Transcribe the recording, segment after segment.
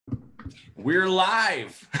We're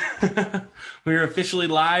live. We're officially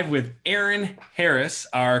live with Aaron Harris,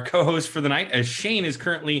 our co-host for the night, as Shayne is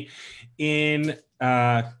currently in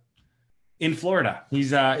Florida.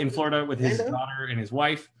 He's in Florida with his daughter and his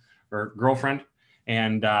wife or girlfriend,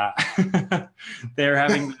 and they're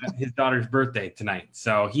having his daughter's birthday tonight.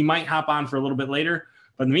 So he might hop on for a little bit later.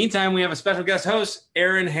 But in the meantime, we have a special guest host,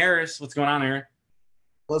 Aaron Harris. What's going on, Aaron?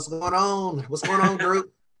 What's going on? What's going on,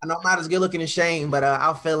 group? I know I'm not as good looking as Shayne, but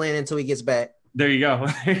I'll fill in until he gets back. There you go.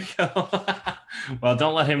 There you go. Well,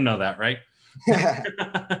 don't let him know that, right?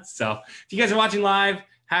 So if you guys are watching live,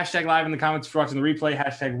 hashtag live in the comments. If you're watching the replay,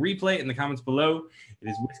 hashtag replay in the comments below. It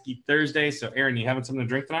is Whiskey Thursday. So, Aaron, you having something to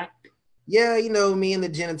drink tonight? Yeah, you know, me and the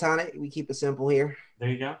gin and tonic. We keep it simple here. There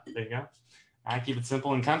you go. There you go. I keep it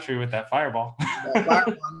simple and country with that Fireball. That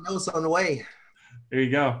Fireball, I know it's on the way. There you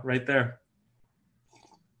go. Right there.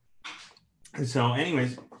 So,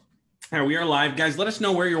 anyways, we are live. Guys, let us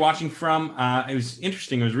know where you're watching from. It was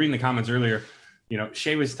interesting. I was reading the comments earlier. You know,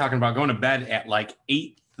 Shay was talking about going to bed at like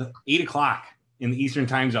 8 o'clock in the Eastern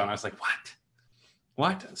time zone. I was like,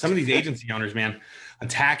 what? Some of these agency owners, man,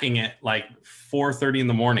 attacking at like 4:30 in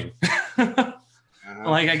the morning.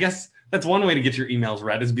 Like, I guess that's one way to get your emails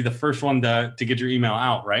read, is be the first one to get your email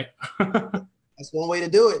out, right? That's one way to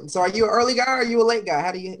do it. So are you an early guy or are you a late guy? How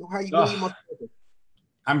are you most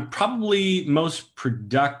I'm probably most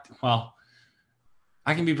productive. Well,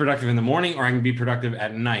 I can be productive in the morning or I can be productive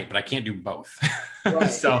at night, but I can't do both. Right.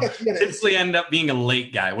 So typically end up being a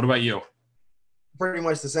late guy. What about you? Pretty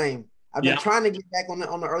much the same. I've been trying to get back on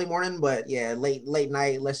the early morning, but yeah, late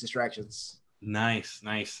night, less distractions. Nice.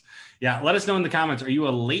 Yeah, let us know in the comments. Are you a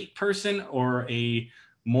late person or a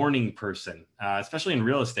morning person? Especially in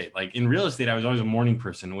real estate. Like in real estate, I was always a morning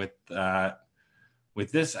person.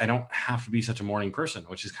 With this, I don't have to be such a morning person,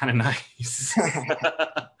 which is kind of nice.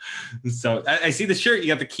 So I see the shirt. You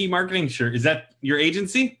got the Key Marketing shirt. Is that your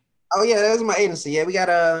agency? Oh yeah, that was my agency. Yeah, we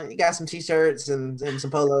got some t-shirts and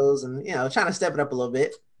some polos, and trying to step it up a little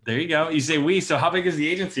bit. There you go. You say we. So how big is the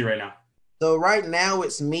agency right now? So right now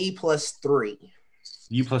it's me plus 3.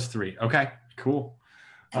 You plus 3. Okay, cool.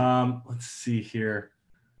 Let's see here.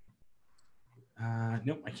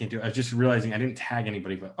 Nope, I can't do it. I was just realizing I didn't tag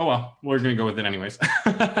anybody, but oh well, we're gonna go with it anyways.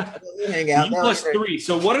 Hang out. You plus 3.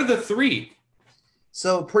 So what are the 3?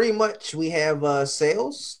 So pretty much we have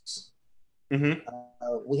sales,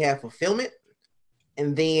 we have fulfillment,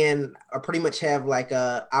 and then I pretty much have like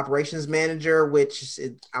a operations manager,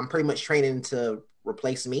 I'm pretty much training to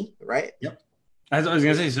replace me, right? Yep. As I was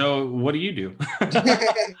gonna say, so what do you do?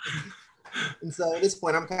 And so at this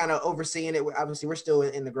point, I'm kind of overseeing it. Obviously, we're still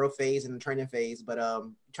in the growth phase and the training phase, but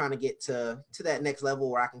trying to get to that next level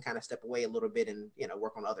where I can kind of step away a little bit and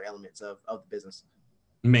work on other elements of the business.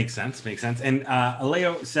 Makes sense. And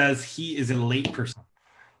Aleo says he is a late person.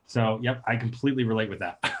 So, yep, I completely relate with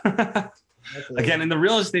that. Again, in the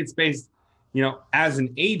real estate space, as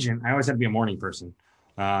an agent, I always have to be a morning person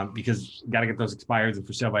because you got to get those expireds and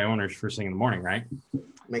for sale by owners first thing in the morning, right?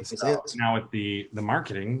 Makes sense. Now with the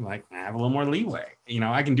marketing, like I have a little more leeway.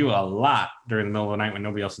 I can do a lot during the middle of the night when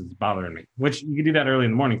nobody else is bothering me, which you can do that early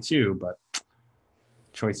in the morning too, but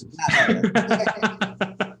choices.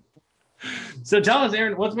 So tell us,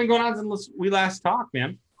 Aaron, what's been going on since we last talked,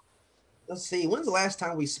 man? Let's see. When's the last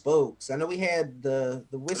time we spoke? So I know we had the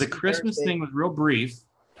Whiskey The Christmas Thursday. thing was real brief.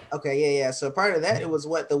 Okay, yeah. So prior to that, it was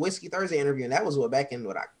the Whiskey Thursday interview, and that was back in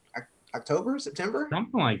October, September?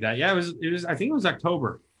 Something like that. Yeah, it was I think it was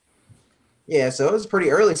October. Yeah, so it was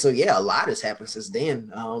pretty early. So yeah, a lot has happened since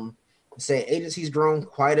then. Say agency's grown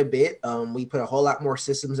quite a bit. We put a whole lot more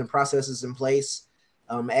systems and processes in place.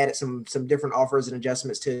 Added some different offers and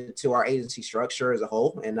adjustments to our agency structure as a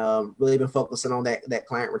whole, and really been focusing on that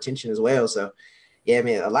client retention as well. So yeah, I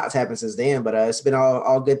mean, a lot's happened since then, but it's been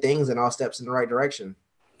all good things and all steps in the right direction.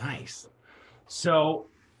 Nice. So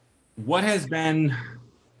what has been,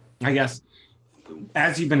 I guess,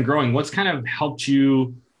 as you've been growing, what's kind of helped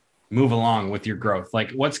you move along with your growth?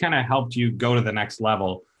 Like what's kind of helped you go to the next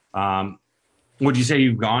level? Would you say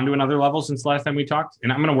you've gone to another level since the last time we talked?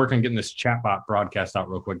 And I'm going to work on getting this chatbot broadcast out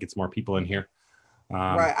real quick, get some more people in here.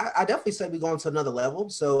 Right. I definitely said we're going to another level.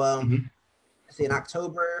 So I see in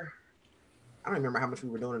October, I don't remember how much we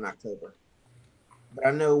were doing in October, but I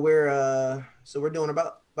know we're doing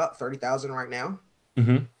about 30,000 right now.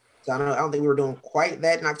 Mm-hmm. So I don't think we were doing quite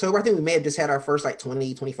that in October. I think we may have just had our first like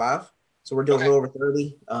 20, 25. So we're doing a little over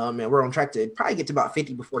 30. And we're on track to probably get to about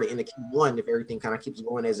 50 before the end of Q1 if everything kind of keeps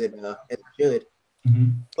going as it should. Mm-hmm.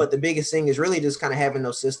 But the biggest thing is really just kind of having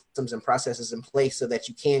those systems and processes in place so that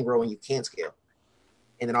you can grow and you can scale.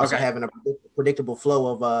 and then also Okay. having a predictable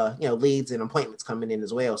flow of leads and appointments coming in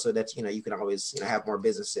as well, so that you can always have more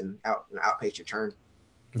business and outpace your churn.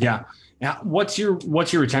 Yeah. Now, what's your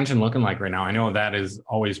retention looking like right now? I know that is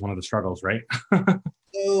always one of the struggles, right?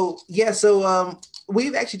 So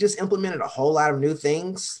we've actually just implemented a whole lot of new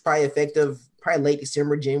things, probably effective late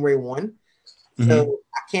December, January 1. So Mm-hmm.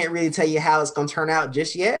 I can't really tell you how it's going to turn out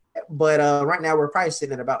just yet, but right now we're probably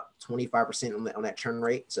sitting at about 25% on that churn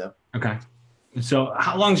rate. So Okay. So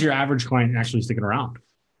how long is your average client actually sticking around?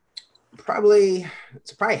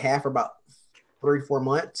 it's probably half, or about 3-4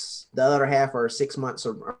 months. The other half are 6 months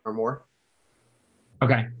or more.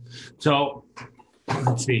 Okay. So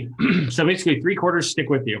let's see. So basically 3/4 stick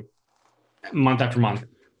with you month after month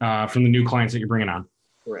from the new clients that you're bringing on.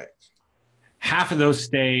 Correct. Half of those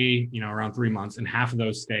stay, around 3 months, and half of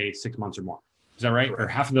those stay 6 months or more. Is that right? Correct. Or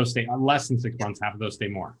half of those stay less than 6 months, half of those stay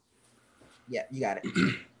more. Yeah, you got it.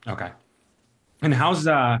 Okay. And how's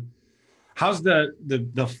the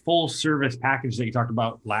full service package that you talked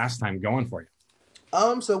about last time going for you?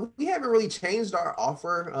 So we haven't really changed our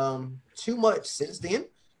offer too much since then.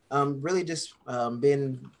 Really just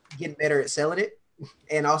been getting better at selling it,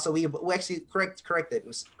 and also we actually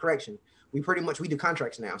correction. We do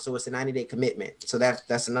contracts now, so it's a 90-day commitment. So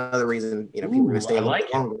that's another reason people are going to stay a little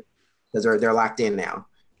bit longer, because they're locked in now.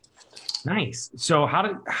 Nice. So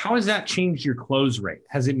how has that changed your close rate?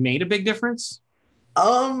 Has it made a big difference?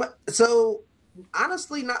 So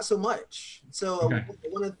honestly, not so much. So Okay.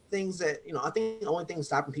 one of the things that I think the only thing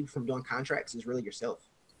stopping people from doing contracts is really yourself.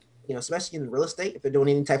 Especially in real estate, if they're doing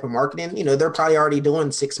any type of marketing, they're probably already doing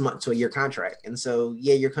 6 months to a year contract. And so,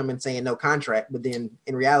 yeah, you're coming saying no contract, but then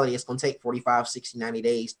in reality, it's going to take 45, 60, 90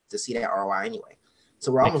 days to see that ROI anyway.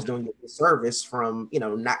 So we're almost doing a service from,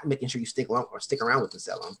 not making sure you stick around with the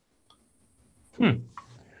sell on.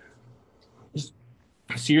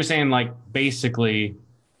 So you're saying, like, basically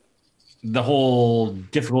the whole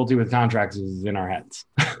difficulty with contracts is in our heads.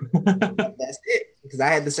 That's it. Because I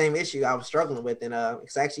had the same issue I was struggling with, and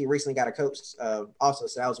because I actually recently got a coach also,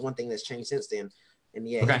 so that was one thing that's changed since then. And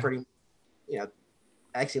yeah, Okay. He's pretty,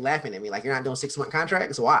 actually laughing at me like, you're not doing 6-month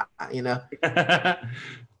contracts, why?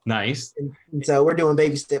 Nice. And so we're doing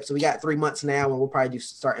baby steps. So we got 3 months now, and we'll probably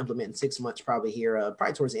start implementing 6 months probably here,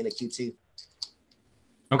 probably towards the end of Q2.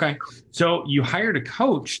 Okay. So you hired a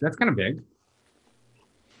coach. That's kind of big.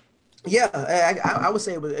 Yeah, I would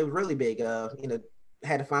say it was really big.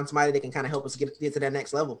 Had to find somebody that can kind of help us get to that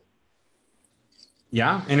next level.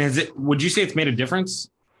 Yeah. And would you say it's made a difference?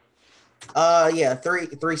 Yeah,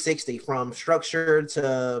 360 from structure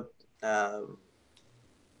to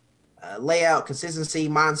layout, consistency,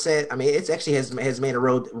 mindset. I mean, it actually has made a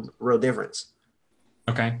real difference.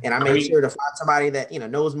 Okay. And I made sure to find somebody that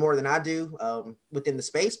knows more than I do within the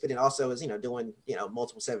space, but it also is doing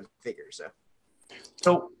multiple 7 figures.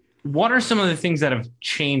 So what are some of the things that have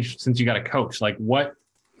changed since you got a coach? Like what?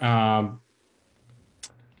 I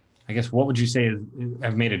guess what would you say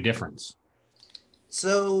have made a difference?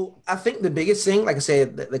 So I think the biggest thing, like I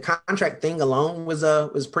said, the contract thing alone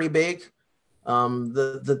was pretty big.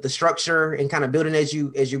 The structure and kind of building as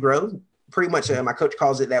you grow. Pretty much, my coach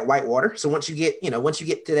calls it that white water. So once you get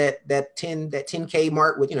to that 10K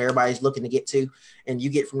mark, with everybody's looking to get to, and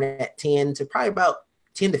you get from that 10 to probably about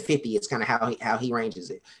 10 to 50, it's kind of how he ranges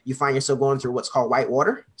it. You find yourself going through what's called white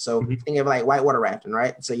water. So think of like whitewater rafting,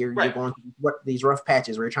 right? So you're going through these rough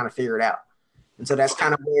patches where you're trying to figure it out. And so that's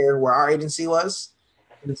kind of where our agency was.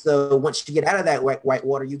 And so once you get out of that white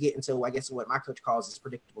water, you get into, I guess, what my coach calls is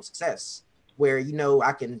predictable success, where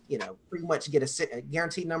I can pretty much get a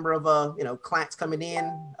guaranteed number of clients coming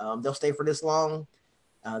in. They'll stay for this long.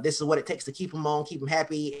 This is what it takes to kep them on, keep them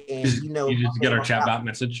happy, and you just get our chatbot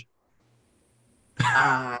message.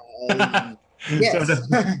 Yes.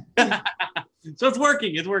 So it's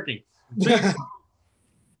working. It's working. So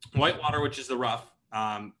whitewater, which is the rough,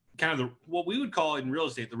 kind of what we would call in real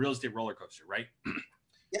estate the real estate roller coaster, right?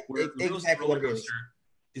 Yeah, where the real estate roller coaster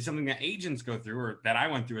is something that agents go through, or that I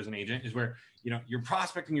went through as an agent, is where you're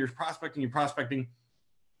prospecting, and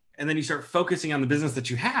then you start focusing on the business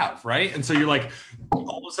that you have, right? And so you're like,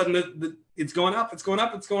 all of a sudden it's going up.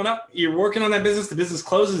 You're working on that business, the business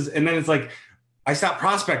closes, and then it's like, I stopped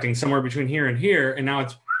prospecting somewhere between here and here, and now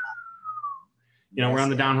it's, we're on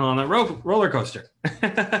the downhill on that roller coaster.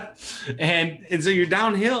 and so you're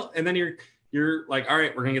downhill, and then you're like, all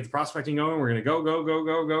right, we're gonna get the prospecting going. We're gonna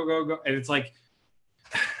go, and it's like,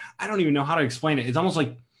 I don't even know how to explain it. It's almost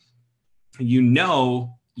like you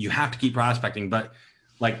have to keep prospecting, but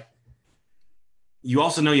like you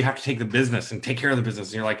also know you have to take the business and take care of the business.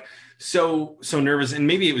 And you're like so nervous. And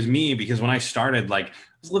maybe it was me because when I started, like I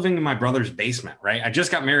was living in my brother's basement, right? I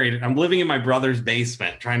just got married and I'm living in my brother's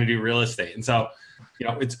basement trying to do real estate. And so,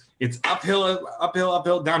 it's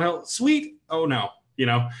uphill, downhill, sweet. Oh no,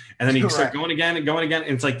 and then you start Right. going again and going again.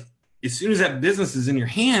 And it's like, as soon as that business is in your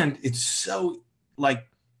hand, it's so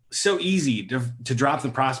easy to drop the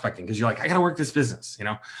prospecting because you're like, I got to work this business,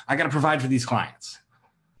 I got to provide for these clients.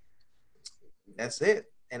 That's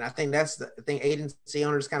it. And I think that's the thing. Agency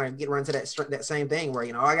owners kind of get run to that same thing where,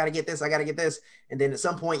 I got to get this, I got to get this. And then at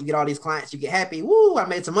some point you get all these clients, you get happy. Woo, I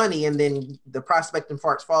made some money. And then the prospecting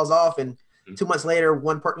part falls off. And 2 months later,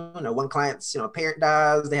 one client's, parent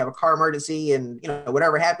dies, they have a car emergency, and,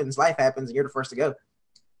 whatever happens, life happens, and you're the first to go.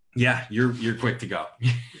 Yeah. You're quick to go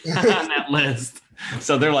on that list.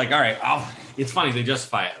 So they're like, all right, it's funny. They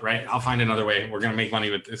justify it, right? I'll find another way. We're going to make money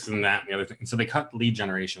with this and that and the other thing. And so they cut lead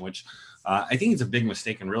generation, which I think it's a big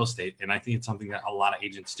mistake in real estate. And I think it's something that a lot of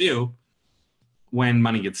agents do when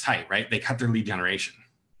money gets tight, right? They cut their lead generation.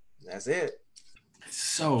 That's it.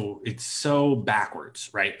 It's so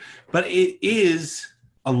backwards, right? But it is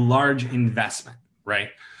a large investment, right?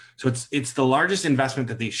 So it's the largest investment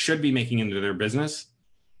that they should be making into their business.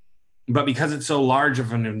 But because it's so large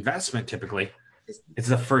of an investment, typically, it's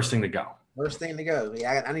the first thing to go. First thing to go.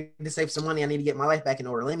 Yeah, I need to save some money. I need to get my life back in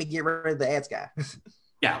order. Let me get rid of the ads guy.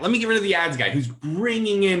 Yeah, let me get rid of the ads guy who's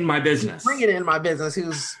bringing in my business.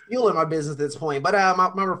 Who's fueling my business at this point. But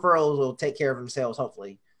my referrals will take care of themselves,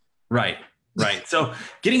 hopefully. Right. So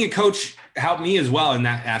getting a coach helped me as well in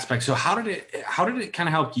that aspect. So how did it kind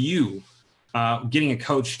of help you getting a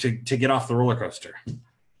coach to get off the roller coaster?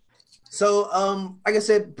 So, like I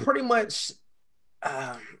said, pretty much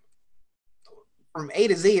from A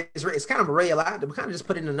to Z, it's kind of really a lot to kind of just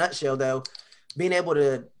put it in a nutshell, though. Being able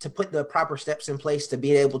to put the proper steps in place to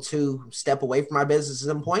be able to step away from my business at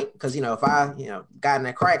some point. Because, if I, got in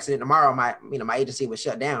a car accident tomorrow, my agency was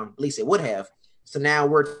shut down. At least it would have. So now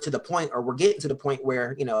we're getting to the point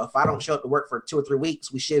where, if I don't show up to work for 2 or 3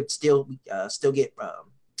 weeks, we should still get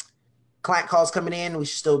client calls coming in. We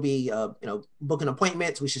should still be, booking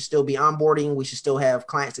appointments. We should still be onboarding. We should still have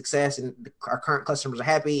client success, and our current customers are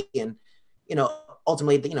happy. And,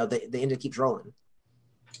 ultimately, the engine keeps rolling.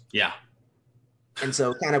 Yeah. And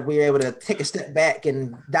so kind of we're able to take a step back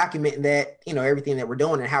and document that, everything that we're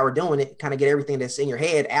doing and how we're doing it, kind of get everything that's in your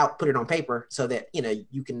head out, put it on paper so that,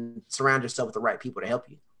 you can surround yourself with the right people to help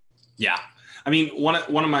you. Yeah. I mean, one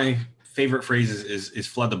of my favorite phrases is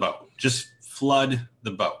flood the boat. Just flood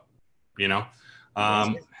the boat,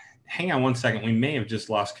 Hang on one second. We may have just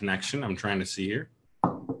lost connection. I'm trying to see here.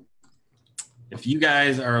 If you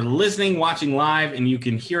guys are listening, watching live, and you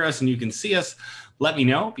can hear us and you can see us, let me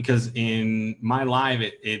know, because in my live,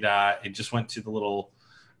 it just went to the little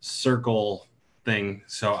circle thing.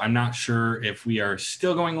 So I'm not sure if we are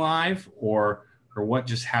still going live or what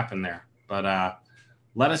just happened there. But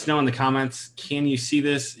let us know in the comments. Can you see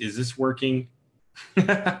this? Is this working?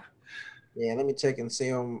 Yeah, let me check and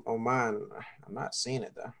see on mine. I'm not seeing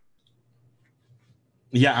it, though.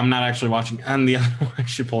 Yeah, I'm not actually watching. On the other one, I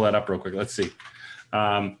should pull that up real quick. Let's see.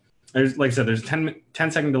 There's, like I said, there's a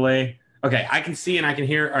 10-second delay. Okay, I can see and I can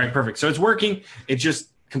hear. All right, perfect. So it's working. It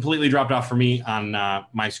just completely dropped off for me on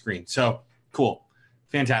my screen. So cool.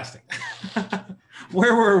 Fantastic.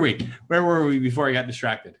 Where were we? Before I got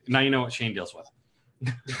distracted? Now you know what Shayne deals with.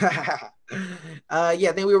 I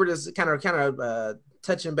think we were just kind of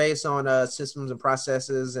touching base on systems and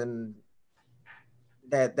processes and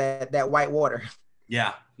that white water.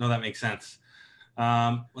 Yeah, no, that makes sense.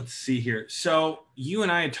 Let's see here. So you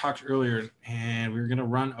and I had talked earlier, and we were going to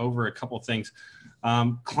run over a couple of things.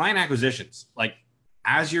 Client acquisitions, like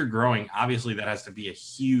as you're growing, obviously that has to be a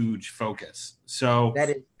huge focus. So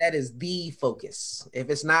that is the focus. If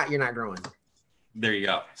it's not, you're not growing. There you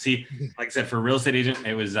go. See, like I said, for a real estate agent,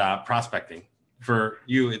 it was prospecting. For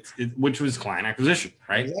you, which was client acquisition,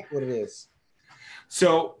 right? Exactly what it is.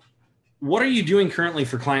 So what are you doing currently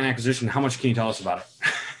for client acquisition? How much can you tell us about it?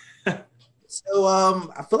 So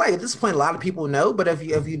I feel like at this point a lot of people know, but if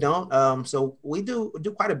you don't, so we do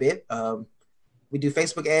quite a bit. We do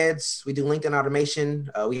Facebook ads, we do LinkedIn automation.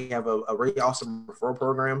 We have a really awesome referral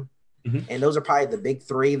program, and those are probably the big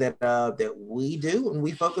three that we do and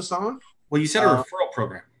we focus on. Well, you said a referral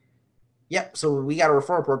program. Yep. So we got a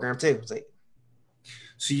referral program too.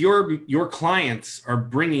 So your clients are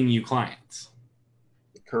bringing you clients.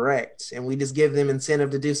 Correct, and we just give them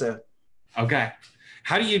incentive to do so. Okay.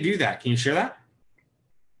 How do you do that? Can you share that?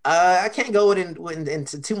 I can't go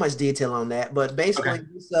into too much detail on that, but basically,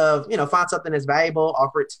 just, find something that's valuable,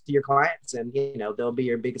 offer it to your clients, and they'll be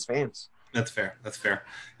your biggest fans. That's fair. That's fair.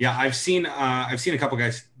 Yeah, I've seen a couple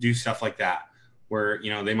guys do stuff like that, where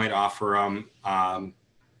they might offer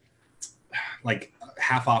like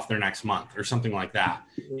half off their next month or something like that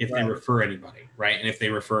if they refer anybody, right? And if they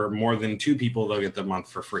refer more than 2 people, they'll get the month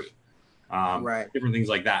for free. Different things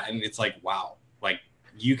like that, and it's like, wow, like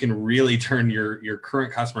you can really turn your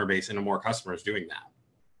current customer base into more customers doing that.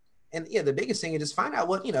 And yeah, the biggest thing is just find out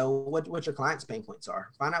what your clients' pain points are.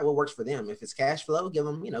 Find out what works for them. If it's cash flow, give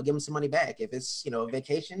them some money back. If it's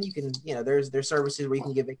vacation, you can there's services where you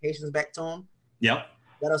can give vacations back to them. Yep.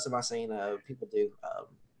 What else have I seen people do?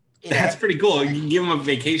 That's pretty cool. You can give them a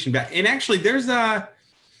vacation back. And actually, there's a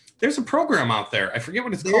program out there. I forget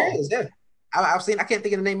what it's called. Is, yeah. I've seen. I can't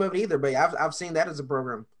think of the name of it either, but I've seen that as a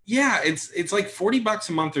program. Yeah, it's like $40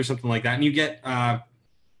 a month or something like that, and you get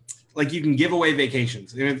like you can give away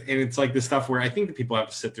vacations, and it's like the stuff where I think that people have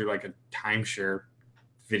to sit through like a timeshare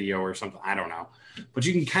video or something. I don't know, but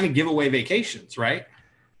you can kind of give away vacations, right?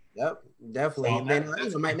 Yep, definitely.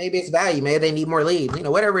 So then maybe it's value. Maybe they need more leads.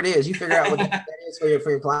 Whatever it is, you figure out what that is for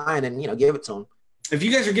your client, and give it to them. If you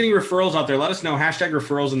guys are getting referrals out there, let us know. Hashtag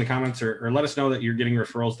referrals in the comments, or let us know that you're getting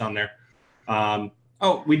referrals down there.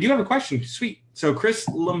 Oh, we do have a question. Sweet. So Chris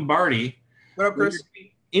Lombardi. What up, Chris?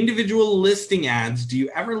 Individual listing ads. Do you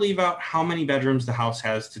ever leave out how many bedrooms the house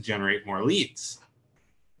has to generate more leads?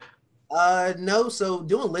 No. So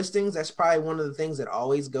doing listings, that's probably one of the things that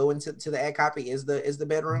always go into the ad copy is the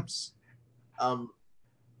bedrooms.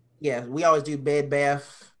 Yeah, we always do bed,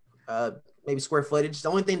 bath, maybe square footage. The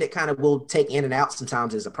only thing that kind of will take in and out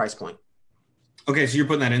sometimes is the price point. Okay, so you're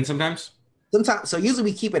putting that in sometimes? Sometimes, so usually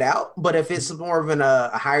we keep it out, but if it's more of a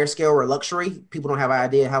higher scale or luxury, people don't have an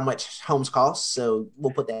idea how much homes cost, so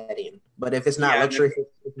we'll put that in. But if it's not luxury, if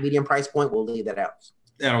it's medium price point, we'll leave that out.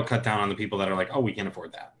 That'll cut down on the people that are like, oh, we can't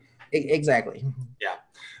afford that. Exactly. Yeah,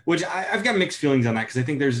 which I've got mixed feelings on that, because I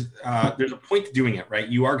think there's a point to doing it, right?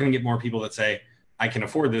 You are going to get more people that say, I can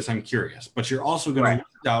afford this, I'm curious. But you're also going to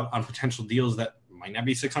lose out on potential deals that might not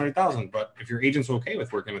be $600,000, but if your agent's okay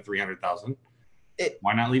with working with $300,000,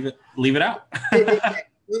 why not leave it out?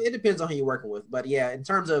 It depends on who you're working with, but yeah, in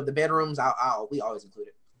terms of the bedrooms, we always include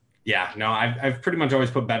it. Yeah, no, I've pretty much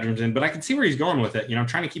always put bedrooms in, but I can see where he's going with it.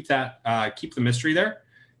 Trying to keep that, keep the mystery there,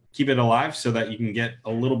 keep it alive, so that you can get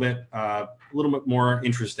a little bit more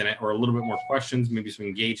interest in it, or a little bit more questions, maybe some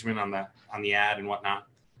engagement on the ad and whatnot.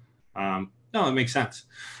 No, it makes sense.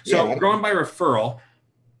 So growing by referral,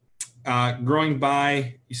 growing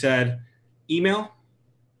by, you said email,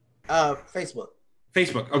 Facebook.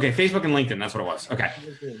 Okay, Facebook and LinkedIn. That's what it was. Okay.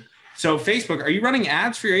 So Facebook, are you running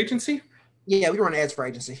ads for your agency? Yeah, we run ads for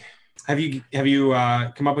agency. Have you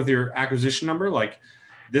come up with your acquisition number? Like,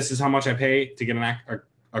 this is how much I pay to get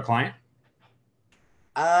a client?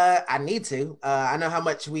 I need to. I know how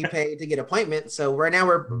much we pay to get appointment. So right now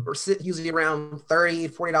we're usually around $30,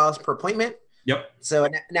 $40 per appointment. Yep. So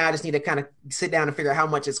now I just need to kind of sit down and figure out how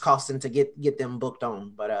much it's costing to get them booked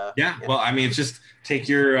on. But yeah. Well, I mean, it's just take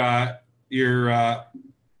your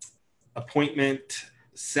appointment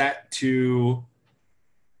set to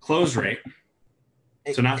close rate.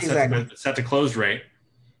 So not set to close rate,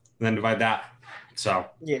 and then divide that. So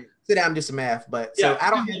yeah, sit down and do some math. But so I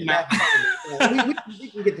don't have math. we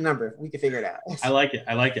can get the number. We can figure it out. I like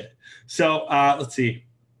it. So let's see.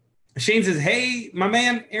 Shayne says, "Hey, my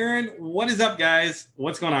man, Aaron, what is up, guys?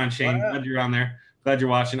 What's going on, Shayne? Glad you're on there. Glad you're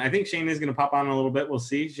watching. I think Shayne is going to pop on a little bit. We'll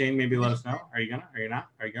see. Shayne, maybe let us know. Are you gonna? Are you not?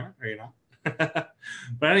 Are you gonna? Are you not?"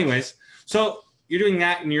 But anyways, so you're doing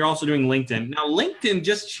that, and you're also doing LinkedIn. Now, LinkedIn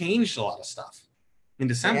just changed a lot of stuff in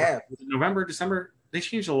December. Yeah. November, December, they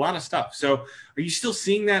changed a lot of stuff. So are you still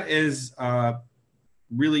seeing that as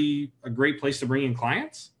really a great place to bring in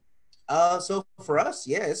clients? So for us,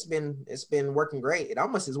 yeah, it's been working great. It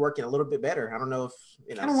almost is working a little bit better. I don't know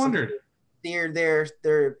if I wondered.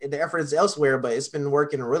 The effort is elsewhere, but it's been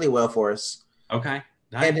working really well for us. Okay.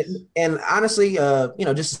 Nice. And honestly,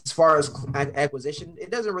 just as far as acquisition,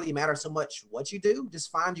 it doesn't really matter so much what you do.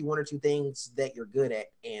 Just find you 1 or 2 things that you're good at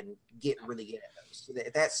and get really good at those.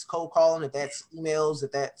 If that's cold calling, if that's emails,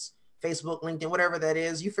 if that's Facebook, LinkedIn, whatever that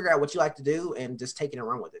is, you figure out what you like to do and just take it and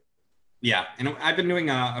run with it. Yeah. And I've been doing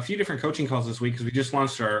a few different coaching calls this week because we just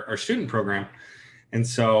launched our student program. And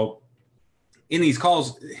so in these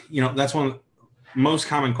calls, that's one of the most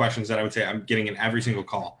common questions that I would say I'm getting in every single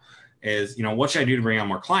call is, what should I do to bring on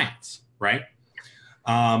more clients? Right.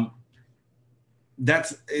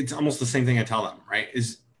 It's almost the same thing I tell them, right?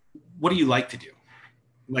 Is what do you like to do?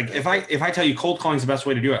 Like if I tell you cold calling is the best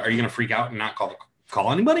way to do it, are you going to freak out and not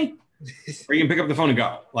call anybody? Or are you going to pick up the phone and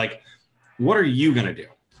go? Like, what are you going to do?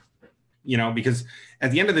 because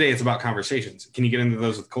at the end of the day, it's about conversations. Can you get into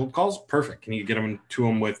those with cold calls? Perfect. Can you get them to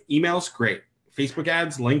them with emails? Great. Facebook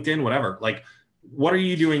ads, LinkedIn, whatever. Like, what are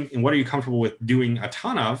you doing and what are you comfortable with doing a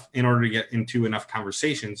ton of in order to get into enough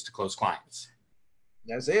conversations to close clients?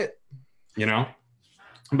 That's it.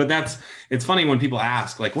 But it's funny when people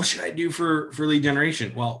ask, like, what should I do for lead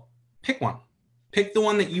generation? Well, pick one. Pick the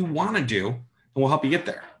one that you want to do, and we'll help you get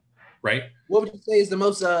there. Right? What would you say is the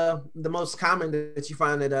most common that you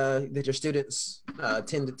find that your students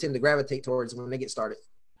tend to gravitate towards when they get started?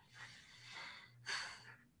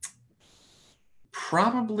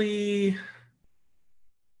 Probably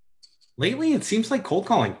lately, it seems like cold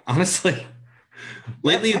calling. Honestly,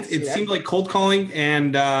 lately it seemed like cold calling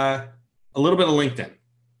and a little bit of LinkedIn.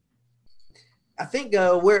 I think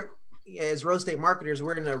we're, as real estate marketers,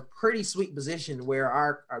 we're in a pretty sweet position where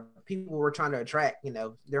our people we're trying to attract,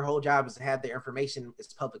 their whole job is to have their information as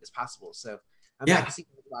public as possible. So I can see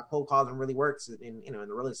why cold calling really works in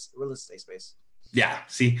the real estate space. Yeah.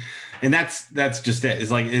 See, and that's just it.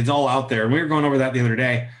 It's like, it's all out there. And we were going over that the other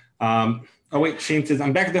day. Oh wait, Shayne says,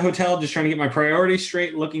 I'm back at the hotel, just trying to get my priorities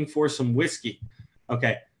straight, looking for some whiskey.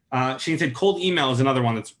 Okay. Shayne said cold email is another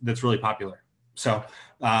one that's really popular. So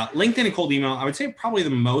LinkedIn and cold email, I would say probably the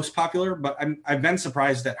most popular, but I've been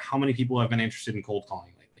surprised at how many people have been interested in cold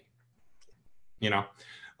calling lately.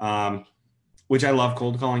 Which I love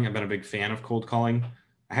cold calling. I've been a big fan of cold calling.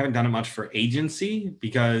 I haven't done it much for agency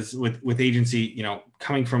because with agency,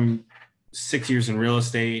 coming from 6 years in real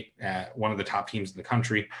estate at one of the top teams in the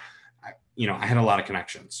country, I had a lot of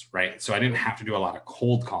connections, right? So I didn't have to do a lot of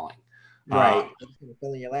cold calling. Right.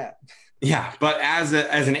 Fill in your lap. Yeah. But as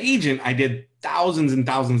an agent, I did thousands and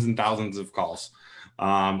thousands and thousands of calls.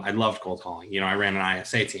 I loved cold calling. I ran an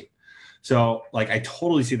ISA team. So like, I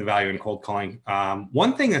totally see the value in cold calling.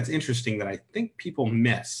 One thing that's interesting that I think people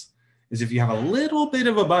miss is if you have a little bit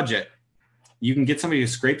of a budget, you can get somebody to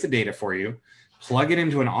scrape the data for you, plug it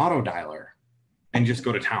into an auto dialer, and just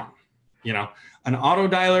go to town. An auto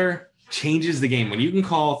dialer changes the game. When you can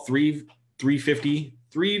call 350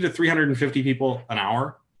 to 350 people an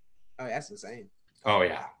hour. Oh, that's insane. Oh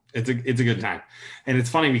yeah. It's a good time. And it's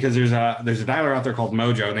funny because there's a dialer out there called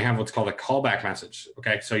Mojo, and they have what's called a callback message.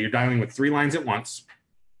 Okay. So you're dialing with 3 lines at once,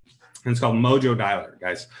 and it's called Mojo Dialer,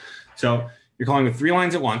 guys. So you're calling with 3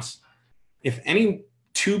 lines at once. If any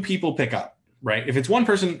 2 people pick up, right? If it's one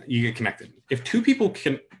person, you get connected. If 2 people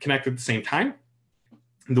can connect at the same time,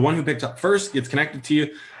 the one who picked up first gets connected to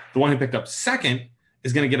you. The one who picked up second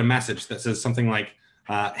is going to get a message that says something like,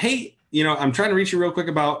 hey, I'm trying to reach you real quick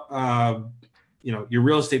about, your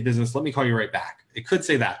real estate business. Let me call you right back. It could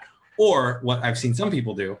say that. Or what I've seen some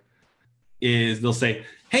people do is they'll say,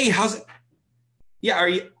 hey, how's it? Yeah.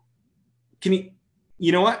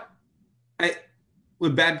 You know what?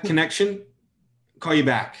 With bad connection, call you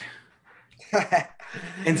back.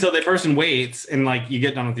 And so the person waits, and like you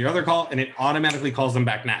get done with your other call, and it automatically calls them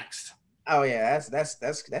back next. Oh yeah,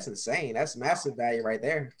 that's insane. That's massive value right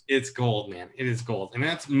there. It's gold, man. It is gold, and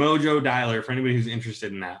that's Mojo Dialer for anybody who's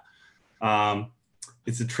interested in that.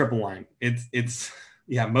 It's a triple line. It's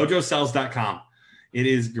mojosells.com. It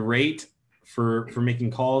is great for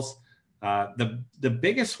making calls. The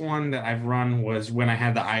biggest one that I've run was when I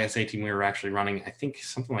had the ISA team. We were actually running, I think,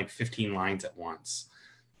 something like 15 lines at once.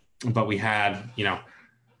 But we had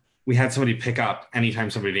somebody pick up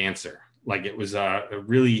anytime somebody to answer. Like, it was a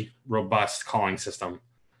really robust calling system.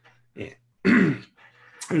 Yeah. It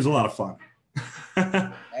was a lot of fun.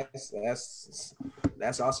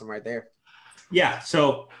 That's awesome right there. Yeah.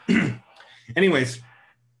 So anyways,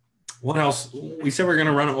 what else? We said we're going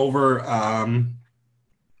to run over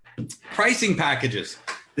pricing packages.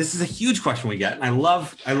 This is a huge question we get, and I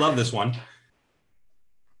love this one.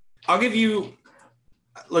 I'll give you,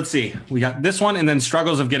 let's see, we got this one and then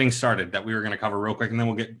struggles of getting started that we were going to cover real quick, and then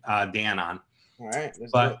we'll get Dan on. All right.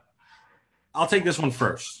 But I'll take this one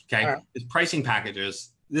first. Okay. Right. It's pricing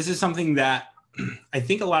packages. This is something that I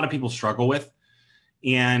think a lot of people struggle with.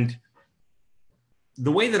 And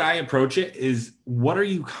the way that I approach it is, what are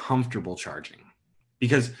you comfortable charging?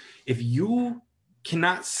 Because if you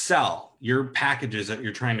cannot sell your packages that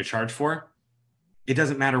you're trying to charge for, it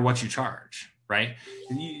doesn't matter what you charge, right?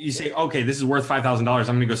 You say, okay, this is worth $5,000. I'm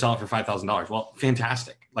going to go sell it for $5,000. Well,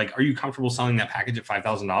 fantastic. Like, are you comfortable selling that package at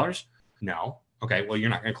 $5,000? No. Okay. Well, you're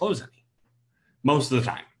not going to close any most of the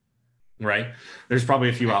time, right? There's probably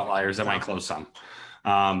a few outliers that might close some.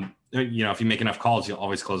 If you make enough calls, you'll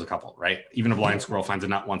always close a couple, right? Even a blind squirrel finds a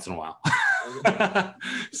nut once in a while.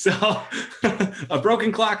 So a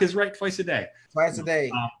broken clock is right twice a day. Twice a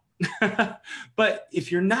day. But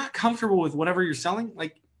if you're not comfortable with whatever you're selling,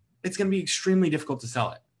 like, it's going to be extremely difficult to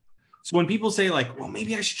sell it. So when people say like, well,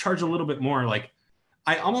 maybe I should charge a little bit more, like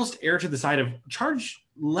I almost err to the side of charge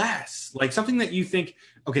less, like something that you think,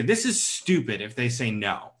 okay, this is stupid if they say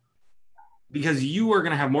no, because you are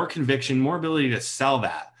going to have more conviction, more ability to sell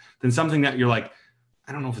that than something that you're like,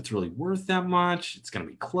 I don't know if it's really worth that much. It's going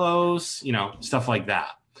to be close, you know, stuff like that.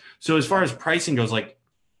 So as far as pricing goes, like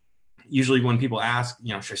usually when people ask,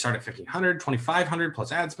 you know, should I start at 1,500, 2,500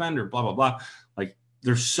 plus ad spend or blah, blah, blah. Like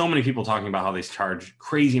there's so many people talking about how they charge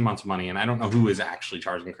crazy amounts of money. And I don't know who is actually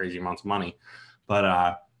charging crazy amounts of money,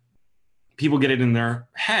 but people get it in their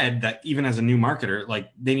head that even as a new marketer, like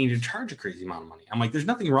they need to charge a crazy amount of money. I'm like, there's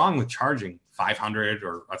nothing wrong with charging $500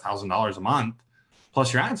 or $1,000 a month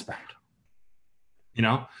plus your ad spend. You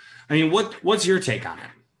know, I mean, what's your take on it?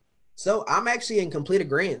 So I'm actually in complete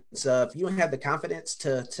agreement. So if you don't have the confidence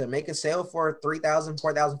to make a sale for $3,000,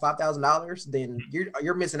 $4,000, $5,000, then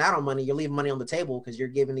you're missing out on money. You're leaving money on the table because you're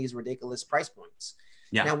giving these ridiculous price points.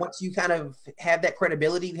 Yeah. Now, once you kind of have that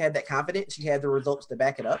credibility, you have that confidence, you have the results to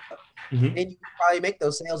back it up, then you can probably make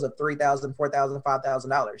those sales of $3,000, $4,000,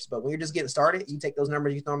 $5,000. But when you're just getting started, you take those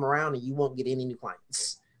numbers, you throw them around, and you won't get any new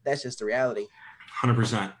clients. That's just the reality.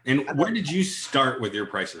 100%. And where did you start with your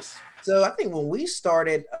prices? So I think when we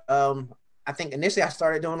started, I think initially I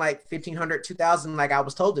started doing like 1,500, 2,000, like I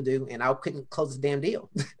was told to do, and I couldn't close the damn deal.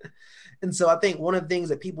 And so I think one of the things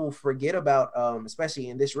that people forget about, especially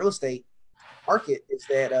in this real estate market, is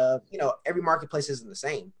that, you know, every marketplace isn't the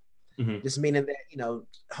same. Just meaning that, you know,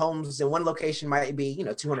 homes in one location might be, you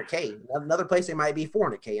know, 200K. Another place, it might be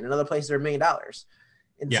 400K. And another place, they're $1 million.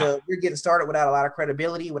 And so you're getting started without a lot of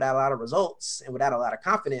credibility, without a lot of results, and without a lot of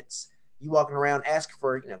confidence. You walking around asking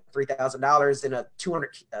for, you know, $3,000 in a 200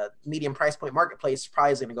 medium price point marketplace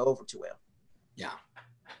probably isn't going to go over too well. Yeah.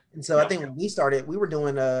 And so I think when we started, we were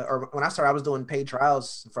doing, or when I started, I was doing paid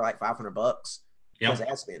trials for like $500 as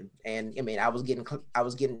ad spend. And I mean, I was getting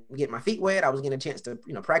my feet wet. I was getting a chance to,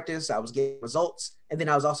 you know, practice. I was getting results, and then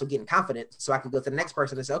I was also getting confident, so I could go to the next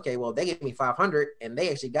person and say, okay, well, they gave me 500 and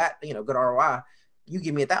they actually got, you know, good ROI. You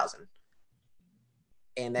give me 1,000.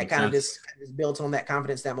 And that kind of just built on that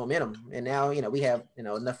confidence, that momentum. And now, you know, we have, you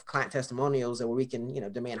know, enough client testimonials that where we can, you know,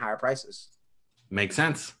 demand higher prices. Makes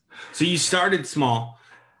sense. So you started small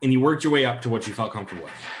and you worked your way up to what you felt comfortable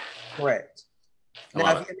with. Correct.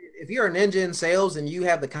 Now, if you're a ninja in sales and you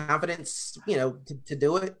have the confidence, you know, to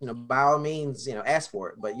do it, you know, by all means, you know, ask for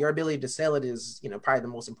it. But your ability to sell it is, you know, probably the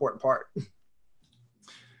most important part.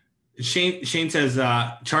 Shayne says,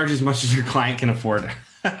 charge as much as your client can afford.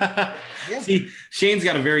 See, Shayne's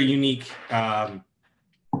got a very unique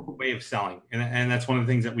way of selling. And that's one of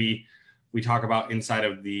the things that we talk about inside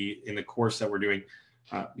of in the course that we're doing,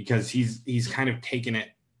 because he's kind of taken it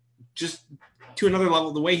just to another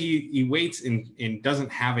level. The way he waits and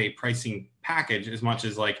doesn't have a pricing package as much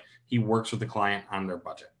as like he works with the client on their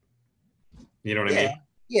budget. You know what I mean?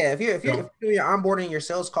 Yeah, if you're onboarding your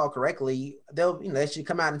sales call correctly, they should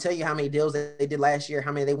come out and tell you how many deals they did last year,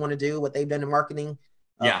 how many they want to do, what they've done in marketing.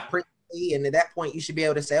 And at that point, you should be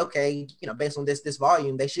able to say, okay, you know, based on this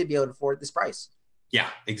volume, they should be able to afford this price. Yeah,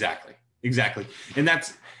 exactly.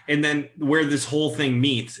 And then where this whole thing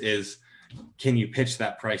meets is, can you pitch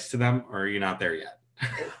that price to them, or are you not there yet?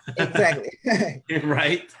 Exactly.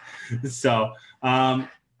 Right. So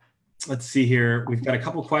let's see here. We've got a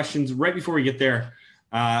couple questions right before we get there.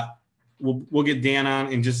 We'll get Dan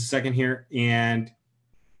on in just a second here, and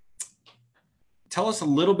tell us a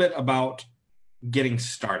little bit about getting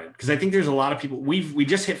started, because I think there's a lot of people. We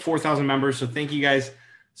just hit 4,000 members, so thank you guys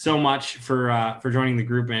so much for joining the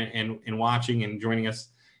group and watching and joining us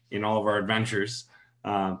in all of our adventures.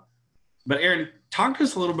 But Aaron, talk to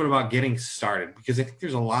us a little bit about getting started, because I think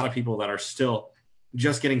there's a lot of people that are still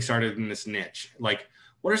just getting started in this niche. Like,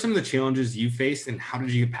 what are some of the challenges you faced, and how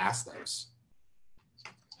did you get past those?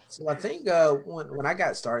 So I think when I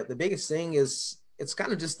got started, the biggest thing is it's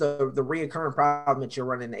kind of just the reoccurring problem that you're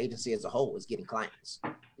running the agency as a whole is getting clients.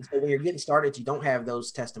 And so when you're getting started, you don't have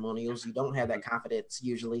those testimonials. You don't have that confidence.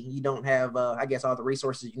 Usually you don't have, I guess, all the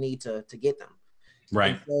resources you need to get them.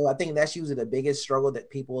 Right. And so I think that's usually the biggest struggle that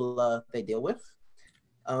people, they deal with.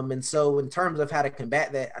 And so in terms of how to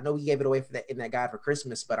combat that, I know we gave it away in that guide for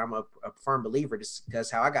Christmas, but I'm a firm believer, just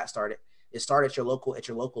because how I got started, is start at your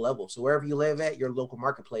local level. So wherever you live at, your local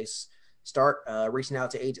marketplace, start reaching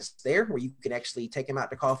out to agents there where you can actually take them out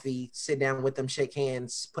to coffee, sit down with them, shake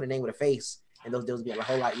hands, put a name with a face, and those deals will be a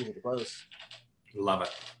whole lot easier to close. Love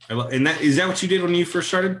it. And is that what you did when you first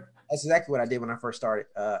started? That's exactly what I did when I first started.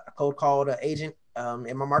 I cold called an agent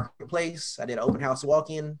in my marketplace. I did an open house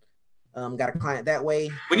walk-in. Got a client that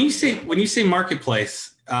way. When you say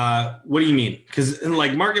marketplace, what do you mean? Because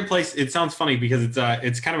like marketplace, it sounds funny because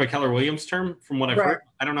it's kind of a Keller Williams term from what I've heard.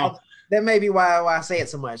 I don't know. that may be why I say it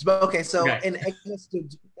so much. But okay, so Okay. in I guess to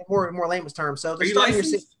more layman's terms, so Are the you starting your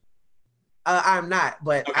city. licensed? I'm not,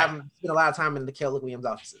 but Okay. I'm spent a lot of time in the Keller Williams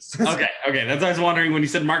offices. Okay. Okay. That's what I was wondering when you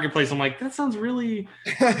said marketplace. I'm like, that sounds really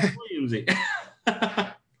Williamsy.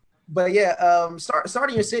 But yeah, start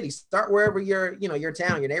in your city. Start wherever your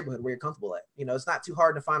town, your neighborhood, where you're comfortable at. It's not too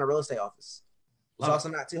hard to find a real estate office. It's Love also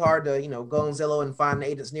not too hard to go on Zillow and find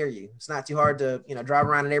agents near you. It's not too hard to drive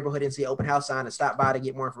around the neighborhood and see an open house sign and stop by to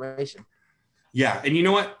get more information. Yeah, and you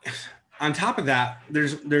know what? On top of that,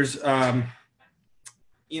 there's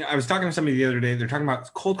I was talking to somebody the other day. They're talking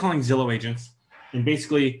about cold calling Zillow agents and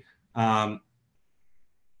basically calling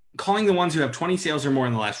the ones who have 20 sales or more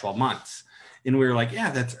in the last 12 months. And we were like,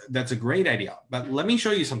 yeah, that's a great idea. But let me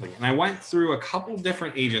show you something. And I went through a couple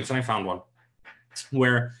different agents and I found one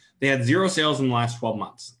where they had 0 sales in the last 12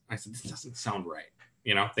 months. I said, this doesn't sound right.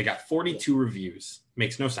 They got 42 reviews.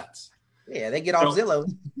 Makes no sense. Yeah, they get off Zillow.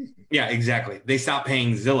 Yeah, exactly. They stopped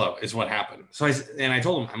paying Zillow is what happened. So I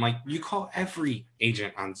told them, I'm like, you call every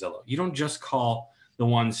agent on Zillow. You don't just call the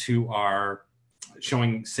ones who are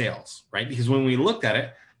showing sales, right? Because when we looked at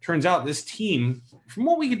it, turns out this team, from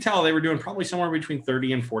what we could tell, they were doing probably somewhere between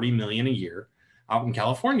 30 and 40 million a year out in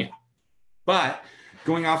California. But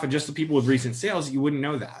going off of just the people with recent sales, you wouldn't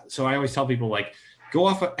know that. So I always tell people, like, go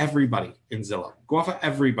off of everybody in Zillow. Go off of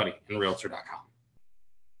everybody in Realtor.com.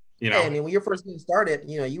 Yeah, I mean, when you're first getting started,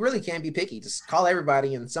 you really can't be picky. Just call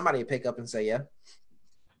everybody and somebody will pick up and say, yeah.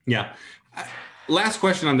 Yeah. Last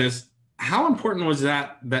question on this. How important was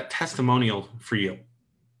that testimonial for you?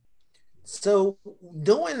 So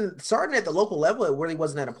starting at the local level, it really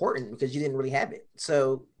wasn't that important because you didn't really have it.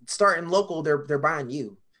 So starting local, they're buying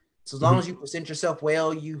you. So as long as you present yourself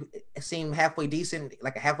well, you seem halfway decent,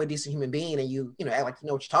 like a halfway decent human being, and you act like you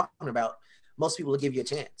know what you're talking about, most people will give you a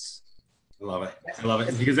chance. I love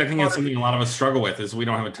it. Because I think that's something a lot of us struggle with is we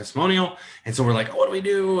don't have a testimonial. And so we're like, what do we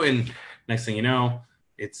do? And next thing you know,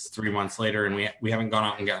 it's 3 months later and we haven't gone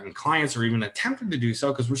out and gotten clients or even attempted to do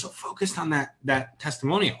so because we're so focused on that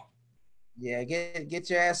testimonial. Yeah, get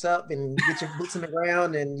your ass up and get your boots on the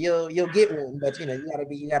ground and you'll get one. But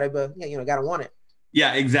you gotta want it.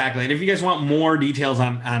 Yeah, exactly. And if you guys want more details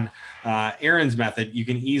on Aaron's method, you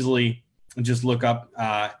can easily just look up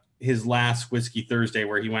his last Whiskey Thursday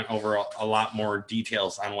where he went over a lot more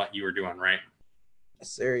details on what you were doing, right?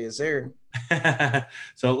 Yes, sir.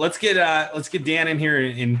 So let's get Dan in here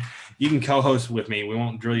and you can co-host with me. We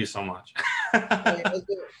won't drill you so much. Let's do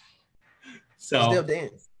it. So let's drill Dan.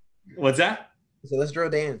 What's that? So let's drill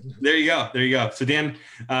Dan. There you go. So Dan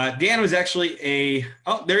was actually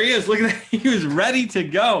there he is. Look at that. He was ready to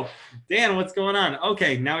go. Dan, what's going on?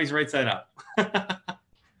 Okay, now he's right side up.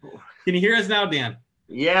 Can you hear us now, Dan?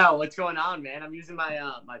 Yeah, what's going on, man? I'm using my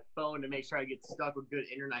my phone to make sure I get stuck with good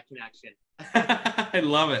internet connection. I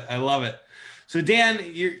love it. So Dan,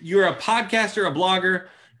 you're a podcaster, a blogger.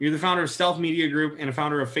 You're the founder of Stealth Media Group and a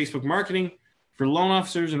founder of Facebook Marketing for loan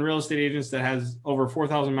officers and real estate agents that has over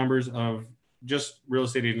 4,000 members of just real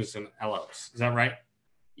estate agents and LOs. Is that right?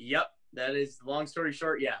 Yep, that is long story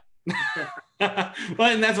short. Yeah.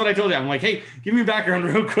 Well, and that's what I told you. I'm like, hey, give me background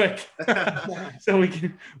real quick, so we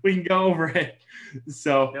can go over it.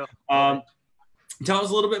 So, tell us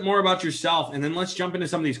a little bit more about yourself, and then let's jump into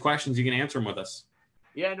some of these questions. You can answer them with us.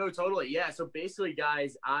 Yeah, no, totally. Yeah. So basically,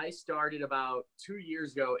 guys, I started about 2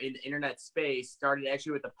 years ago in the internet space. Started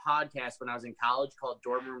actually with a podcast when I was in college called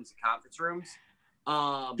Dorm Rooms to Conference Rooms.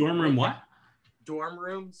 Dorm room what? Dorm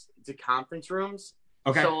rooms to conference rooms.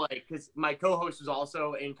 Okay. So because my co-host was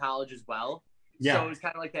also in college as well. Yeah. So it was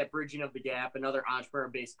kind of like that bridging of the gap, another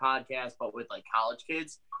entrepreneur-based podcast, but with like college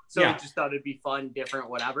kids. So I just thought it'd be fun, different,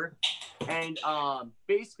 whatever. And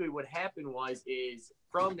basically what happened is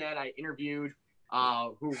from that I interviewed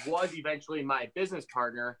who was eventually my business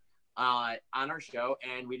partner on our show,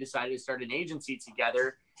 and we decided to start an agency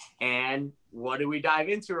together. And what did we dive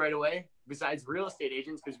into right away? Besides real estate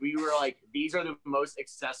agents, because we were like, these are the most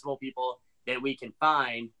accessible people that we can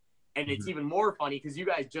find. And it's even more funny because you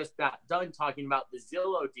guys just got done talking about the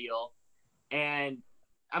Zillow deal. And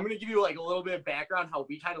I'm going to give you like a little bit of background how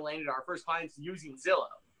we kind of landed our first clients using Zillow.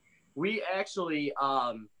 We actually,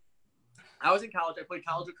 I was in college. I played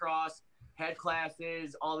college lacrosse, had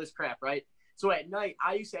classes, all this crap, right? So at night,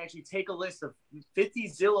 I used to actually take a list of 50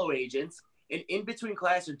 Zillow agents, and in between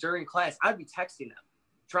class or during class, I'd be texting them,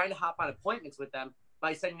 trying to hop on appointments with them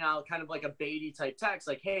by sending out kind of like a baity type text,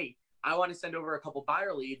 like, hey, I want to send over a couple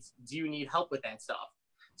buyer leads. Do you need help with that stuff?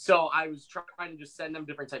 So I was trying to just send them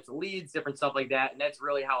different types of leads, different stuff like that. And that's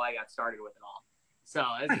really how I got started with it all. So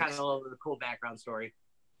it's kind of a little cool background story.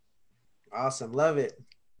 Awesome. Love it.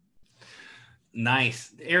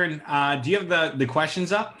 Nice. Aaron, do you have the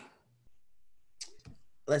questions up?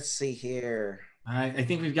 let's see here. I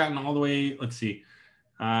think we've gotten all the way. Let's see.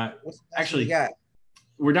 Actually, we got?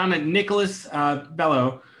 We're down to Nicholas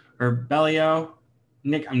Bello or Bellio.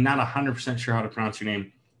 Nick, I'm not 100% sure how to pronounce your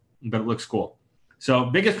name, but it looks cool. So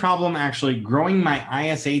biggest problem, actually, growing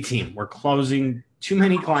my ISA team. We're closing too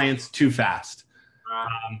many clients too fast.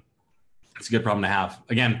 It's a good problem to have.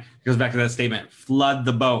 Again, it goes back to that statement, flood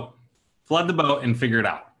the boat and figure it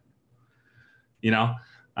out.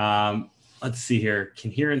 Let's see here. Can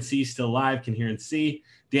hear and see still live. Can hear and see.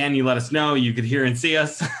 Dan, you let us know you could hear and see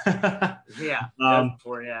us. Yeah.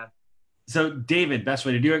 So David, best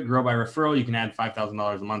way to do it, grow by referral. You can add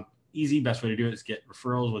 $5,000 a month. Easy. Best way to do it is get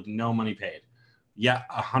referrals with no money paid. Yeah,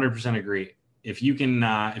 100% agree. If you can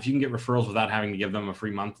get referrals without having to give them a free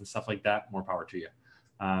month and stuff like that, more power to you.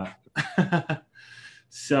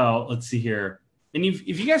 So let's see here. And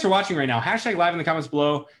if you guys are watching right now, hashtag live in the comments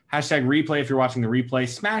below, hashtag replay if you're watching the replay,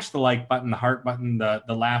 smash the like button, the heart button, the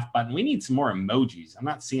laugh button. We need some more emojis. I'm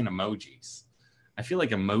not seeing emojis. I feel like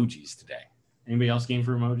emojis today. Anybody else game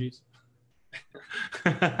for emojis?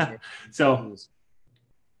 So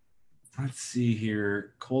let's see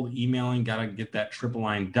here. Cold emailing. Got to get that triple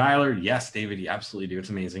line dialer. Yes, David, you absolutely do. It's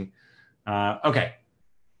amazing. Okay.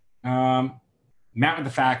 Matt with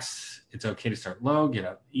the facts. It's okay to start low, get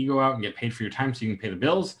out ego out, and get paid for your time so you can pay the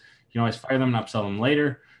bills. You can always fire them and upsell them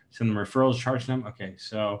later. Send them referrals, charge them.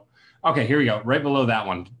 Okay, here we go. Right below that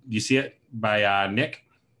one. Do you see it by Nick?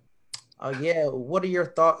 Yeah. What are your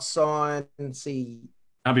thoughts on, see?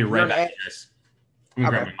 I'll be right back, guys. I'm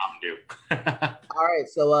going to grab my Mountain Dew. All right.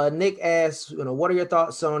 So Nick asks, what are your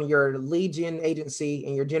thoughts on your lead gen agency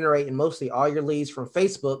and you're generating mostly all your leads from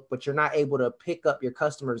Facebook, but you're not able to pick up your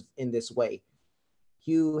customers in this way?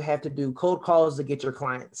 You have to do cold calls to get your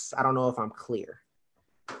clients. I don't know if I'm clear.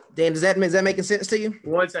 Dan, is that making sense to you?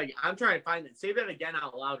 1 second. I'm trying to find it. Say that again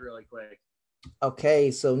out loud really quick. Okay.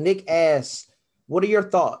 So Nick asks, what are your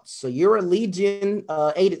thoughts? So you're a lead gen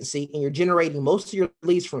agency and you're generating most of your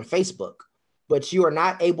leads from Facebook, but you are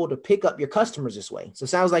not able to pick up your customers this way. So it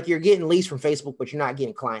sounds like you're getting leads from Facebook, but you're not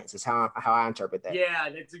getting clients. Is how I interpret that. Yeah,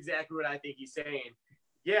 that's exactly what I think he's saying.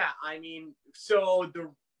 Yeah, I mean,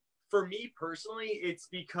 for me personally, it's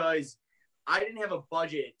because I didn't have a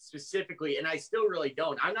budget specifically, and I still really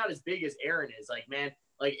don't. I'm not as big as Aaron is.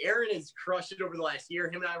 Aaron has crushed it over the last year.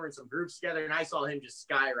 Him and I were in some groups together, and I saw him just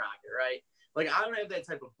skyrocket, right? I don't have that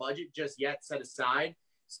type of budget just yet set aside.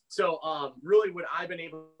 So really what I've been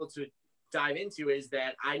able to dive into is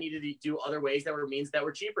that I needed to do other ways that were means that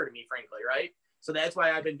were cheaper to me, frankly, right? So that's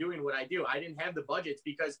why I've been doing what I do. I didn't have the budgets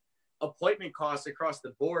because appointment costs across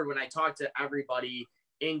the board when I talk to everybody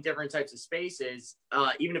in different types of spaces,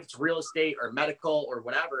 even if it's real estate or medical or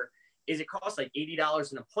whatever, it costs like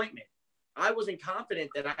 $80 an appointment. I wasn't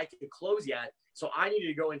confident that I could close yet, so I needed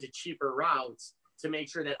to go into cheaper routes to make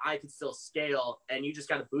sure that I could still scale, and you just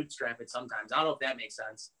got to bootstrap it sometimes. I don't know if that makes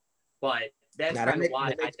sense, but that's kind of why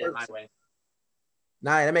I did it my way.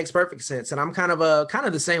 Nah, that makes perfect sense. And I'm kind of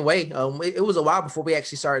the same way. It was a while before we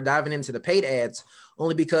actually started diving into the paid ads,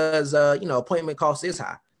 only because, appointment cost is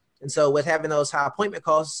high. And so with having those high appointment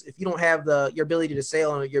costs, if you don't have your ability to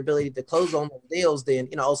sell and your ability to close on those deals, then,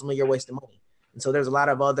 ultimately you're wasting money. And so there's a lot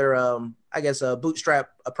of other, bootstrap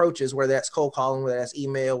approaches, whether that's cold calling, whether that's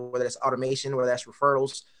email, whether that's automation, whether that's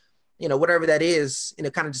referrals, whatever that is,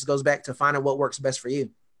 it kind of just goes back to finding what works best for you.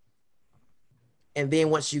 And then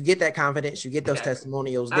once you get that confidence, you get those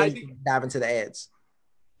testimonials, then you can dive into the ads.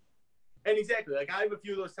 And exactly, I have a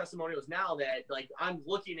few of those testimonials now that I'm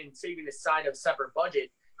looking and saving aside a separate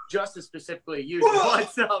budget just to specifically use.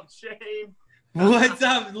 What's up, Shayne? What's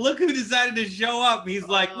up? Look who decided to show up. He's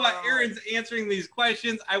like, what? Aaron's answering these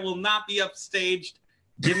questions. I will not be upstaged.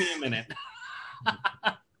 Give me a minute.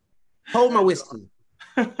 Hold my whiskey.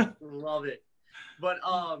 Love it. But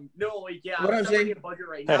no, yeah, what I'm saying a budget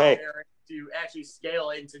right now, Aaron, to actually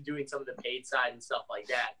scale into doing some of the paid side and stuff like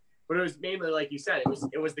that. But it was mainly, like you said,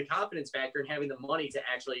 it was the confidence factor and having the money to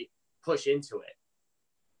actually push into it.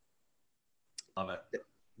 Love it.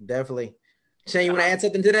 Definitely. Shayne, you want to add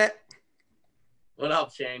something to that? What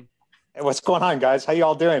up, Shayne? Hey, what's going on, guys? How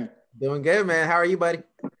y'all doing? Doing good, man. How are you, buddy?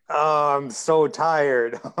 I'm so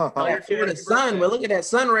tired. You're the sun. Well, look at that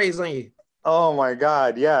sun rays on you. Oh my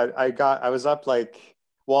God. Yeah. I was up Matt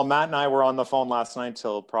and I were on the phone last night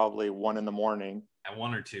till probably 1 a.m. At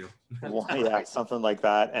 1 or 2. Yeah, something like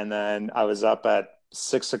that. And then I was up at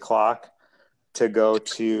 6 o'clock to go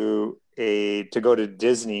to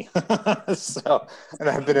Disney. And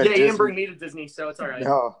I've been at Disney. You didn't bring me to Disney, so it's all right.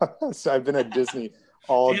 No. So I've been at Disney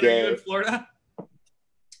all day. Are you in Florida?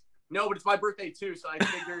 No, but it's my birthday too, so I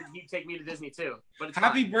figured he'd take me to Disney too. But it's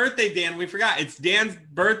Happy fine. birthday, Dan. We forgot. It's Dan's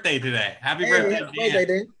birthday today. Happy Hey, birthday, happy birthday,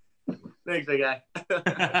 Dan. Thanks, big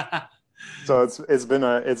guy. So it's been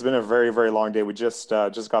a very, very long day. We just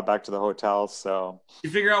got back to the hotel, so You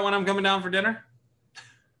figure out when I'm coming down for dinner?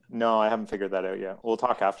 no, I haven't figured that out yet. We'll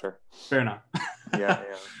talk after. Fair enough. Yeah.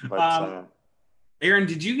 But Aaron,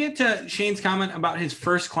 did you get to Shayne's comment about his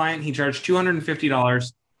first client? He charged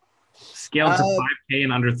 $250, scaled to $5K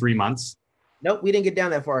in under 3 months. Nope, we didn't get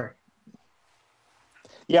down that far.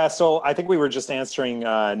 yeah, so I think we were just answering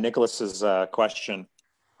Nicholas's question.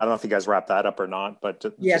 I don't know if you guys wrapped that up or not, but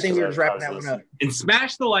Yeah, I think we were just wrapping that one up. And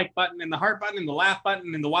smash the like button and the heart button and the laugh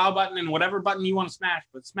button and the wow button and whatever button you want to smash,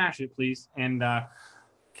 but smash it, please. And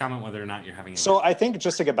comment whether or not you're having. So I think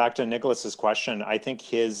just to get back to Nicholas's question, I think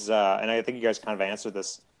his and I think you guys kind of answered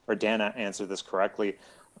this, or Dan answered this correctly,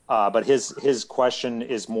 but his question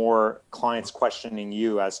is more clients questioning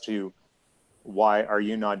you as to why are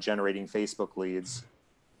you not generating Facebook leads,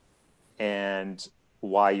 and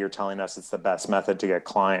why you're telling us it's the best method to get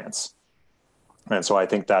clients. And so I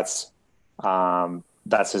think that's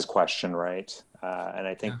his question, right? And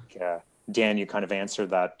I think Dan, you kind of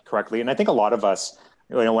answered that correctly. And I think a lot of us,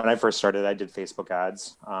 when I first started, I did Facebook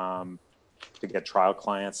ads to get trial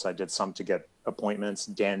clients. I did some to get appointments.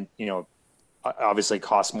 Dan, obviously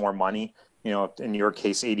costs more money. In your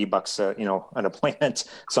case, $80, an appointment.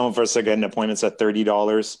 Some of us are getting appointments at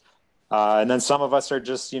 $30. And then some of us are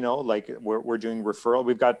just, like we're doing referral.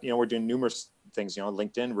 We've got, we're doing numerous things,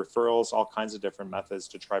 LinkedIn referrals, all kinds of different methods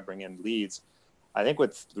to try bring in leads. I think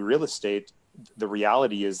with real estate, the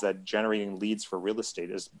reality is that generating leads for real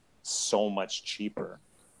estate is so much cheaper,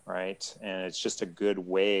 right? And it's just a good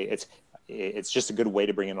way. It's just a good way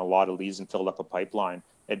to bring in a lot of leads and fill up a pipeline.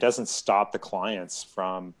 It doesn't stop the clients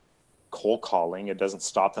from cold calling. It doesn't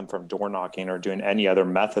stop them from door knocking or doing any other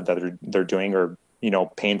method that they're doing, or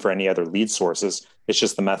paying for any other lead sources. It's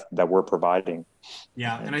just the method that we're providing.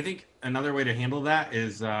 Yeah. And I think another way to handle that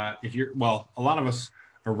is a lot of us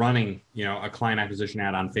are running, a client acquisition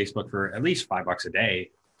ad on Facebook for at least $5 a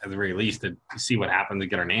day, at the very least, to see what happens, to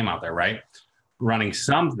get our name out there, right? Running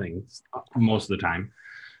something most of the time.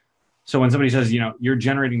 So when somebody says, you're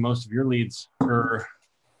generating most of your leads, or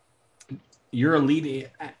you're a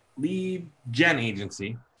lead gen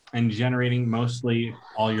agency and generating mostly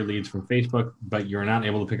all your leads from Facebook, but you're not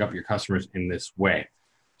able to pick up your customers in this way.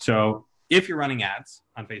 So if you're running ads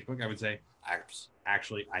on Facebook, I would say,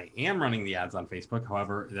 actually, I am running the ads on Facebook.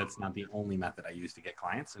 However, that's not the only method I use to get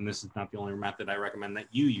clients. And this is not the only method I recommend that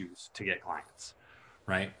you use to get clients,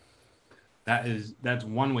 right? That's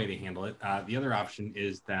one way to handle it. The other option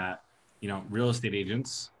is that, real estate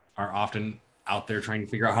agents are often out there trying to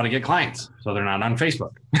figure out how to get clients. So they're not on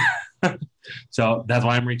Facebook. So that's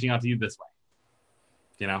why I'm reaching out to you this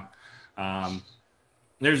way.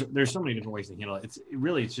 There's so many different ways to handle it.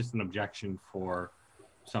 It's just an objection for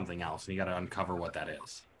something else. And you got to uncover what that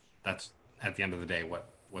is. That's at the end of the day,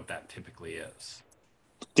 what that typically is.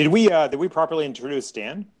 Did we properly introduce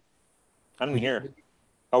Dan? I didn't hear.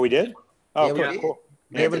 Oh, we did? Oh, yeah, okay, cool.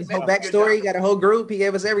 He gave us a whole backstory. He got a whole group. He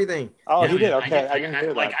gave us everything. Oh, yeah, he did. Okay, I didn't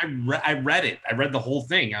hear that. I read it. I read the whole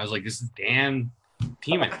thing. I was like, this is Dan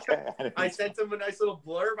Tieman. Okay. I sent him a nice little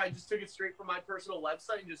blurb. I just took it straight from my personal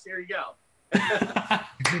website and just, here you go.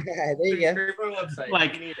 There you go. Straight from my website.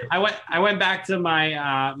 Like I went back to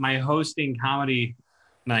my my hosting comedy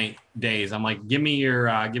night days. I'm like, give me your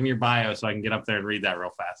bio so I can get up there and read that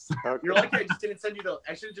real fast. Okay. You're lucky I just didn't send you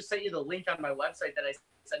I should have just sent you the link on my website that I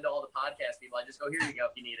send to all the podcast people. I just go, here you go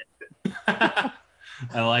if you need it.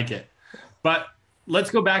 I like it. But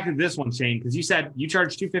let's go back to this one, Shayne, because you said you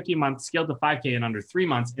charge $250 a month, scaled to $5K in under 3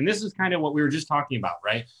 months. And this is kind of what we were just talking about,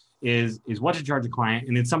 right? Is what to charge a client.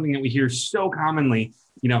 And it's something that we hear so commonly,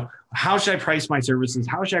 how should I price my services?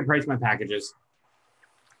 How should I price my packages?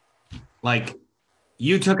 Like,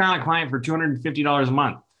 you took on a client for $250 a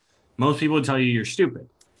month. Most people would tell you you're stupid.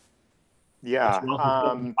 Yeah.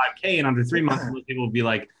 5K in under 3 months. Most people would be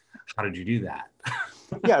like, how did you do that?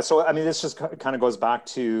 Yeah. So, I mean, this just kind of goes back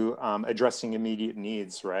to addressing immediate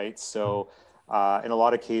needs, right? So in a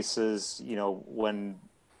lot of cases, when,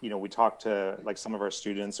 we talk to like some of our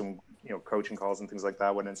students and, coaching calls and things like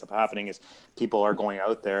that, what ends up happening is people are going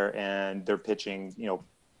out there and they're pitching,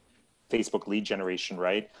 Facebook lead generation,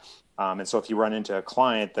 right? And so if you run into a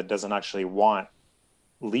client that doesn't actually want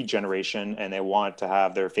lead generation and they want to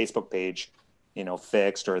have their Facebook page,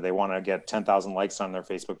 fixed, or they want to get 10,000 likes on their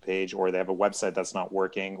Facebook page, or they have a website that's not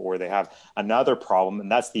working, or they have another problem,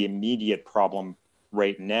 and that's the immediate problem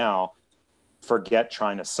right now, forget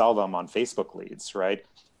trying to sell them on Facebook leads, right?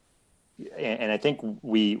 and I think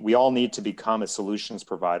we all need to become a solutions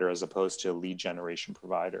provider as opposed to a lead generation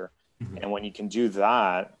provider. Mm-hmm. And when you can do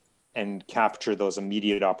that and capture those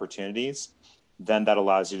immediate opportunities, then that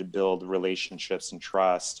allows you to build relationships and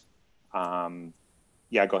trust.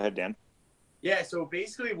 Yeah, go ahead, Dan. Yeah, so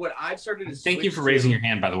basically what I've started to Thank you for raising your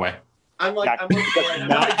hand, by the way. I'm not like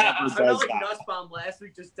Nussbaum last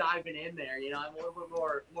week, just diving in there. You know, I'm a little bit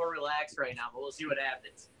more relaxed right now, but we'll see what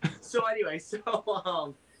happens. So anyway,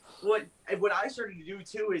 what I started to do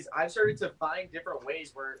too is I've started to find different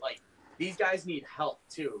ways where like these guys need help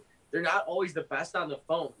too. They're not always the best on the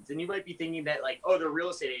phones, and you might be thinking that like, oh, they're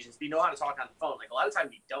real estate agents, they know how to talk on the phone. Like a lot of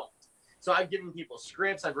times you don't. So I've given people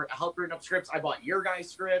scripts. I've helped written up scripts. I bought your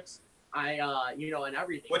guys' scripts. And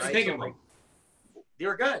everything. What you think of them?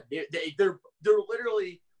 They're good. They're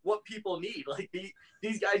literally what people need. Like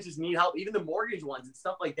these guys just need help. Even the mortgage ones and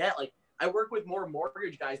stuff like that. Like I work with more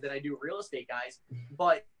mortgage guys than I do real estate guys.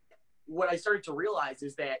 But what I started to realize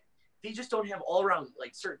is that they just don't have all around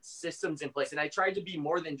like certain systems in place. And I tried to be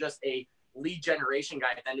more than just a lead generation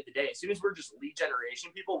guy at the end of the day. As soon as we're just lead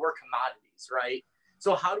generation people, we're commodities, right?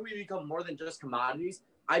 So how do we become more than just commodities?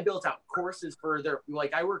 I built out courses for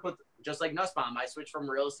like I work with just like Nussbaum. I switched from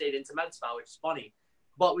real estate into med spa, which is funny.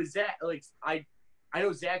 But with Zach, like I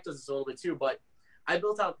know Zach does this a little bit too, but I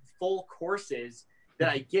built out full courses that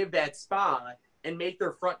I give that spa and make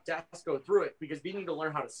their front desk go through it because they need to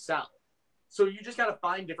learn how to sell. So you just got to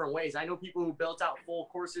find different ways. I know people who built out full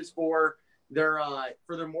courses for their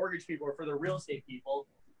mortgage people or for their real estate people,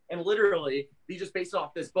 and literally they just based it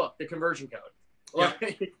off this book, The Conversion Code. Yeah.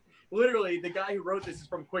 Like, literally, the guy who wrote this is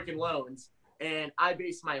from Quicken Loans, and I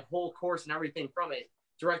based my whole course and everything from it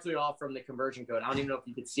directly off from the conversion code. I don't even know if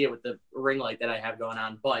you could see it with the ring light that I have going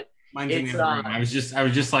on, but mine's in the other room. I was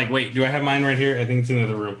just like, wait, do I have mine right here? I think it's in the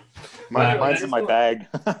other room. Mine's in my bag.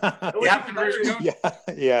 Yeah, conversion code?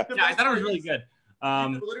 Yeah. I thought it was really good.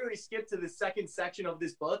 You could literally skip to the second section of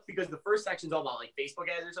this book because the first section is all about like Facebook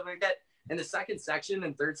ads or something like that, and the second section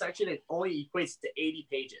and third section it only equates to 80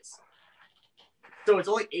 pages. So it's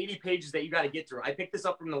only 80 pages that you got to get through. I picked this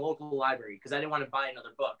up from the local library because I didn't want to buy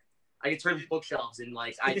another book. I could turn bookshelves and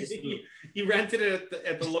like I just you rented it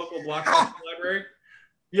at the local blockbuster library.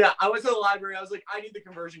 Yeah, I went to the library. I was like, I need the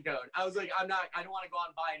conversion code. I was like, I don't want to go out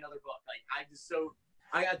and buy another book. Like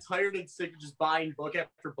I got tired and sick of just buying book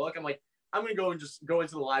after book. I'm like, I'm gonna go and just go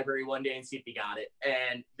into the library one day and see if they got it.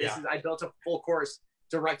 And I built a full course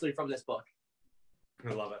directly from this book.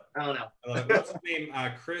 I love it. I don't know. I love it. What's his name?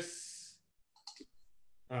 Chris.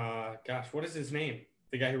 Gosh, what is his name?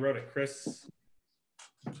 The guy who wrote it, Chris.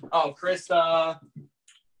 Oh, Chris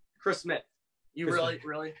Smith. You Chris really, Smith.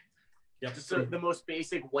 really? Yep. Just the most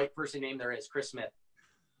basic white person name there is, Chris Smith.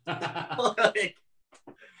 There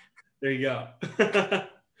you go.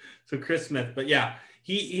 So Chris Smith, but yeah,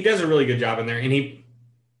 he does a really good job in there. And did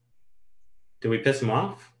we piss him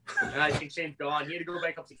off? And I think Shayne's gone. He had to go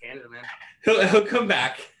back up to Canada, man. He'll come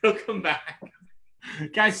back. He'll come back.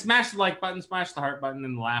 Guys, smash the like button, smash the heart button,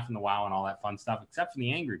 and the laugh and the wow and all that fun stuff, except for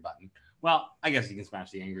the angry button. Well, I guess you can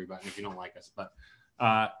smash the angry button if you don't like us, but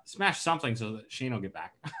smash something so that Shayne will get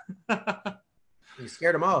back. You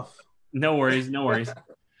scared him off. No worries.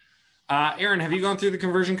 Aaron, have you gone through the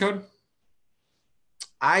conversion code?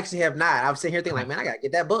 I actually have not. I was sitting here thinking like, man, I got to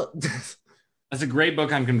get that book. That's a great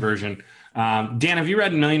book on conversion. Dan, have you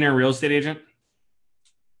read Millionaire Real Estate Agent?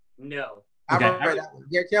 No. Okay. I've read that one.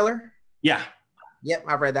 Gary Keller? Yeah. Yep,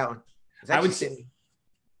 I've read that one. I would say,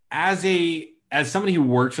 as somebody who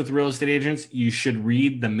works with real estate agents, you should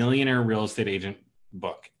read the Millionaire Real Estate Agent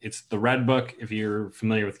book. It's the red book if you're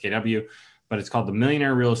familiar with KW, but it's called the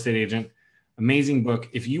Millionaire Real Estate Agent. Amazing book.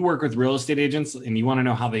 If you work with real estate agents and you want to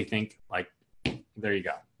know how they think, like, there you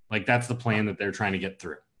go. Like, that's the plan that they're trying to get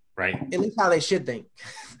through, right? At least how they should think.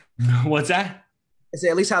 What's that? I say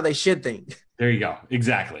at least how they should think. There you go.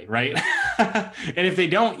 Exactly. Right. And if they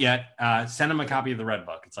don't yet, send them a copy of the red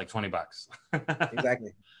book. It's like $20.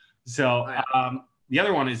 Exactly. So the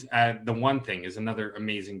other one is The One Thing is another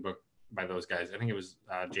amazing book by those guys. I think it was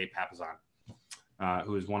Jay Papasan,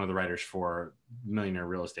 who is one of the writers for Millionaire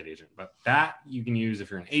Real Estate Agent. But that you can use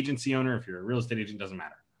if you're an agency owner, if you're a real estate agent, doesn't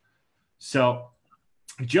matter. So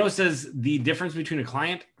Joe says the difference between a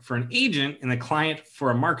client for an agent and a client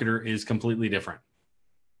for a marketer is completely different.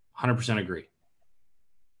 100% agree.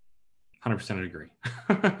 100% agree.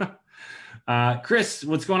 Chris,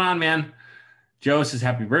 what's going on, man? Joe says,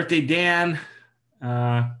 happy birthday, Dan.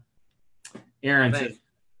 Aaron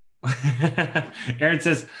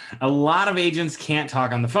says, a lot of agents can't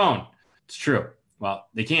talk on the phone. It's true. Well,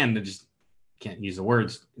 they can, they just can't use the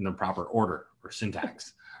words in the proper order or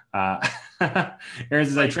syntax. Aaron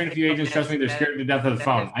says, I train a few agents, trust me, they're scared to death of the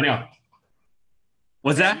phone. I know.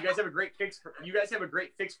 What's that? You guys have a great fix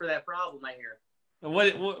for that problem, I hear.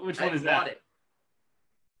 Which one is that? It.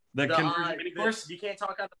 The conversion mini course? You can't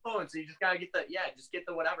talk on the phone, so you just gotta get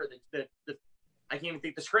the whatever. The I can't even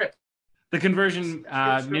think the script. The conversion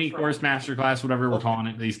mini course, masterclass, whatever we're calling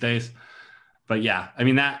it these days. But yeah, I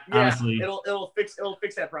mean that honestly, it'll fix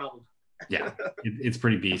that problem. Yeah, it's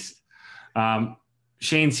pretty beast.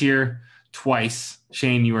 Shayne's here twice.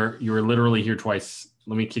 Shayne, you were literally here twice.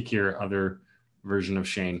 Let me kick your other version of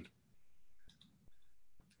Shayne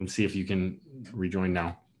and see if you can rejoin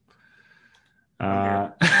now.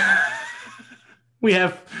 We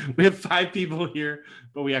have 5 people here,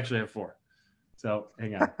 but we actually have 4. So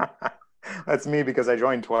hang on. That's me because I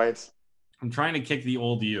joined twice. I'm trying to kick the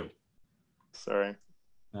old you. Sorry.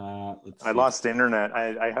 Let's see. I lost internet.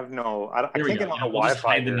 I have no. I can't get on the we'll just Wi-Fi.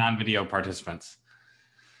 hide the non-video participants.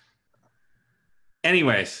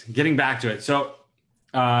 Anyways, getting back to it. So,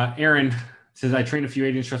 Aaron says, "I trained a few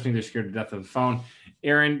agents. Trust me, they're scared to death of the phone."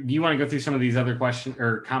 Aaron, do you want to go through some of these other questions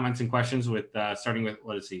or comments and questions with starting with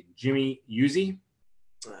Jimmy Uzi?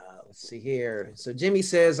 Let's see here. So Jimmy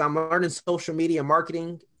says, "I'm learning social media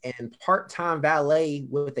marketing and part-time valet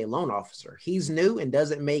with a loan officer. He's new and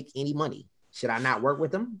doesn't make any money. Should I not work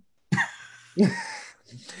with him?"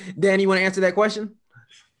 Dan, you want to answer that question?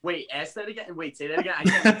 Wait, ask that again. Wait, say that again. I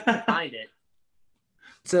can't find it.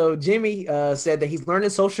 So Jimmy said that he's learning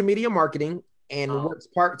social media marketing and works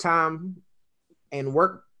part-time and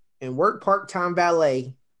work part-time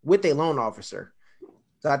valet with a loan officer.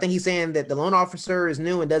 So I think he's saying that the loan officer is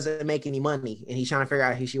new and doesn't make any money, and he's trying to figure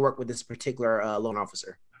out if he should work with this particular loan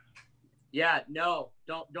officer. Yeah, no,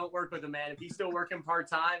 don't work with him, man. If he's still working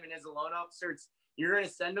part-time and as a loan officer, you're going to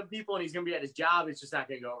send him people and he's going to be at his job. It's just not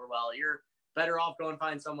going to go over well. You're better off going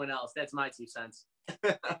find someone else. That's my 2 cents.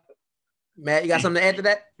 Matt, you got something to add to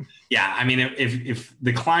that? Yeah, I mean, if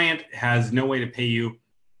the client has no way to pay you,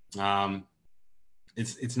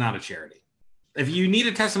 it's not a charity. If you need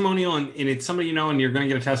a testimonial and it's somebody you know and you're going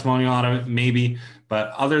to get a testimonial out of it, maybe.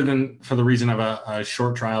 But other than for the reason of a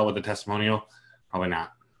short trial with a testimonial, probably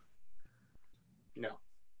not. No.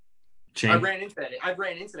 Shayne? I've ran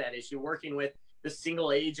into that issue working with the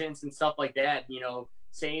single agents and stuff like that,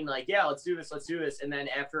 saying like, yeah, let's do this. And then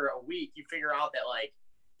after a week, you figure out that like,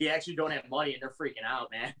 they actually don't have money and they're freaking out,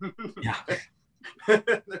 man. Yeah.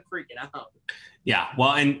 They're freaking out. Yeah.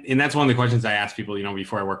 Well, and that's one of the questions I ask people,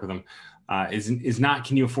 before I work with them, is not,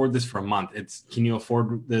 can you afford this for a month? It's, can you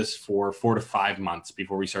afford this for 4 to 5 months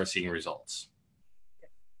before we start seeing results?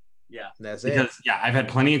 Yeah. That's because, it. Yeah, I've had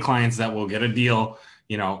plenty of clients that will get a deal,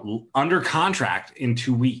 under contract in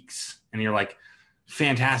 2 weeks. And you're like,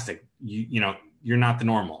 fantastic. You're not the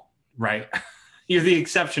normal, right? You're the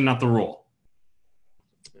exception, not the rule.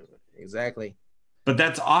 Exactly. But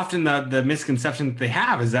that's often the misconception that they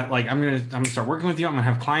have is that like, I'm gonna start working with you. I'm gonna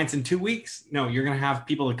have clients in 2 weeks. No, you're gonna have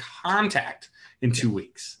people to contact in 2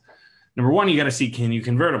 weeks. Number 1, you got to see, can you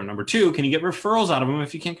convert them? Number 2, can you get referrals out of them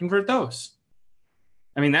if you can't convert those?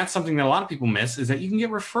 I mean, that's something that a lot of people miss is that you can get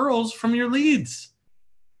referrals from your leads.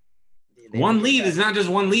 One lead is not just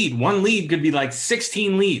one lead. One lead could be like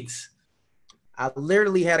 16 leads. I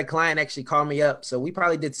literally had a client actually call me up. So we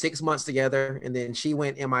probably did 6 months together, and then she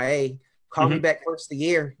went MIA, called me back first of the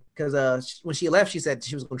year because when she left, she said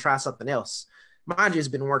she was going to try something else. Mind you, it's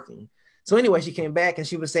been working. So anyway, she came back and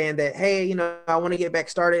she was saying that, hey, I want to get back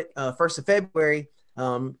started 1st of February.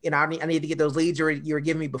 I need to get those leads you were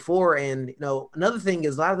giving me before. And, another thing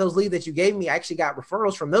is a lot of those leads that you gave me, I actually got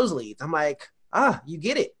referrals from those leads. I'm like, you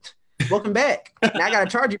get it. Welcome back. Now I got to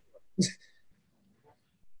charge you.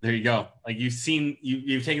 There you go. Like you've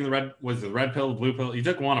taken the red pill, the blue pill. You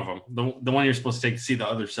took one of them, the one you're supposed to take to see the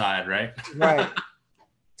other side, right? Right.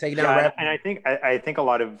 Take it down. Yeah, and I think a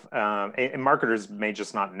lot of and marketers may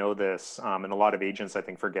just not know this, and a lot of agents I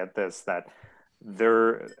think forget this, that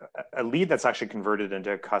a lead that's actually converted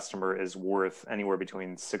into a customer is worth anywhere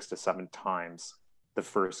between 6 to 7 times the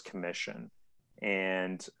first commission.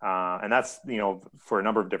 And that's, for a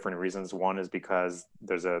number of different reasons. One is because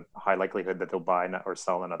there's a high likelihood that they'll buy or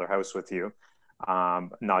sell another house with you,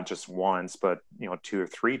 not just once, but 2 or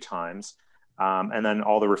 3 times. And then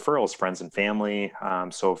all the referrals, friends and family.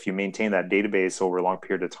 So if you maintain that database over a long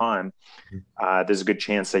period of time, there's a good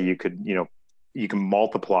chance that you can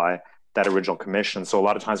multiply that original commission. So a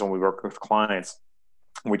lot of times when we work with clients,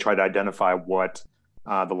 we try to identify what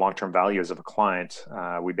the long-term value is of a client.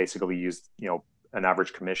 We basically use, an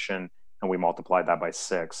average commission and we multiply that by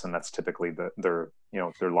 6. And that's typically their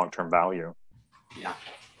long-term value. Yeah.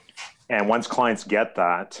 And once clients get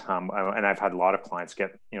that, and I've had a lot of clients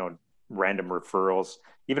get, random referrals,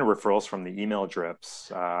 even referrals from the email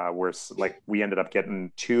drips, where like we ended up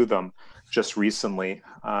getting 2 of them just recently,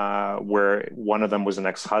 where one of them was an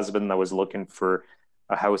ex-husband that was looking for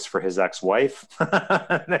a house for his ex-wife.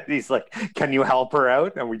 And he's like, can you help her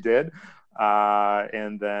out? And we did.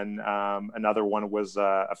 And then another one was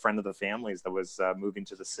a friend of the family's that was moving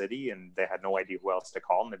to the city, and they had no idea who else to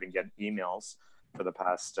call, and they've been getting emails for the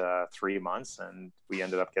past 3 months, and we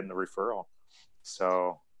ended up getting the referral.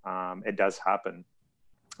 So it does happen.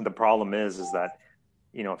 The problem is that,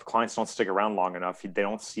 you know, if clients don't stick around long enough, they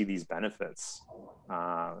don't see these benefits.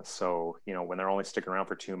 So, you know, when they're only sticking around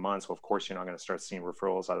for 2 months, well, of course, you're not going to start seeing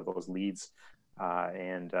referrals out of those leads.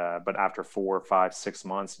 But after 4, 5, 6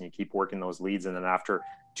 months, and you keep working those leads, and then after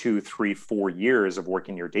 2, 3, 4 years of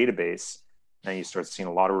working your database, then you start seeing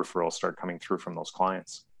a lot of referrals start coming through from those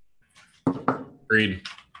clients. Agreed.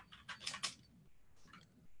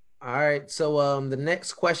 All right. So the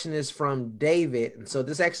next question is from David. And so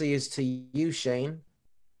this actually is to you, Shayne.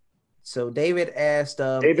 So David asked,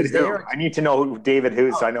 David who? I need to know who David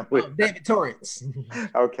who, so I know who. David Torrance.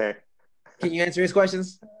 Okay. Can you answer his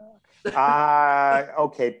questions?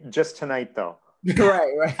 Okay. Just tonight, though.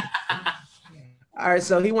 Right. All right.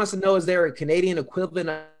 So he wants to know, is there a Canadian equivalent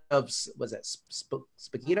of, was that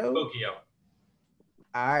Spaghetto? Spokio.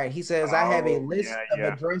 All right. He says, I have a list of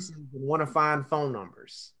addresses and want to find phone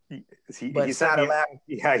numbers. He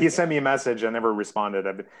sent me a message. I never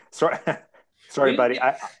responded. Sorry, buddy.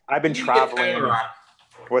 I've been traveling.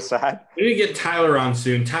 What's that? We need to get Tyler on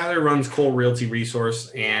soon. Tyler runs Cole Realty Resource,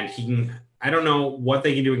 and he can. I don't know what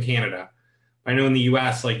they can do in Canada. I know in the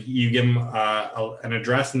U.S., like you give them an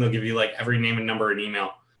address, and they'll give you like every name and number and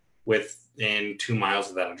email within 2 miles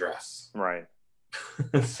of that address. Right.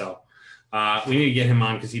 So we need to get him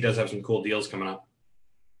on because he does have some cool deals coming up.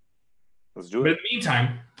 Let's do it. But in the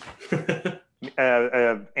meantime,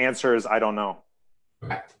 answer is I don't know.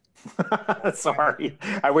 Okay. Sorry,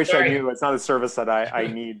 I wish I knew. It's not a service that I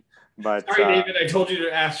need. But sorry, David, I told you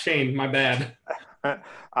to ask Shayne. My bad.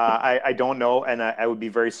 I don't know, and I would be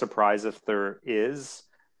very surprised if there is.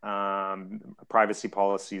 Privacy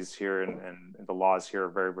policies here and the laws here are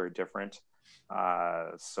very, very different.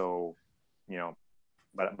 So, you know,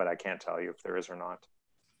 but I can't tell you if there is or not.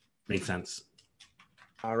 Makes sense.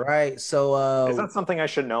 All right. So is that something I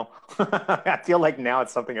should know? I feel like now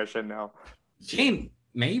it's something I should know. Shayne,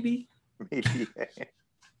 maybe.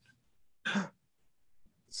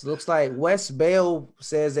 So it looks like Wes Bale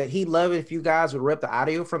says that he'd love it if you guys would rip the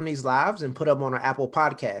audio from these lives and put them on an Apple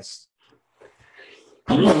podcast.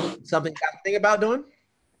 Something you guys think about doing?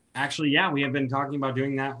 Actually, yeah, we have been talking about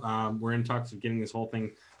doing that. We're in talks of getting this whole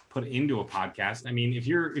thing put into a podcast. I mean, if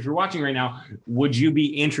you're watching right now, would you be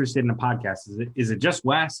interested in a podcast? Is it just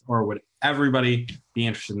Wes, or would everybody be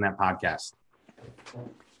interested in that podcast?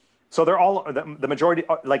 So they're all the majority,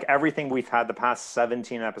 like everything we've had, the past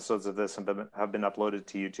 17 episodes of this have been uploaded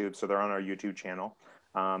to YouTube. So they're on our YouTube channel.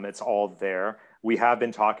 It's all there. We have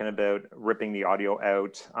been talking about ripping the audio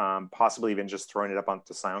out, possibly even just throwing it up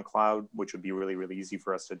onto SoundCloud, which would be really, really easy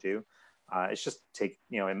for us to do. It's just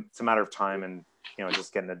it's a matter of time and,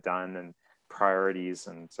 just getting it done and priorities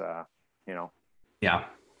and, Yeah.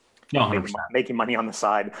 No, making money on the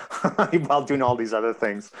side while doing all these other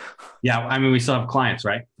things. Yeah, I mean, we still have clients,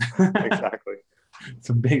 right? Exactly. It's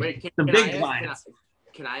a big, clients.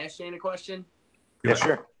 Can I ask Shayne a question? Yeah,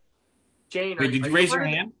 sure. Shayne, did you raise your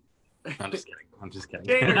hand? I'm just kidding.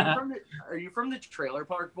 Shayne, are you from the Trailer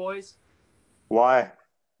Park Boys? Why?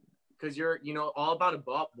 Because you're, all about a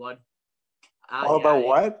butt, bud. All about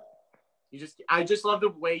what? I just love the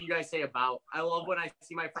way you guys say about. I love when I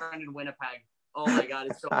see my friend in Winnipeg. Oh my God,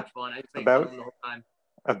 it's so much fun. I just make fun of them the whole time.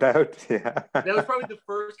 Yeah. That was probably the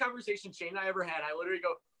first conversation Shayne and I ever had. I literally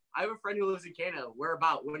go, I have a friend who lives in Canada. Where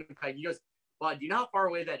about Winnipeg? He goes, bud, do you know how far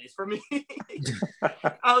away that is from me?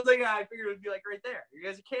 I was like, yeah, I figured it would be like right there. You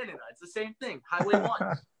guys are Canada. It's the same thing. Highway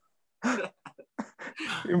 1.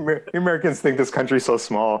 Americans think this country's so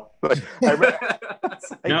small.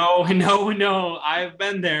 No. I've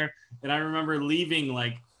been there, and I remember leaving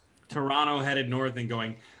like Toronto, headed north, and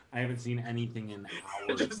going, I haven't seen anything in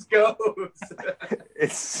hours. It just goes.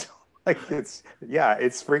 It's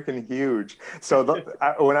freaking huge. So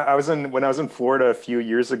when I was in Florida a few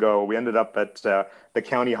years ago, we ended up at the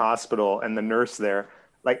county hospital, and the nurse there,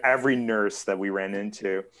 like every nurse that we ran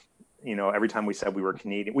into, every time we said we were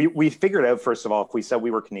Canadian, we figured out, first of all, if we said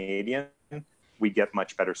we were Canadian, we'd get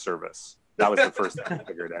much better service. That was the first thing we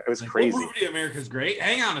figured out. It was crazy. Well, America's great.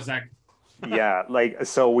 Hang on a sec. Yeah,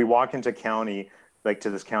 so we walk into county, to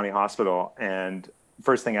this county hospital, and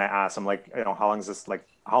first thing I asked, I'm like,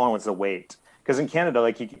 how long was the wait? because in Canada,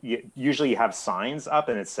 like you usually have signs up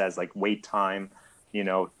and it says like wait time,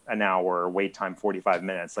 an hour, wait time 45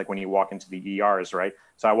 minutes, like when you walk into the ERs, right?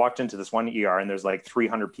 So I walked into this one ER and there's like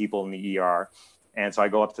 300 people in the ER. And so I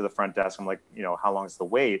go up to the front desk. I'm like, how long is the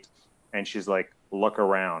wait? And she's like, look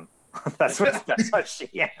around. that's what she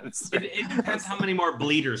answered. It depends how many more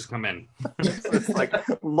bleeders come in. So it's like,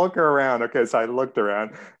 look around. Okay, so I looked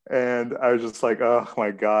around and I was just like, oh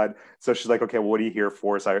my God. So she's like, okay, well, what are you here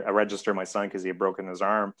for? So I registered my son because he had broken his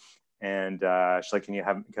arm. And she's like, can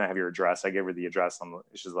I have your address? I gave her the address.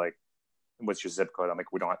 She's like, what's your zip code? I'm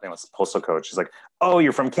like, we don't have a postal code. She's like, oh,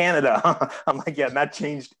 you're from Canada. I'm like, yeah, and that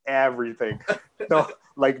changed everything. So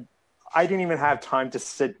like, I didn't even have time to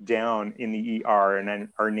sit down in the ER, and then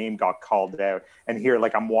our name got called out. And here,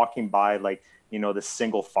 like, I'm walking by, like, the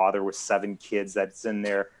single father with 7 kids that's in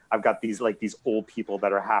there. I've got these old people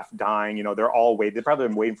that are half dying. They're all waiting. They've probably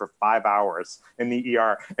been waiting for 5 hours in the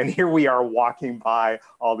ER. And here we are walking by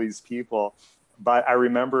all these people. But I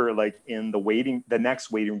remember, like, in the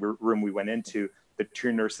next waiting room we went into, the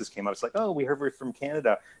 2 nurses came up. It's like, oh, we heard we're from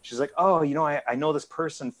Canada. She's like, oh, I know this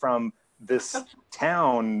person from this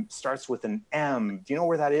town, starts with an M. Do you know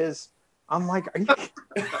where that is? I'm like, are you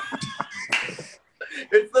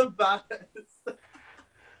It's the best.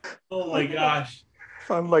 Oh my gosh.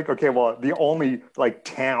 I'm like, okay, well, the only like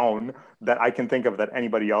town that I can think of that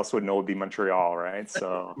anybody else would know would be Montreal, right?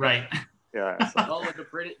 So right. Yeah. So. Oh,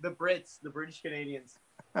 the British Canadians.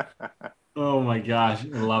 Oh my gosh,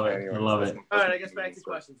 I love it. Anyways, I love it. All right, I guess back to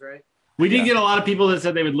questions, right? We did get a lot of people that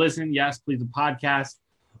said they would listen. Yes, please, the podcast.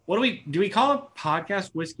 What do we call it?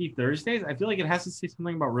 Podcast Whiskey Thursdays? I feel like it has to say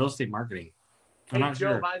something about real estate marketing. I'm not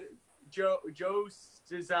sure. Joe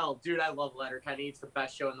Giselle, dude, I love Letterkenny. It's the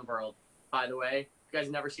best show in the world. By the way, if you guys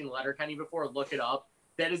have never seen Letterkenny before, look it up.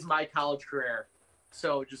 That is my college career.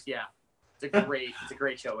 So just it's a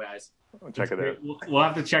great show, guys. I'll check it out. We'll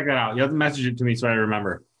have to check that out. You have to message it to me so I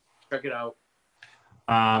remember. Check it out.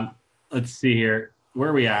 Let's see here. Where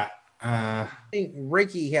are we at? I think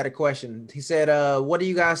Ricky had a question. He said, what do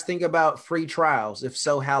you guys think about free trials? If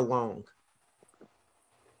so, how long?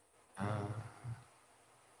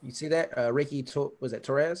 You see that? Ricky, was that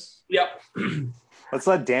Torres? Yep. Let's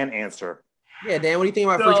let Dan answer. Yeah, Dan, what do you think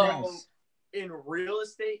about free trials? In real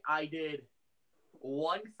estate, I did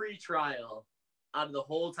 1 free trial out of the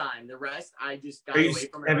whole time. The rest, I just got away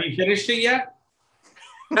from it. Have you finished it yet?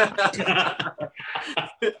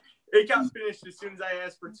 It got finished as soon as I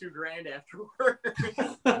asked for $2,000 afterward.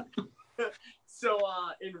 So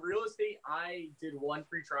in real estate, I did 1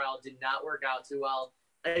 free trial. Did not work out too well.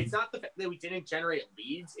 It's not the fact that we didn't generate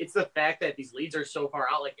leads. It's the fact that these leads are so far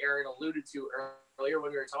out, like Aaron alluded to earlier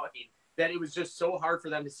when we were talking, that it was just so hard for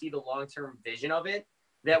them to see the long-term vision of it,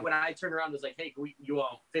 that when I turned around and was like, hey, you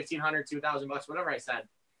owe $1,500, $2,000, whatever I said.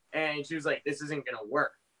 And she was like, this isn't going to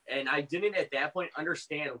work. And I didn't at that point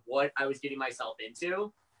understand what I was getting myself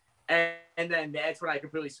into. And then that's when I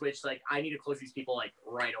completely switched. Like, I need to close these people like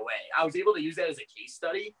right away. I was able to use that as a case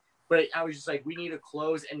study, but I was just like, we need to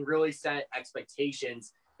close and really set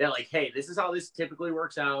expectations that like, hey, this is how this typically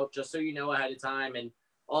works out, just so you know ahead of time, and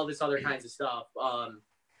all this other kinds of stuff.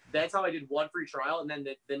 That's how I did 1 free trial. And then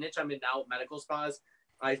the niche I'm in now, medical spas,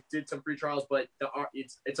 I did some free trials, but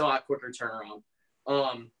it's a lot quicker turnaround.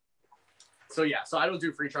 So I don't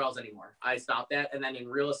do free trials anymore. I stopped that. And then in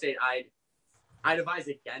real estate, I'd advise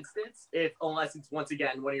against it unless it's, once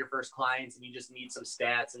again, one of your first clients and you just need some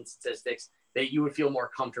stats and statistics that you would feel more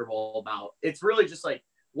comfortable about. It's really just like,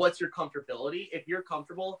 what's your comfortability? If you're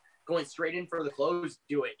comfortable going straight in for the close,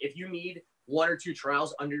 do it. If you need 1 or 2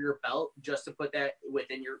 trials under your belt just to put that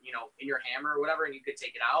within your, in your hammer or whatever, and you could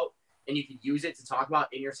take it out and you could use it to talk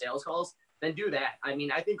about in your sales calls, then do that. I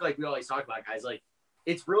mean, I think like we always talk about, guys, like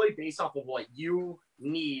it's really based off of what you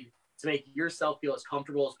need to make yourself feel as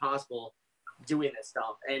comfortable as possible doing this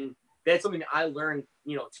stuff. And that's something that I learned,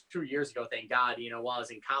 2 years ago, thank God, while I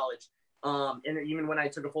was in college. And even when I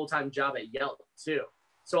took a full-time job at Yelp too.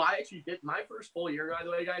 So I actually did my first full year, by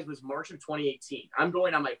the way, guys, was March of 2018. I'm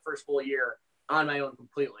going on my first full year on my own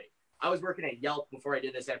completely. I was working at Yelp before I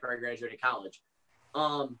did this after I graduated college.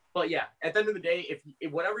 But yeah, at the end of the day,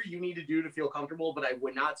 if whatever you need to do to feel comfortable, but I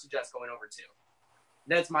would not suggest going over 2.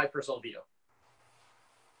 That's my personal view.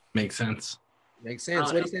 Makes sense. Makes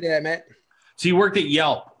sense. What do you say to that, Matt? So you worked at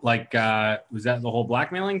Yelp. Like, was that the whole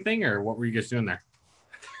blackmailing thing, or what were you guys doing there?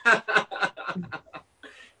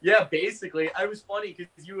 Yeah, basically. I was funny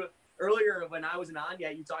because you earlier when I wasn't on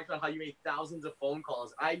yet, you talked about how you made thousands of phone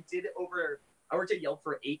calls. I worked at Yelp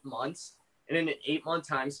for 8 months, and in an 8-month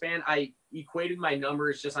time span, I equated my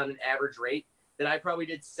numbers just on an average rate that I probably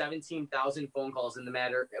did 17,000 phone calls in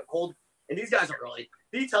And these guys are like,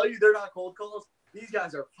 they tell you they're not cold calls. These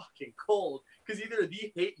guys are fucking cold because either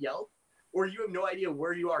they hate Yelp or you have no idea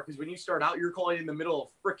where you are. Because when you start out, you're calling in the middle of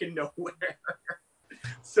freaking nowhere.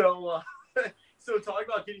 So talking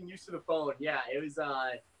about getting used to the phone. Yeah, it was,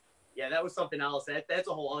 yeah, that was something else. That's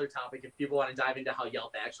a whole other topic if people want to dive into how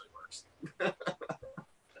Yelp actually works.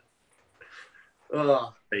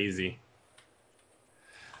 Crazy.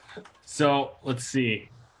 So let's see.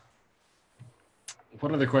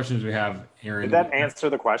 What other questions we have, Aaron? Did that answer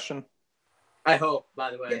the question? I hope, by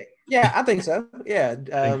the way. Yeah, I think so. Yeah.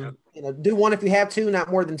 Do one if you have to, not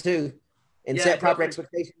more than two, and set proper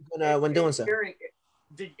expectations when doing so. Aaron,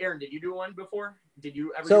 did you do one before? Did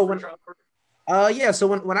you ever do free trial? Yeah. So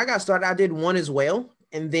when I got started, I did one as well,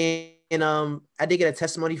 and then I did get a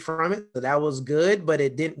testimony from it, so that was good, but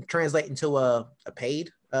it didn't translate into a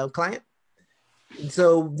paid client. And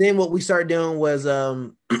so then what we started doing was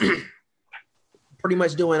pretty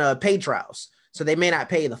much doing paid trials. So they may not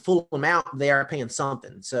pay the full amount, they are paying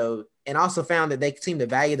something. So, and also found that they seem to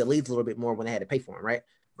value the leads a little bit more when they had to pay for them, right?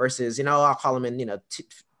 Versus, I'll call them in,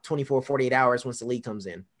 24, 48 hours once the lead comes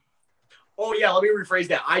in. Oh yeah, let me rephrase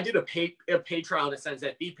that. I did a paid trial in a sense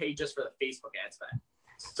that they paid just for the Facebook ad spend.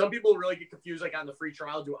 Some people really get confused, like on the free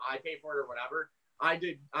trial, do I pay for it or whatever?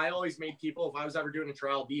 I always made people, if I was ever doing a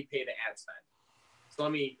trial, they pay the ad spend. So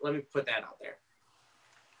let me put that out there.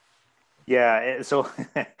 Yeah, so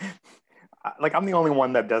like I'm the only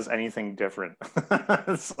one that does anything different.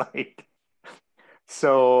 It's like,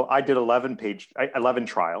 so I did 11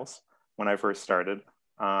 trials when I first started,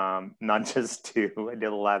 not just 2. I did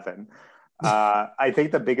 11. I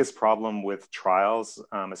think the biggest problem with trials,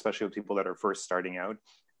 especially with people that are first starting out,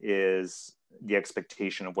 is the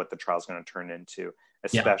expectation of what the trial is going to turn into,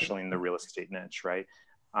 especially in the real estate niche, right?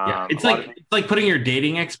 It's like putting your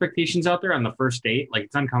dating expectations out there on the first date. Like,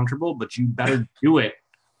 it's uncomfortable, but you better do it,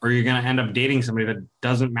 or you're going to end up dating somebody that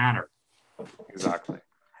doesn't matter. Exactly.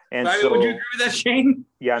 And would you agree with that, Shayne?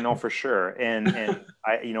 Yeah, no, for sure. And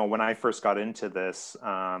I, when I first got into this,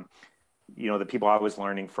 the people I was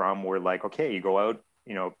learning from were like, okay, you go out,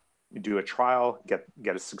 do a trial,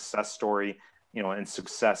 get a success story, and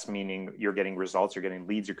success meaning you're getting results, you're getting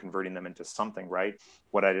leads, you're converting them into something, right?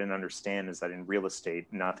 What I didn't understand is that in real estate,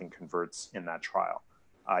 nothing converts in that trial.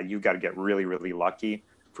 You've got to get really, really lucky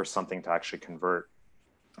for something to actually convert.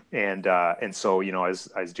 And so, as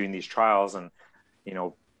I was doing these trials and,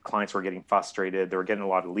 clients were getting frustrated, they were getting a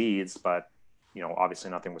lot of leads, but obviously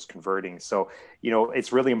nothing was converting. So,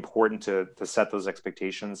 it's really important to set those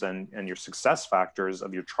expectations, and your success factors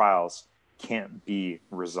of your trials can't be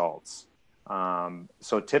results.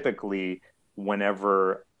 So typically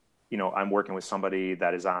whenever, I'm working with somebody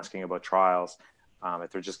that is asking about trials,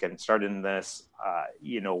 if they're just getting started in this,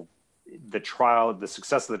 the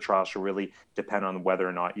success of the trial should really depend on whether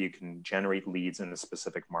or not you can generate leads in a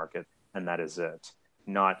specific market. And that is it.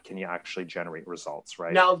 Not, can you actually generate results,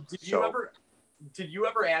 right? Now, did you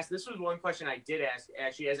ever ask, this was one question I did ask,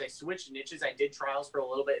 actually, as I switched niches, I did trials for a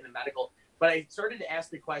little bit in the medical, but I started to ask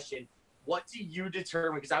the question, what do you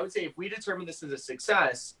determine? Because I would say if we determine this as a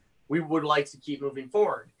success, we would like to keep moving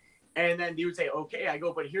forward. And then you would say, okay, I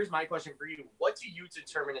go, but here's my question for you. What do you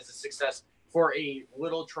determine as a success for a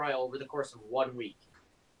little trial over the course of 1 week?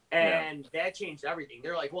 And that changed everything.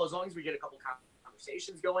 They're like, well, as long as we get a couple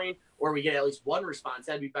conversations going, or we get at least one response,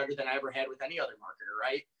 that'd be better than I ever had with any other marketer,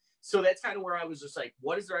 right? So that's kind of where I was just like,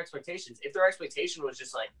 what is their expectations? If their expectation was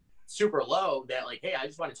just like super low, that like, hey, I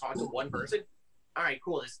just want to talk to one person, all right,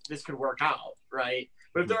 cool, this could work out, right?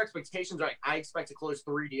 But if their expectations are like, I expect to close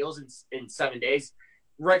 3 deals in 7 days,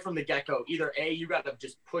 right from the get-go, either A, you got to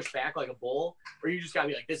just push back like a bull, or you just got to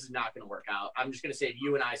be like, this is not going to work out. I'm just going to save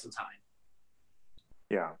you and I some time.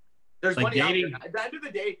 Yeah. There's like money out there. At the end of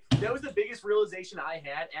the day, that was the biggest realization I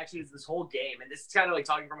had, actually, is this whole game, and this is kind of like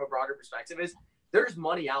talking from a broader perspective, is there's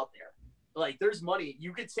money out there. Like, there's money.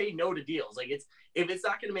 You could say no to deals. Like, if it's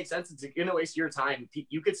not going to make sense, it's going to waste your time,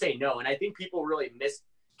 you could say no. And I think people really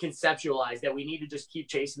misconceptualize that we need to just keep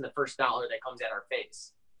chasing the first dollar that comes at our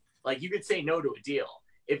face. Like, you could say no to a deal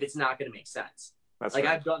if it's not going to make sense. That's like,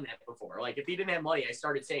 right. I've done that before. Like, if he didn't have money, I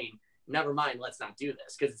started saying, never mind, let's not do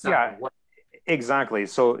this, because it's not going to work. Exactly.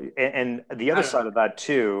 So, and the other side of that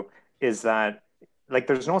too is that, like,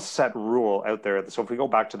 there's no set rule out there. So if we go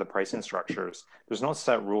back to the pricing structures, there's no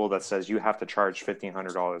set rule that says you have to charge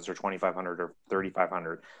 $1,500 or $2,500 or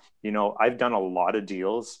 $3,500. I've done a lot of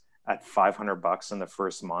deals at $500 in the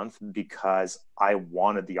first month because I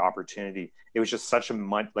wanted the opportunity. It was just such a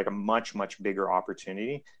much bigger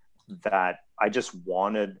opportunity that I just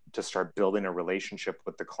wanted to start building a relationship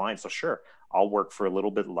with the client. So sure, I'll work for a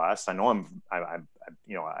little bit less. I know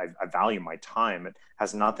I value my time. It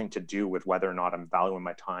has nothing to do with whether or not I'm valuing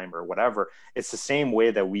my time or whatever. It's the same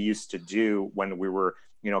way that we used to do when we were,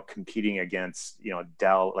 competing against,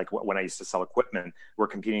 Dell. Like when I used to sell equipment, we're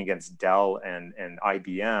competing against Dell and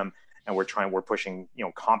IBM, and we're pushing,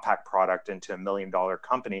 compact product into $1 million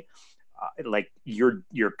company. Like you're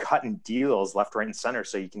cutting deals left, right, and center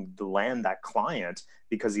so you can land that client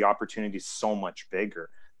because the opportunity is so much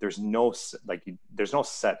bigger. There's no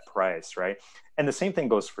set price, right? And the same thing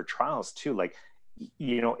goes for trials too. Like,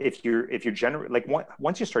 if you're like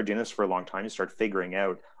once you start doing this for a long time, you start figuring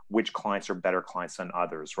out which clients are better clients than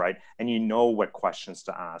others, right? And you know what questions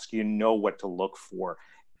to ask, you know what to look for.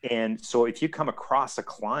 And so if you come across a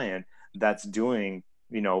client that's doing,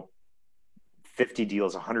 50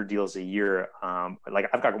 deals, 100 deals a year. Like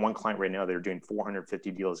I've got one client right now, they're doing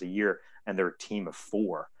 450 deals a year and they're a team of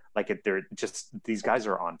 4. Like they're just, these guys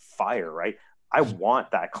are on fire, right? I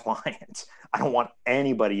want that client. I don't want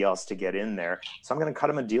anybody else to get in there. So I'm going to cut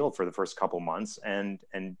them a deal for the first couple months and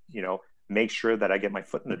make sure that I get my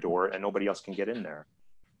foot in the door and nobody else can get in there.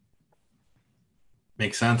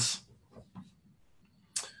 Makes sense.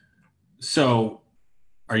 So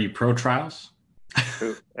are you pro trials?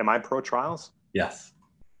 Am I pro trials? Yes.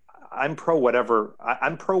 I'm pro whatever.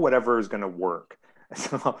 I'm pro whatever is going to work.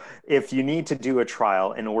 So if you need to do a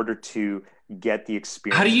trial in order to get the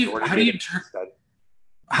experience, how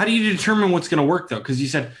do you determine what's going to work though? Because you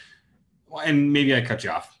said, and maybe I cut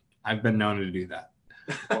you off. I've been known to do that.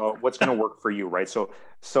 Well, what's going to work for you, right? So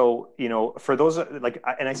for those like,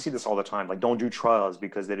 and I see this all the time, like don't do trials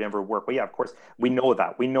because they never work. Well, yeah, of course we know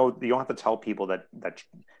that. We know you don't have to tell people that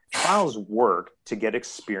trials work to get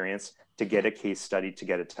experience, to get a case study, to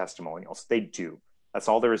get a testimonials. They do. That's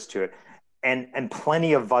all there is to it. And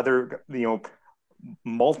plenty of other,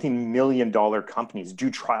 multi-million-dollar companies do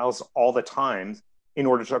trials all the time in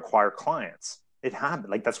order to acquire clients. It happens.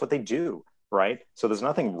 Like that's what they do, right? So there's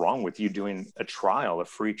nothing wrong with you doing a trial, a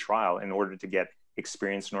free trial, in order to get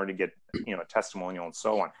experience, in order to get, a testimonial and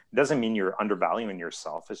so on. It doesn't mean you're undervaluing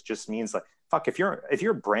yourself. It just means like, fuck, if you're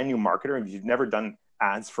a brand new marketer and you've never done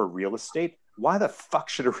ads for real estate, why the fuck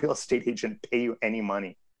should a real estate agent pay you any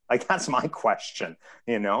money? Like, that's my question,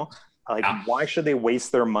 Like, why should they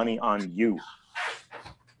waste their money on you?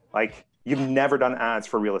 Like, you've never done ads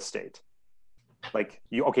for real estate. Like,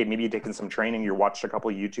 maybe you've taken some training, you watched a couple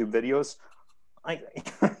of YouTube videos. Like,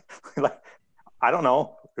 I don't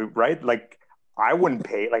know, right? Like, I wouldn't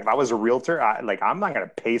pay. Like, if I was a realtor, I'm not going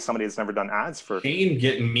to pay somebody that's never done ads for. Shayne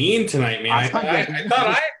getting mean tonight, man. I thought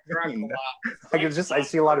I drank a lot. Like, it's just, I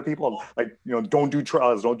see a lot of people like, don't do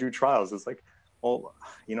trials. It's like, well,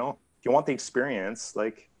 if you want the experience,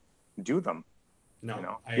 like, do them.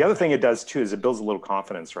 No. The other thing it does too is it builds a little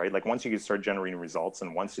confidence, right? Like once you start generating results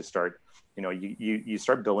and once you start, you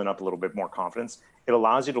start building up a little bit more confidence, it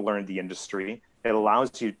allows you to learn the industry. It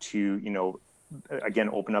allows you to, again,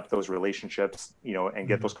 open up those relationships, and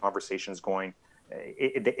get those conversations going.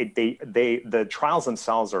 The trials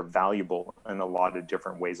themselves are valuable in a lot of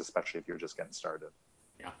different ways, especially if you're just getting started.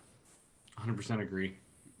 Yeah, 100% agree.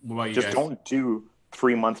 What about you just guys? Don't do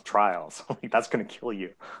 3-month trials. Like, that's going to kill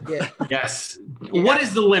you. Yeah. Yes. What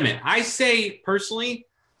is the limit? I say personally,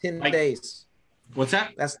 10 days. What's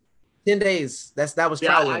that? That's 10 days. That was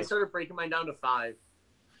trial. trial. I started breaking mine down to 5.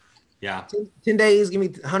 Yeah. 10 days, give me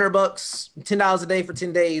 $100, $10 a day for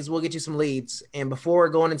 10 days. We'll get you some leads. And before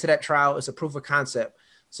going into that trial, it's a proof of concept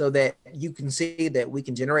so that you can see that we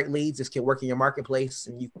can generate leads. This can work in your marketplace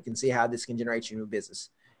and you can see how this can generate you new business.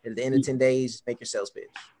 At the end of 10 days, make your sales pitch.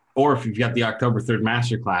 Or if you've got the October 3rd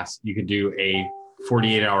masterclass, you could do a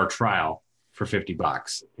 48-hour trial for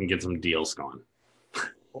 $50 and get some deals going.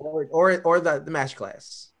 Or the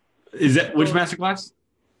masterclass. Is that which masterclass?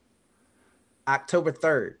 October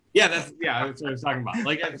 3rd. Yeah, that's what I was talking about.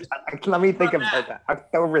 Like, let me think about that.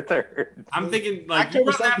 October 3rd. I'm thinking like you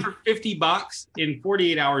run that for $50 in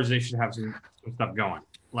 48 hours. They should have some stuff going.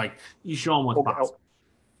 Like you show them what's possible.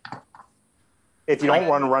 If you don't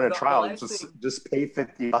want to run a trial, just pay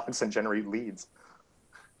 $50 and generate leads.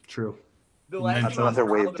 True. That's another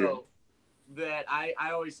way of doing it. That I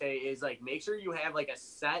always say is like make sure you have like a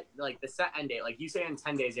set, like the set end date. Like you say in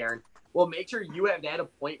 10 days, Aaron. Well, make sure you have that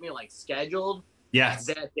appointment like scheduled. Yes.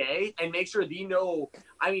 That day, and make sure they know.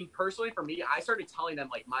 I mean, personally, for me, I started telling them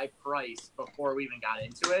like my price before we even got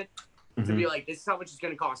into it to be like, this is how much it's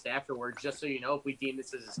going to cost afterwards, just so you know if we deem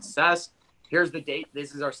this as a success. Here's the date.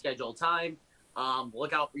 This is our scheduled time.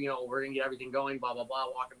 Look out, we're going to get everything going, blah, blah, blah,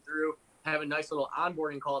 walk them through, have a nice little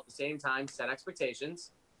onboarding call at the same time, set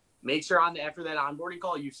expectations. make sure after that onboarding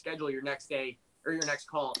call, you schedule your next day or your next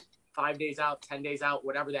call 5 days out, 10 days out,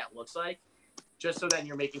 whatever that looks like, just so then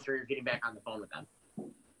you're making sure you're getting back on the phone with them.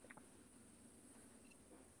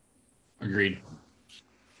 Agreed.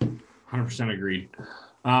 100% agreed.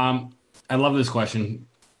 I love this question.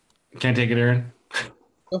 Can I take it, Aaron?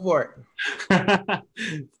 Go for it.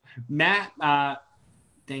 Matt,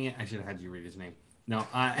 dang it, I should have had you read his name. No,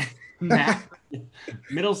 Matt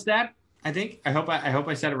Middlestep, I think. I hope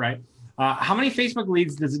I said it right. How many Facebook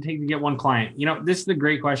leads does it take to get one client? You know, this is a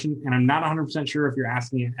great question, and I'm not 100% sure if you're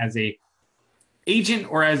asking it as a agent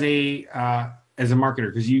or as a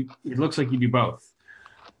marketer, because it looks like you do both.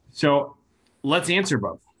 So let's answer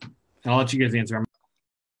both, and I'll let you guys answer. I'm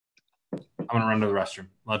gonna run to the restroom.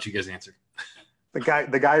 I'll let you guys answer. The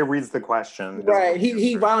guy who reads the question. Right.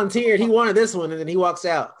 He volunteered. He wanted this one, and then he walks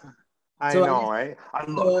out. I know, right? I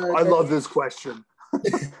love this question.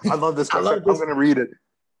 I love this question. I'm going to read it.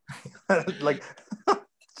 Like,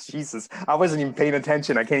 Jesus, I wasn't even paying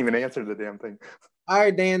attention. I can't even answer the damn thing. All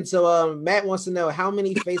right, Dan. So Matt wants to know how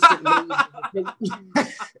many Facebook leads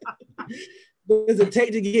does it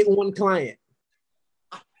take to get one client?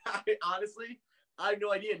 Honestly, I have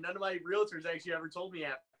no idea. None of my realtors actually ever told me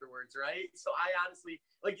afterwards, right? So I honestly,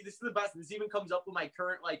 like, this is the best. This even comes up with my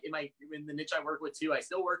current, like, in the niche I work with too. I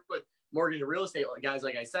still work with mortgage and real estate guys,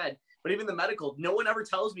 like I said, but even the medical, no one ever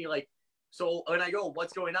tells me, like, so when I go,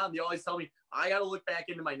 what's going on? They always tell me, I got to look back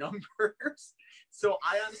into my numbers. So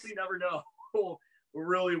I honestly never know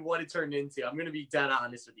really what it turned into. I'm going to be dead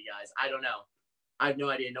honest with you guys. I don't know. I have no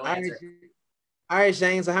idea. No answer. All right,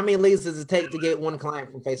 Shayne. So how many leads does it take to get one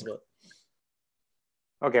client from Facebook?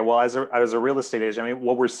 Okay, well, as a real estate agent, I mean,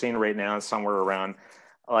 what we're seeing right now is somewhere around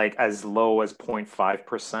like as low as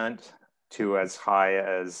 0.5% to as high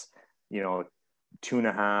as,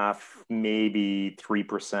 2.5%, maybe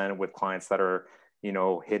 3% with clients that are,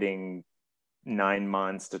 hitting 9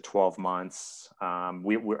 months to 12 months.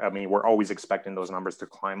 We're always expecting those numbers to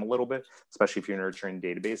climb a little bit, especially if you're nurturing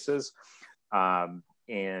databases.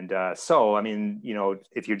 So, I mean,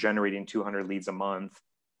 if you're generating 200 leads a month,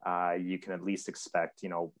 you can at least expect,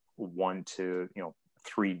 1 to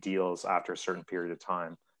 3 deals after a certain period of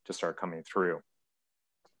time to start coming through.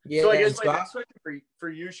 Yeah. So I guess my next question for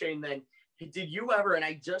you, Shayne, then, did you ever, and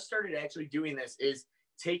I just started actually doing this, is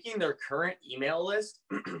taking their current email list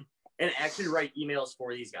and actually write emails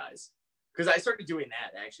for these guys? Because I started doing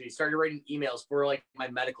that, actually. Started writing emails for like my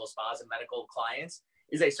medical spas and medical clients.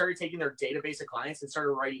 Is I started taking their database of clients and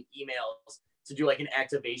started writing emails to do like an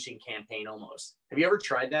activation campaign almost. Have you ever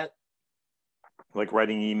tried that? Like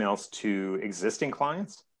writing emails to existing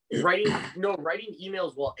clients? Writing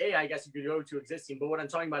emails. Well, I guess you could go to existing, but what I'm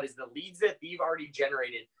talking about is the leads that they've already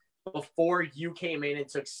generated before you came in and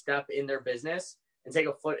took step in their business and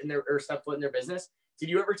step foot in their business. Did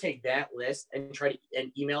you ever take that list and try to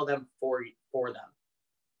email them for them?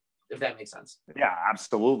 If that makes sense. Yeah,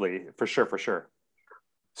 absolutely. For sure.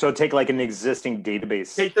 So take like an existing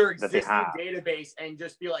database. Take their existing database and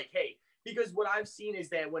just be like, hey, because what I've seen is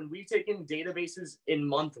that when we've taken databases in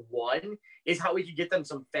month 1 is how we could get them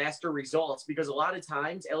some faster results, because a lot of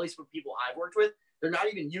times, at least with people I've worked with, they're not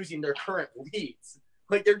even using their current leads.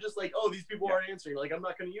 Like they're just like, oh, these people aren't answering. Like, I'm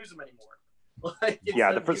not going to use them anymore.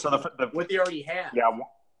 What they already have. Yeah.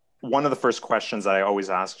 One of the first questions that I always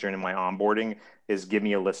ask during my onboarding is give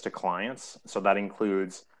me a list of clients. So that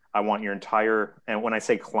includes, I want your entire, and when I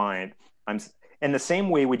say client, I'm in the same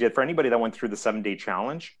way we did for anybody that went through the 7-day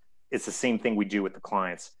challenge. It's the same thing we do with the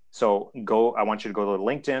clients. So I want you to go to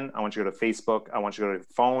LinkedIn. I want you to go to Facebook. I want you to go to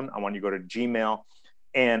phone. I want you to go to Gmail.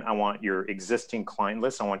 And I want your existing client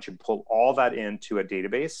list. I want you to pull all that into a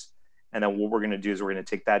database. And then what we're going to do is we're going to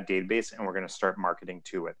take that database and we're going to start marketing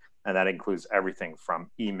to it. And that includes everything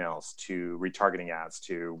from emails to retargeting ads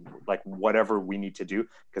to like whatever we need to do,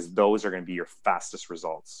 because those are going to be your fastest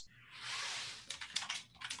results.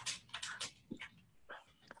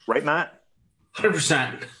 Right, Matt?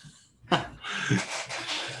 100%.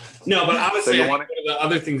 No, but obviously, so one of the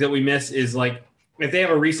other things that we miss is like, if they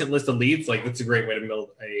have a recent list of leads, like that's a great way to build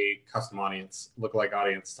a custom audience, lookalike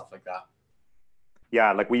audience, stuff like that.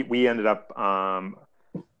 Yeah, like we ended up,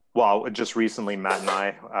 just recently, Matt and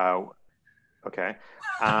I, okay.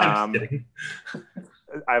 I'm just kidding.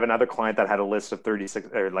 I have another client that had a list of 36,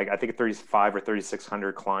 or like I think 35 or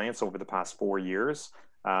 3,600 clients over the past 4 years.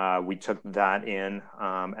 We took that in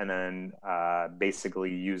and then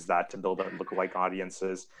basically used that to build up lookalike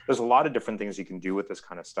audiences. There's a lot of different things you can do with this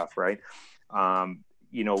kind of stuff, right?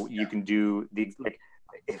 You can do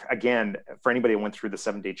again, for anybody that went through the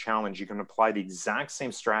 7-day challenge, you can apply the exact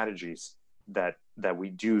same strategies that we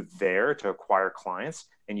do there to acquire clients,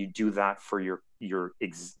 and you do that for your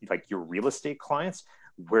like your real estate clients,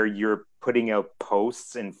 where you're putting out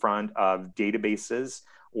posts in front of databases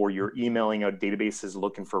or you're emailing out databases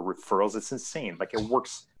looking for referrals. It's insane. Like, it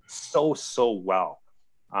works so well.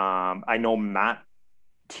 I know Matt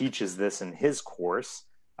teaches this in his course.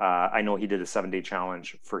 I know he did a 7-day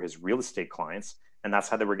challenge for his real estate clients, and that's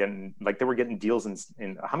how they were getting deals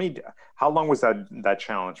in how long was that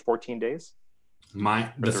challenge? 14 days? The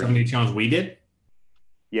 7-day challenge we did?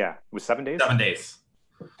 Yeah, it was 7 days. 7 days.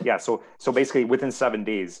 Yeah, so basically within 7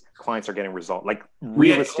 days, clients are getting results. Like we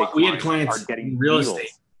had clients are getting real deals.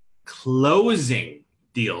 estate closing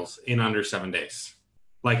deals in under 7 days.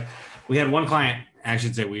 Like, we had one client, I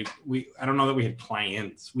should say, we I don't know that we had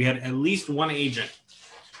clients. We had at least one agent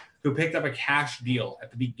who picked up a cash deal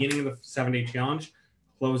at the beginning of the 7-day challenge,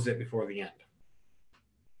 closed it before the end.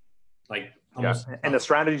 Like, almost. Yeah. And the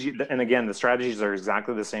strategies are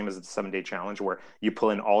exactly the same as the 7-day challenge, where you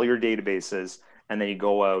pull in all your databases and then you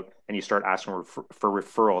go out and you start asking for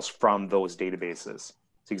referrals from those databases.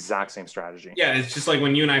 It's the exact same strategy. Yeah, it's just like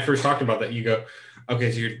when you and I first talked about that, you go,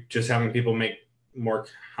 okay, so you're just having people make more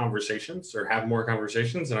conversations or have more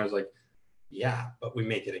conversations. And I was like, yeah, but we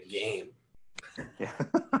make it a game. Yeah.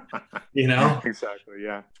 You know? Exactly,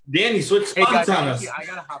 yeah. Dan, you switched spots on us. I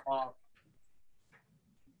gotta hop off.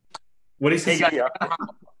 What do you say? You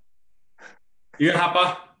gonna hop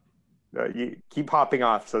off? You keep hopping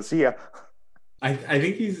off, so see ya. I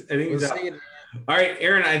think he's out. All right,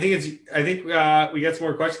 Aaron, I think we got some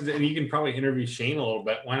more questions, and you can probably interview Shayne a little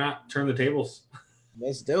bit. Why not turn the tables?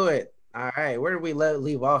 Let's do it. All right, where did we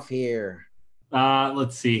leave off here?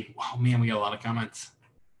 Let's see. Oh man, we got a lot of comments.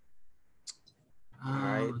 All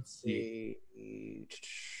right, let's see.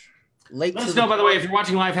 Let us know, by the way, if you're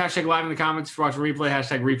watching live, hashtag live in the comments. If you're watching replay,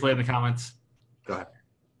 hashtag replay in the comments. Go ahead.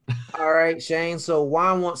 All right, Shayne. So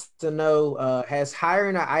Juan wants to know, has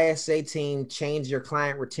hiring an ISA team changed your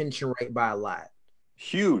client retention rate by a lot?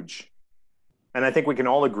 Huge. And I think we can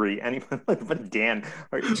all agree. Anyone, but Dan,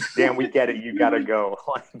 we get it. You gotta go.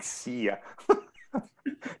 Like, see ya.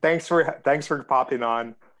 Thanks for popping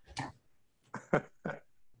on.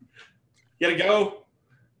 Gotta go.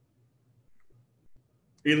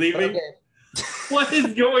 Are you leaving? Okay. What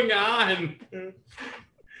is going on?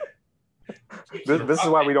 This is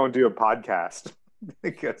why we don't do a podcast,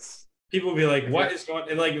 because people will be like, "What is going?"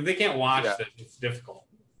 And like, if they can't watch this, it's difficult.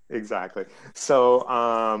 Exactly. So,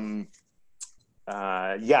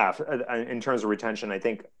 in terms of retention, I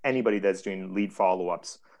think anybody that's doing lead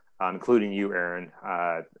follow-ups, including you, Aaron,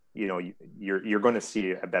 you're going to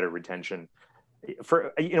see a better retention.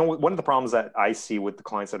 For one of the problems that I see with the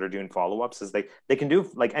clients that are doing follow-ups is they can do,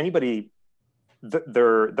 like, anybody.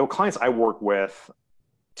 The clients I work with,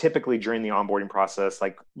 typically during the onboarding process,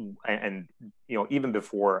 and even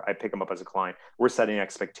before I pick them up as a client, we're setting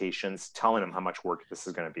expectations, telling them how much work this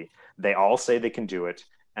is going to be. They all say they can do it,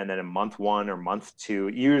 and then in month 1 or month 2,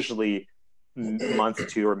 usually month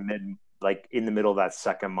 2 or in the middle of that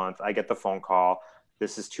second month, I get the phone call.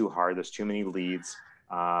 This is too hard. There's too many leads.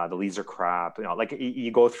 The leads are crap.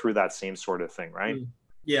 You go through that same sort of thing, right?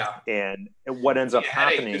 Yeah. And what ends up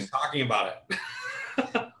happening? Just talking about it.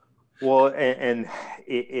 Well, and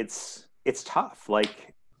it's tough.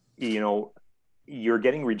 Like, you're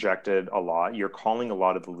getting rejected a lot. You're calling a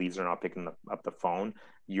lot of the leads are not picking up the phone.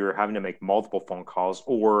 You're having to make multiple phone calls,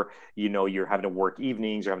 or, you're having to work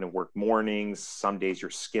evenings, you're having to work mornings. Some days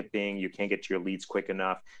you're skipping, you can't get to your leads quick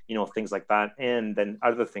enough, things like that. And then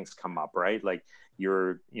other things come up, right? Like,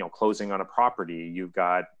 you're, closing on a property, you've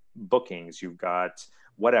got bookings, you've got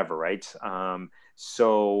whatever, right?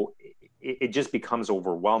 So it just becomes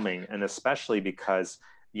overwhelming. And especially because,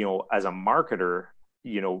 as a marketer,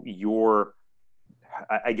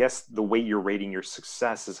 I guess the way you're rating your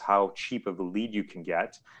success is how cheap of a lead you can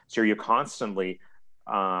get. So you're constantly,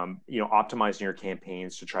 optimizing your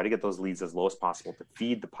campaigns to try to get those leads as low as possible, to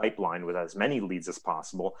feed the pipeline with as many leads as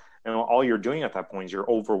possible. And all you're doing at that point is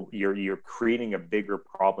you're creating a bigger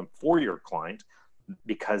problem for your client,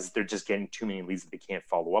 because they're just getting too many leads that they can't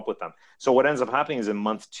follow up with them. So what ends up happening is in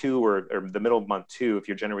month 2 or the middle of month 2, if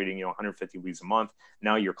you're generating 150 leads a month,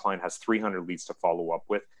 now your client has 300 leads to follow up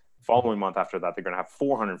with. Following month after that, they're going to have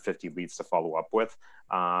 450 leads to follow up with.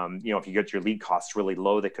 If you get your lead costs really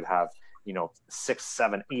low, they could have 600,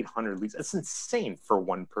 700, 800 leads. It's insane for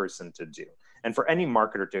one person to do, and for any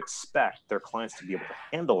marketer to expect their clients to be able to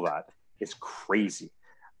handle that is crazy.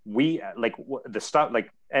 We the stuff,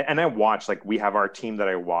 and I watch, we have our team that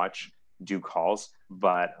I watch do calls,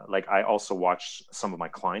 but I also watch some of my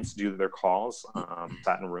clients do their calls,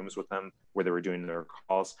 sat in rooms with them where they were doing their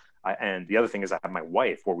calls. And the other thing is I have my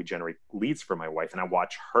wife, where we generate leads for my wife, and I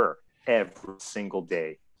watch her every single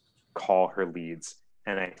day call her leads,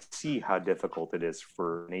 and I see how difficult it is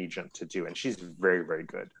for an agent to do. And she's very, very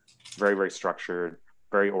good, very, very structured,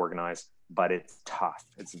 very organized, but it's tough.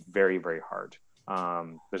 It's very, very hard.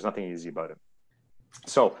 There's nothing easy about it.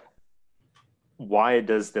 So why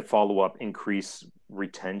does the follow-up increase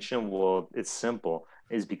retention? Well, it's simple,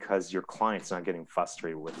 is because your client's not getting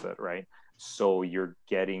frustrated with it, right? So you're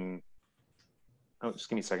getting, oh, just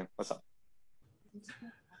give me a second. What's up?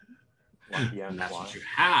 Yeah, and that's what you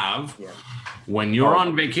have when you're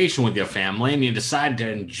on vacation with your family and you decide to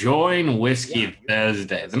enjoy Whiskey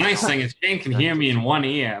Thursday. The nice thing is Shayne can hear me in one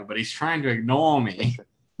ear, but he's trying to ignore me.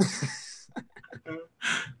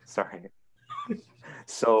 Sorry.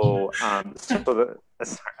 So, I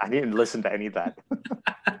didn't listen to any of that.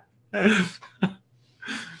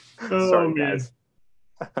 Sorry, guys.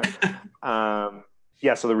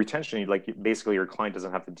 Yeah. So the retention, like basically your client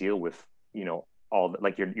doesn't have to deal with, all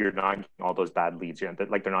like you're not getting all those bad leads.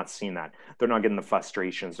 Like they're not seeing that. They're not getting the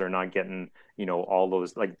frustrations. They're not getting, all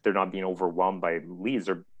those, like they're not being overwhelmed by leads.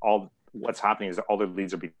 What's happening is all their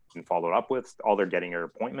leads are being followed up with. All they're getting are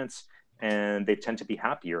appointments, and they tend to be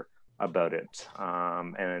happier about it.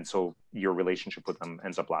 And so your relationship with them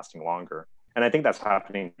ends up lasting longer. And I think that's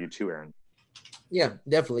happening to you too, Aaron. Yeah,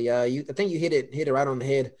 definitely. I think you hit it right on the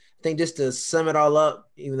head. I think just to sum it all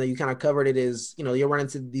up, even though you kind of covered it, is you're running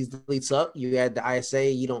into these leads up. You add the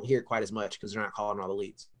ISA, you don't hear it quite as much because they're not calling all the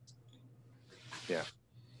leads. Yeah.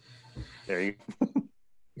 There you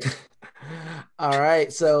go. All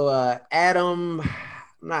right. So Adam,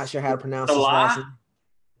 I'm not sure how to pronounce his last name.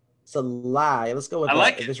 Salah. Let's go with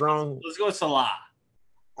that. If it's wrong, let's go with Salah.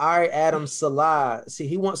 All right, Adam Salah. See,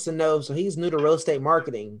 he wants to know, so he's new to real estate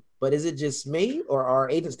marketing, but is it just me or are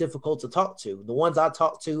agents difficult to talk to? The ones I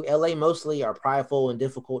talk to, LA mostly, are prideful and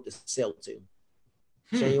difficult to sell to.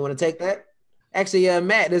 Shayne, you want to take that? Actually,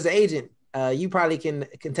 Matt, as an agent, you probably can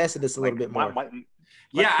contest this a little bit more.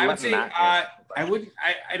 Yeah, I would say I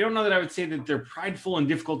don't know that I would say that they're prideful and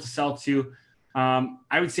difficult to sell to.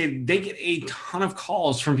 I would say they get a ton of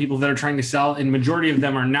calls from people that are trying to sell, and majority of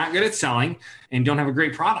them are not good at selling and don't have a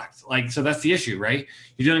great product. So that's the issue, right?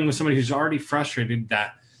 You're dealing with somebody who's already frustrated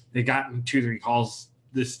that they got 2-3 calls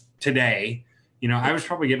today. I was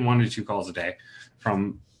probably getting 1 to 2 calls a day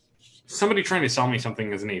from somebody trying to sell me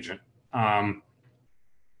something as an agent. And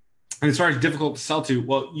as far as difficult to sell to,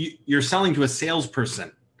 well, you're selling to a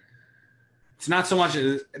salesperson. It's not so much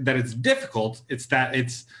that it's difficult, it's that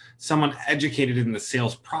it's someone educated in the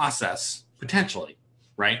sales process, potentially,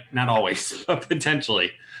 right? Not always, but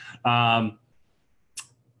potentially.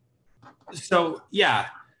 So yeah,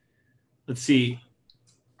 let's see.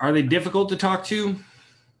 Are they difficult to talk to?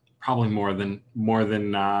 Probably more than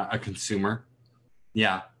a consumer.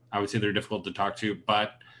 Yeah, I would say they're difficult to talk to,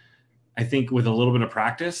 but I think with a little bit of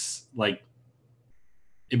practice, like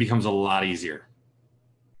it becomes a lot easier.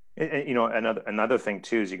 Another thing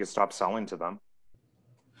too is you can stop selling to them.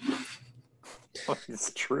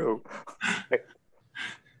 It's true.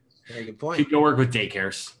 Very good point. You go work with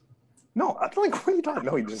daycares. No, I'm like, what are you talking?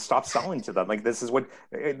 No, you just stop selling to them. Like this is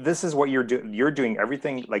what you're doing. You're doing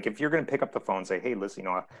everything. Like if you're going to pick up the phone and say, hey, listen,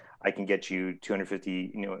 I can get you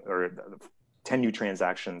 250, or 10 new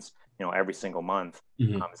transactions, every single month.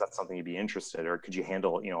 Mm-hmm. Is that something you'd be interested? Or could you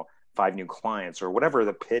handle, 5 new clients, or whatever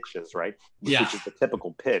the pitch is, right? Yeah. Which is the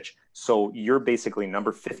typical pitch. So you're basically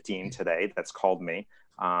number 15 today that's called me.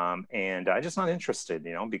 And I'm just not interested,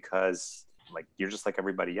 because like, you're just like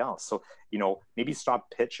everybody else. So, maybe stop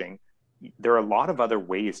pitching. There are a lot of other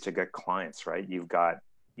ways to get clients, right? You've got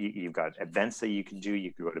events that you can do.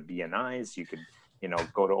 You could go to BNIs. You could,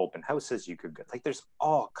 go to open houses. You could there's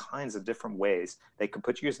all kinds of different ways they could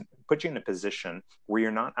put you in a position where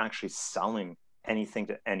you're not actually selling anything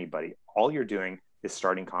to anybody. All you're doing is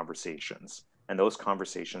starting conversations, and those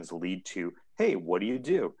conversations lead to, hey, what do you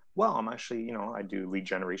do? Well, I'm actually, I do lead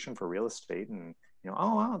generation for real estate, and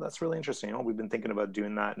oh wow, that's really interesting. We've been thinking about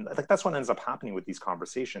doing that, and that's what ends up happening with these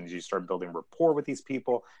conversations. You start building rapport with these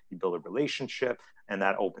people, you build a relationship, and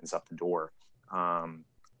that opens up the door.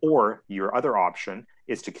 Or your other option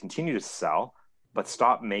is to continue to sell, but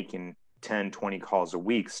stop making 10, 20 calls a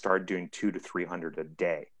week. Start doing 200 to 300 a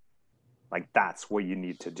day. Like that's what you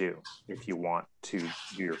need to do if you want to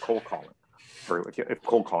do your cold calling, or if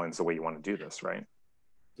cold calling is the way you want to do this, right?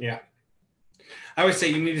 Yeah. I would say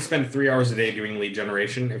you need to spend 3 hours a day doing lead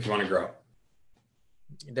generation if you want to grow.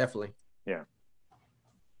 Definitely. Yeah.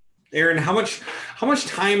 Aaron, how much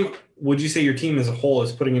time would you say your team as a whole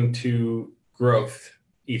is putting into growth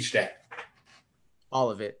each day? All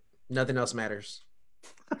of it. Nothing else matters.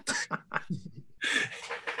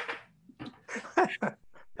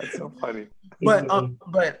 That's so funny.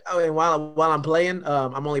 And while I'm playing,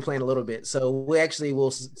 I'm only playing a little bit. So we actually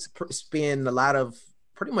will spend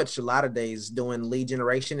pretty much a lot of days doing lead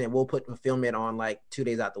generation, and we'll put fulfillment on like 2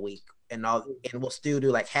 days out the week, and we'll still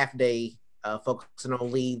do like half day focusing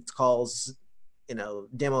on leads, calls,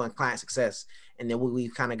 demo and client success, and then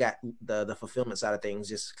we've kind of got the fulfillment side of things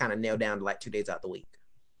just kind of nailed down to like 2 days out the week.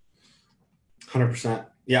 100%.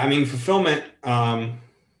 Yeah, I mean fulfillment.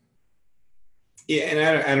 Yeah,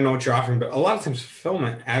 and I don't know what you're offering, but a lot of times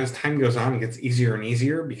fulfillment, as time goes on, gets easier and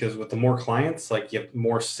easier because with the more clients, like you have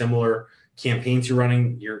more similar campaigns you're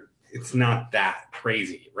running, it's not that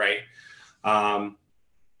crazy, right? And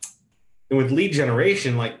with lead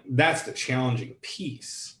generation, like that's the challenging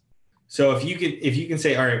piece. So if you can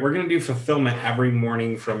say, all right, we're going to do fulfillment every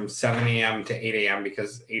morning from 7 a.m. to 8 a.m.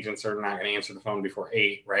 because agents are not going to answer the phone before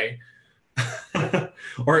 8, right?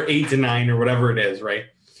 Or 8 to 9 or whatever it is, right?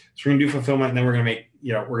 So we're going to do fulfillment, and then we're going to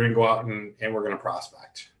we're going to go out and we're going to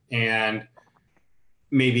prospect. And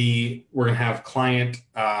maybe we're going to have client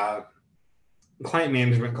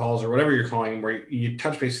management calls or whatever you're calling, where you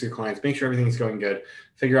touch base with your clients, make sure everything's going good,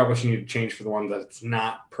 figure out what you need to change for the one that's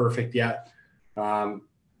not perfect yet. And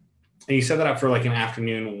you set that up for like an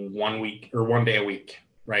afternoon, 1 week or 1 day a week,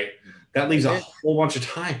 right? That leaves a whole bunch of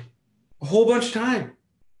time.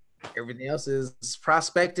 Everything else is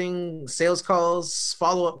prospecting, sales calls,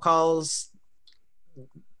 follow-up calls,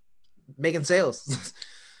 making sales.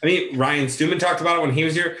 I mean, Ryan Stewman talked about it when he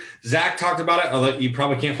was here. Zach talked about it, although you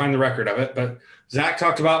probably can't find the record of it, but Zach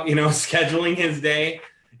talked about, scheduling his day.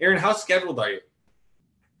 Aaron, how scheduled are you?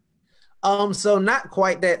 So not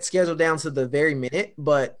quite that scheduled down to the very minute,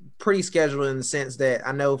 but pretty scheduled in the sense that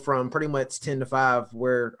I know from pretty much 10 to 5,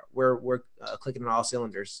 we're clicking on all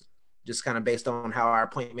cylinders, just kind of based on how our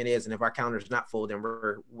appointment is. And if our calendar is not full, then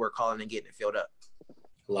we're calling and getting it filled up.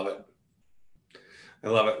 Love it. I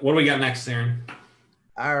love it. What do we got next, Aaron?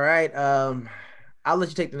 All right. I'll let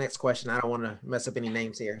you take the next question. I don't want to mess up any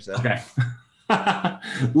names here. So okay.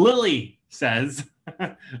 Lily says,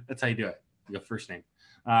 that's how you do it. Your first name.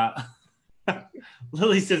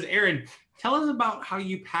 Lily says, Aaron, tell us about how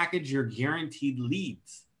you package your guaranteed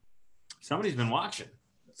leads. Somebody's been watching.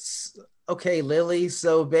 Okay, Lily.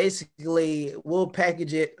 So basically, we'll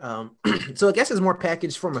package it. So I guess it's more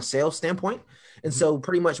packaged from a sales standpoint. And so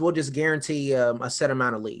pretty much we'll just guarantee a set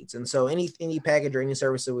amount of leads. And so any package or any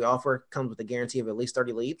service that we offer comes with a guarantee of at least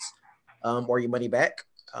 30 leads or your money back.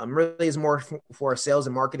 Really is more for a sales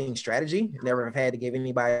and marketing strategy. Never have had to give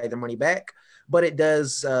anybody their money back, but it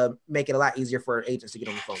does make it a lot easier for agents to get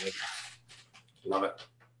on the phone with you. Love it.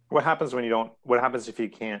 What happens if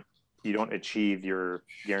you don't achieve your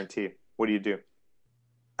guarantee? What do you do?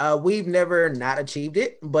 We've never not achieved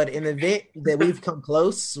it, but in the event that we've come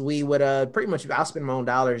close, we would pretty much, I'll spend my own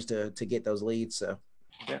dollars to get those leads. So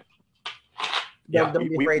yeah.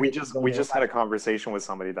 We just had a conversation with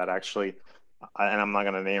somebody that actually, and I'm not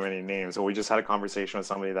going to name any names, but we just had a conversation with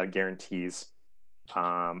somebody that guarantees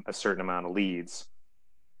a certain amount of leads,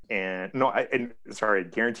 guarantees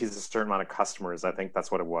a certain amount of customers. I think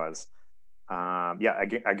that's what it was. I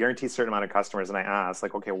guarantee a certain amount of customers, and I asked,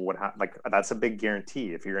 like, okay, that's a big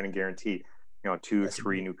guarantee. If you're going to guarantee,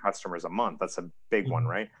 2-3 new customers a month, that's a big one,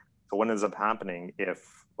 right? So what ends up happening if,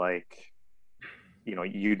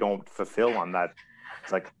 you don't fulfill on that?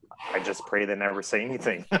 It's like, I just pray they never say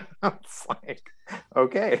anything. It's like,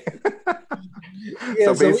 okay.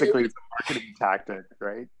 So basically, it's a marketing tactic,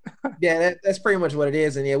 right? Yeah, that's pretty much what it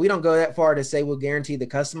is. And yeah, we don't go that far to say we'll guarantee the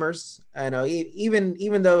customers. I know, even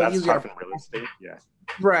though that's tough in real estate. Yeah,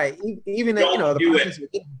 right. Even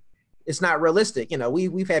it's not realistic.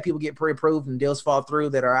 We've had people get pre-approved and deals fall through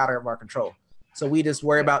that are out of our control. So we just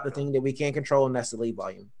worry about the thing that we can control, and that's the lead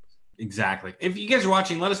volume. Exactly. If you guys are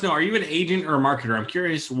watching, let us know. Are you an agent or a marketer? I'm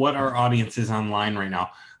curious what our audience is online right now.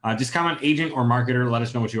 Just comment agent or marketer. Let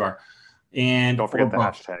us know what you are. And don't forget the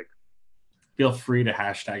hashtag. Feel free to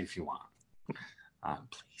hashtag if you want.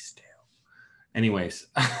 Please do. Anyways.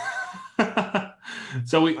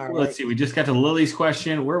 So let's see. We just got to Lily's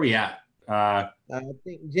question. Where are we at? I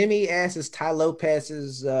think Jimmy asks, is Ty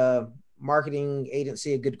Lopez's marketing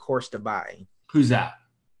agency a good course to buy? Who's that?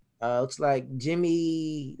 Looks like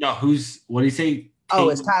Jimmy. No, what do you say? Oh,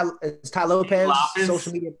 it's Ty Lopez.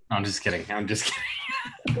 Social media. No, I'm just kidding.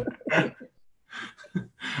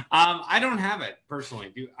 I don't have it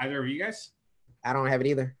personally. Do either of you guys? I don't have it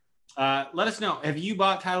either. Let us know. Have you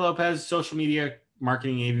bought Ty Lopez social media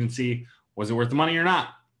marketing agency? Was it worth the money or not?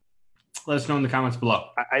 Let us know in the comments below.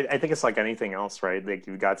 I think it's like anything else, right? Like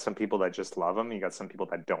you've got some people that just love him. You got some people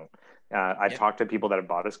that don't. I've talked to people that have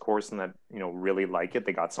bought his course and that, really like it.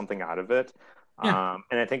 They got something out of it. Yeah.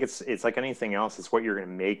 And I think it's like anything else. It's what you're going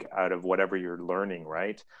to make out of whatever you're learning,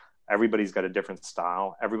 right? Everybody's got a different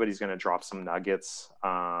style. Everybody's going to drop some nuggets,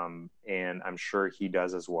 and I'm sure he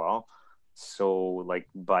does as well. So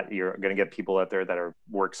but you're going to get people out there that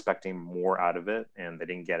were expecting more out of it, and they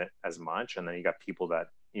didn't get it as much. And then you got people that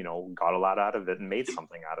got a lot out of it and made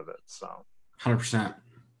something out of it. So 100%.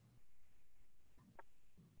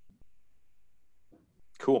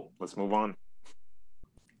 Cool. Let's move on.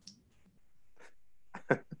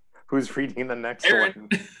 Who's reading the next Aaron. one?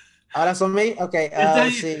 Oh, that's on me? Okay.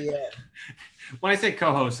 Let's see. When I say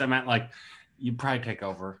co-host, I meant you probably take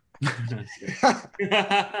over. All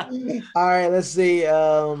right, let's see.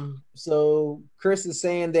 So Chris is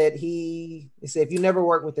saying that he said if you never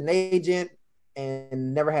worked with an agent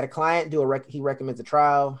and never had a client, he recommends a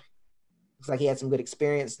trial. Looks like he had some good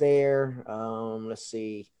experience there. Let's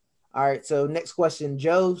see. All right, so next question.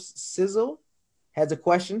 Joe Sizzle has a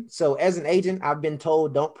question. So as an agent, I've been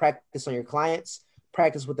told don't practice on your clients,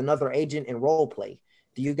 practice with another agent and role play.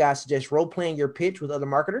 Do you guys suggest role playing your pitch with other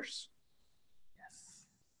marketers?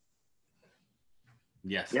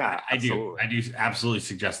 Yes, yeah, I do. I do absolutely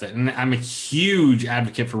suggest that, and I'm a huge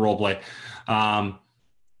advocate for role play.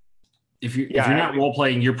 If you're not role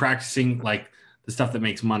playing, you're practicing the stuff that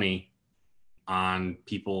makes money on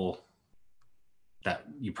people that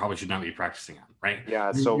you probably should not be practicing on, right?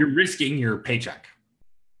 Yeah, so you're risking your paycheck.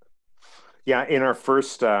 Yeah, in our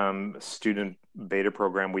first student beta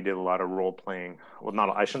program, we did a lot of role playing. Well,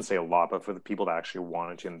 I shouldn't say a lot, but for the people that actually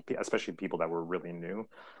wanted to, and especially people that were really new.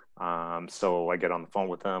 So I get on the phone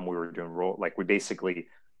with them. We were doing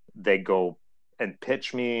they go and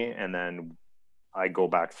pitch me, and then I go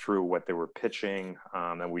back through what they were pitching,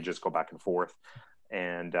 and we just go back and forth.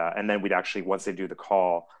 And then we'd actually, once they do the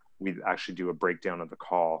call, we'd actually do a breakdown of the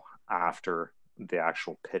call after the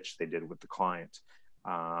actual pitch they did with the client.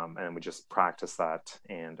 And we just practice that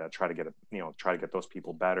and try to get those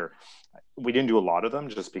people better. We didn't do a lot of them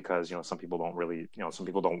just because some people don't really some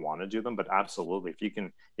people don't want to do them, but absolutely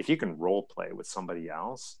if you can role play with somebody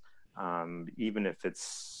else, even if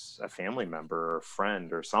it's a family member or a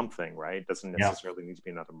friend or something, right? Doesn't necessarily need to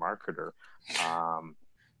be another marketer.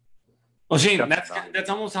 Well, Shayne, that's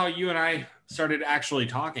almost how you and I started actually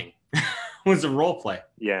talking. Was a role play.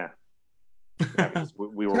 Yeah,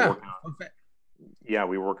 we were working on. Yeah,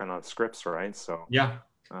 we were working on scripts, right? So yeah,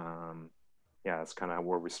 that's kind of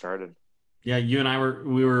where we started. Yeah, you and I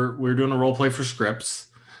were doing a role play for scripts,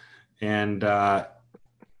 and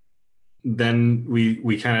then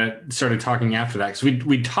we kind of started talking after that because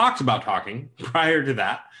we talked about talking prior to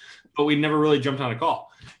that, but we never really jumped on a call.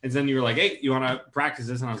 And then you were like, "Hey, you want to practice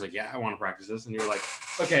this?" And I was like, "Yeah, I want to practice this." And you were like,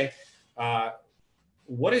 "Okay,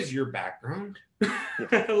 what is your background?"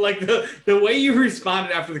 The way you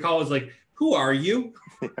responded after the call was like, "Who are you?"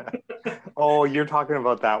 Oh, you're talking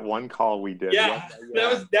about that one call we did. Yeah.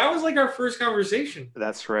 That was like our first conversation.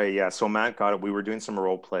 That's right. Yeah. So Matt got it. We were doing some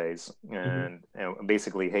role plays and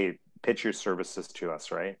basically, hey, pitch your services to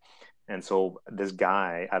us, right? And so this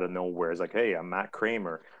guy out of nowhere is like, "Hey, I'm Matt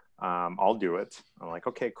Cramer. I'll do it." I'm like,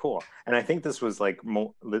 "Okay, cool." And I think this was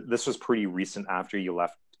this was pretty recent after you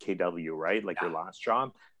left KW, right? Your last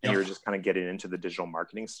job, and you were just kind of getting into the digital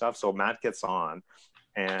marketing stuff. So Matt gets on,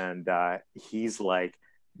 and he's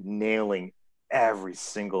nailing every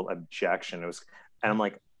single objection. And I'm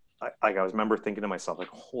like I remember thinking to myself,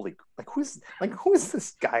 holy, who is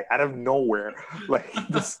this guy out of nowhere?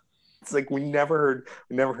 This. It's we never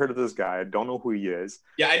heard of this guy. I don't know who he is.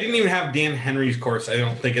 Yeah, I didn't even have Dan Henry's course, I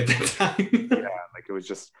don't think, at that time. Yeah, it was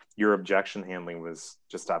just your objection handling was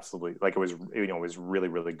just absolutely it was it was really,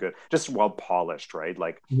 really good. Just well polished, right?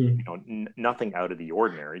 Nothing out of the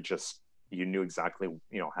ordinary. Just you knew exactly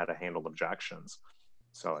how to handle objections.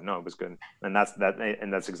 So no, it was good, and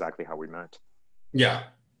that's exactly how we met. Yeah.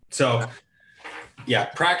 So yeah,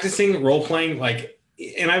 practicing role playing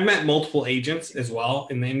and I've met multiple agents as well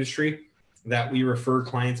in the industry that we refer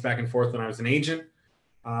clients back and forth when I was an agent,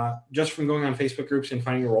 just from going on Facebook groups and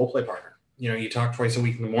finding a role play partner. You talk twice a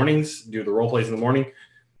week in the mornings, do the role plays in the morning.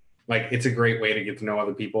 It's a great way to get to know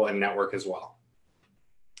other people and network as well.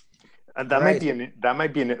 Might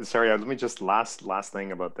be an sorry, let me just last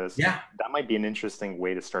thing about this. Yeah. That might be an interesting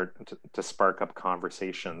way to start to spark up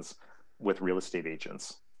conversations with real estate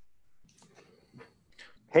agents.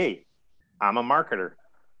 Hey, I'm a marketer.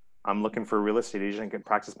 I'm looking for a real estate agent I can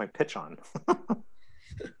practice my pitch on.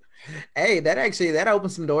 Hey, that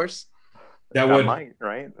opens some doors. That might,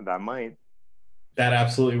 right? That might. That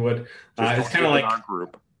absolutely would. It's kind of our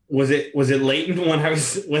group. Was it Leighton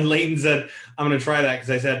when Leighton said, "I'm going to try that," because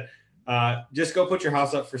I said, just go put your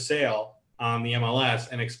house up for sale on the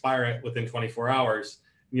MLS and expire it within 24 hours,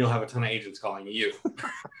 you'll have a ton of agents calling you.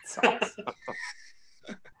 That's awesome.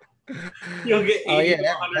 You'll get 80 to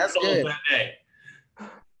 100 that's calls good. that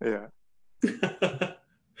Yeah. day.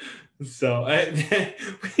 So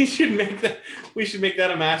we should make that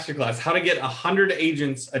a masterclass. How to get 100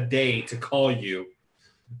 agents a day to call you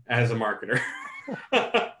as a marketer.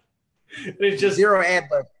 It's just Zero ad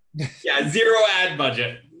budget. Yeah, zero ad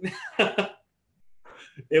budget.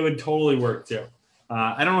 It would totally work too.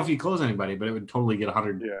 I don't know if you close anybody, but it would totally get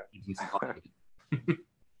 100 agents to call you.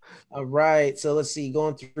 All right, so let's see.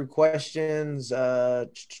 Going through questions. So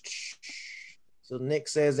Nick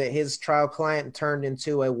says that his trial client turned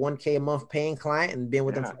into a $1K a month paying client and been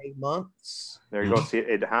with him for 8 months. There you go. See,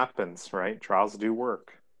 it happens, right? Trials do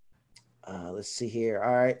work. Let's see here.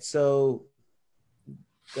 All right, so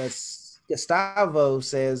Gustavo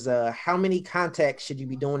says, how many contacts should you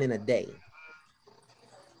be doing in a day?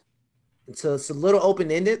 And so it's a little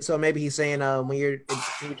open-ended. So maybe he's saying when you're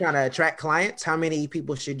trying to attract clients, how many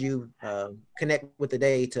people should you connect with a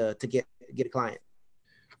day to get a client?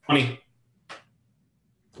 20.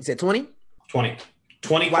 You said 20? 20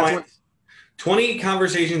 clients. 20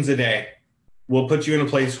 conversations a day will put you in a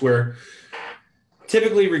place where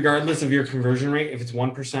typically, regardless of your conversion rate, if it's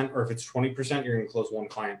 1% or if it's 20%, you're going to close one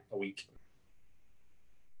client a week.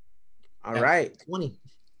 All right, 20.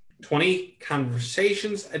 20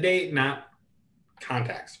 conversations a day, not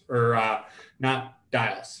contacts or not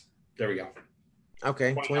dials. There we go.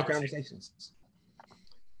 Okay, 20 conversations.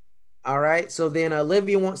 All right, so then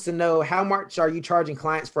Olivia wants to know, how much are you charging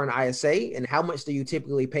clients for an ISA, and how much do you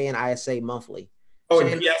typically pay an ISA monthly? Oh,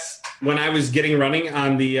 yes. When I was getting running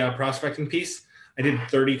on the prospecting piece, I did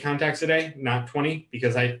 30 contacts a day, not 20,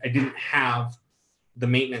 because I didn't have the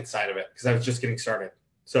maintenance side of it because I was just getting started.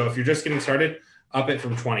 So if you're just getting started, up it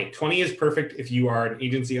from 20. 20 is perfect if you are an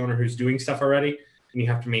agency owner who's doing stuff already and you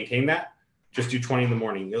have to maintain that. Just do 20 in the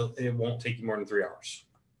morning. It won't take you more than 3 hours.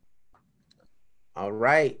 All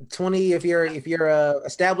right, 20 if you're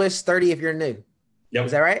established, 30 if you're new. Yep.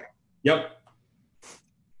 Is that right? Yep.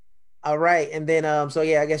 All right, and then so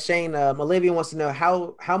yeah, I guess Shayne, Olivia wants to know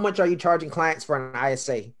how much are you charging clients for an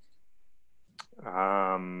ISA?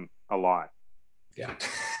 A lot. Yeah.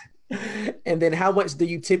 And then how much do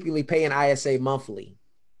you typically pay an ISA monthly?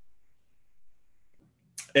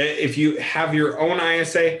 If you have your own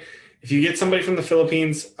ISA, if you get somebody from the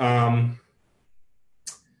Philippines,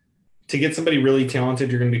 to get somebody really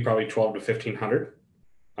talented, you're going to be probably 12 to 1500.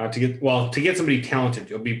 To get somebody talented,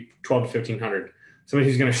 you'll be 12 to 1500. Somebody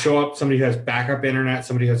who's going to show up, somebody who has backup internet,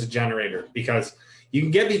 somebody who has a generator, because you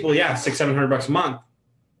can get people, $600-700 a month,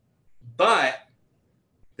 but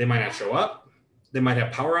they might not show up. They might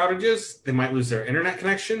have power outages. They might lose their internet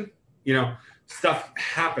connection. Stuff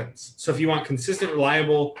happens. So if you want consistent,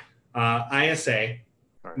 reliable ISA,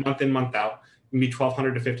 month in, month out, you can be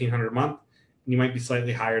 1,200 to 1,500 a month. And you might be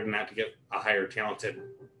slightly higher than that to get a higher talented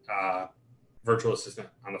virtual assistant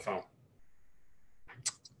on the phone.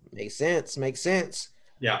 Makes sense.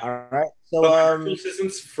 Yeah. All right. So virtual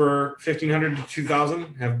assistants for 1,500 to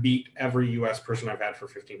 2,000 have beat every U.S. person I've had for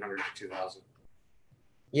 1,500 to 2,000.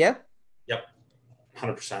 Yeah. Yep.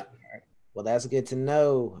 100%. All right. Well, that's good to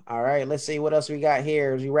know. All right. Let's see what else we got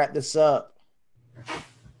here as we wrap this up.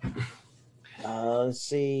 Let's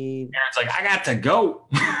see. Aaron's like, I got to go.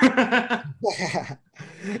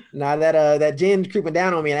 Now that gin's creeping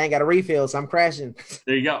down on me and I ain't got a refill, so I'm crashing.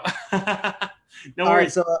 There you go. No All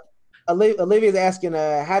worries. right, so Olivia's asking,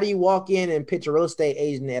 how do you walk in and pitch a real estate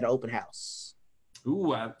agent at an open house?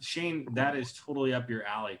 Ooh, Shayne, that is totally up your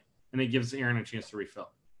alley, and it gives Aaron a chance to refill.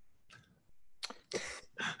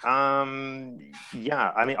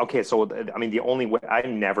 Yeah, I mean, okay, so the only way I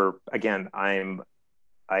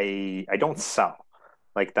don't sell.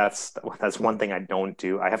 Like that's one thing I don't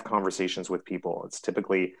do. I have conversations with people. It's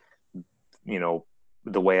typically,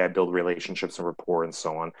 the way I build relationships and rapport and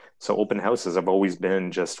so on. So open houses have always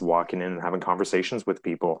been just walking in and having conversations with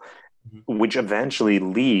people, which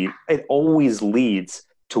eventually always leads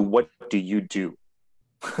to what do you do?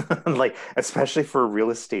 Like, especially for a real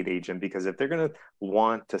estate agent, because if they're going to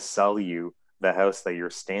want to sell you the house that you're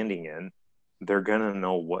standing in, they're going to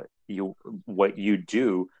know what you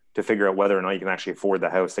do to figure out whether or not you can actually afford the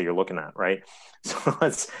house that you're looking at, right?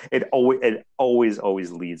 So it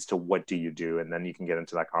always leads to what do you do, and then you can get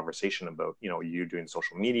into that conversation about you doing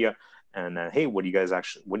social media, and then hey, what do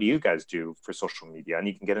you guys do for social media, and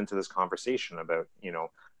you can get into this conversation about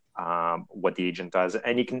what the agent does,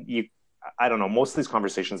 and I don't know, most of these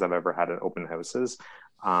conversations I've ever had at open houses,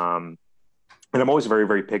 and I'm always very,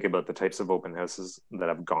 very picky about the types of open houses that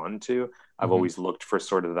I've gone to. I've always looked for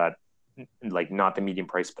sort of that, like not the medium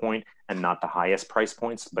price point and not the highest price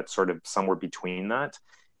points, but sort of somewhere between that.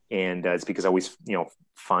 And it's because I always,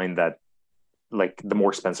 find that like the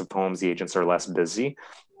more expensive homes, the agents are less busy.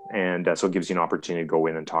 And so it gives you an opportunity to go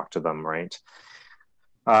in and talk to them, right?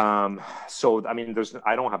 So, I mean,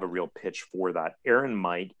 I don't have a real pitch for that. Aaron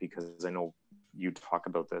might, because I know you talk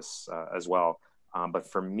about this as well. But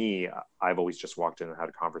for me, I've always just walked in and had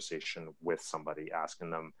a conversation with somebody,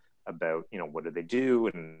 asking them about, what do they do,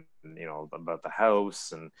 and, about the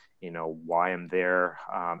house, and, why I'm there.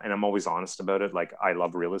 And I'm always honest about it. Like, I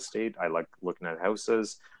love real estate. I like looking at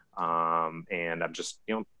houses. And I'm just,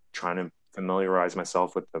 trying to familiarize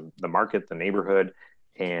myself with the market, the neighborhood.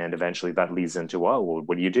 And eventually that leads into, oh, well,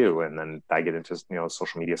 what do you do? And then I get into,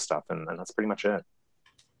 social media stuff, and that's pretty much it.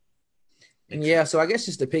 Yeah, so I guess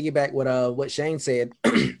just to piggyback what Shayne said,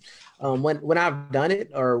 when I've done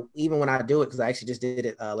it, or even when I do it, because I actually just did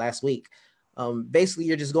it last week. Basically,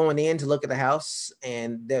 you're just going in to look at the house,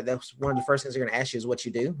 and that's one of the first things they're going to ask you is what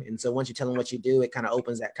you do. And so once you tell them what you do, it kind of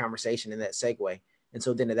opens that conversation and that segue. And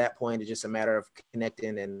so then at that point, it's just a matter of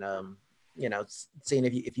connecting and seeing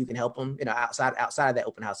if you can help them. Outside of that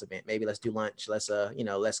open house event, maybe let's do lunch.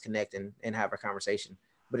 Let's connect and have a conversation.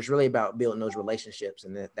 But it's really about building those relationships,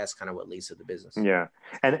 and that's kind of what leads to the business. Yeah,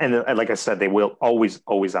 and like I said, they will always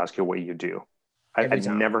ask you what you do. I've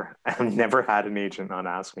never had an agent not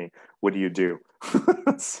ask me, what do you do?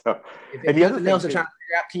 So, and the other thing else, they're trying to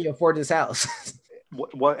figure out, can you afford this house?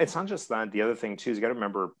 Well, it's not just that. The other thing too is you got to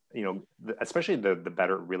remember, especially the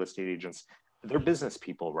better real estate agents, they're business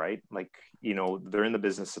people, right? Like, they're in the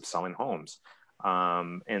business of selling homes,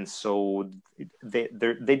 and so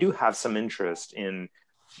they do have some interest in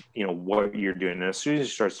what you're doing. And as soon as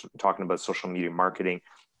you start talking about social media marketing,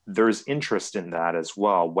 there's interest in that as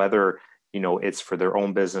well, whether it's for their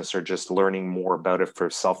own business or just learning more about it for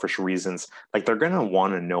selfish reasons. Like, they're going to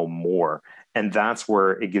want to know more. And that's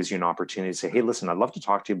where it gives you an opportunity to say, hey, listen, I'd love to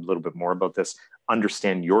talk to you a little bit more about this,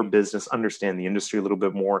 understand your business, understand the industry a little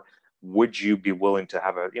bit more. Would you be willing to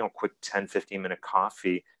have a quick 10-15 minute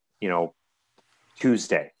coffee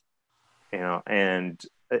Tuesday? And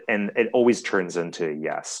it always turns into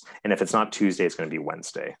yes. And if it's not Tuesday, it's going to be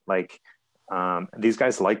Wednesday. Like, these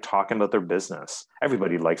guys like talking about their business.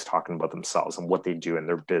 Everybody likes talking about themselves and what they do in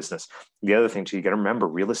their business. The other thing too, you got to remember,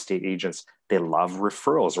 real estate agents, they love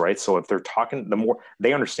referrals, right? So if they're talking, the more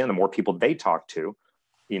they understand, the more people they talk to,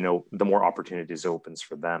 the more opportunities opens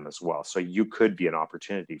for them as well. So you could be an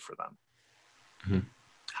opportunity for them.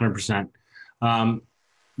 100%.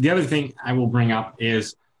 The other thing I will bring up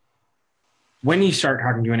is, when you start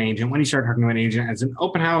talking to an agent, as an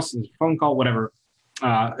open house, as a phone call, whatever,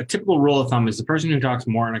 a typical rule of thumb is the person who talks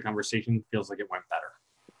more in a conversation feels like it went better.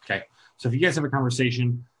 Okay. So if you guys have a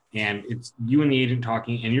conversation and it's you and the agent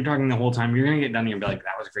talking, and you're talking the whole time, you're going to get done and be like,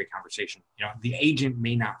 that was a great conversation. The agent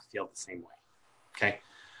may not feel the same way. Okay.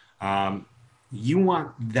 You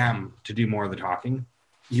want them to do more of the talking.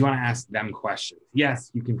 You want to ask them questions. Yes,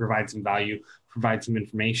 you can provide some value, provide some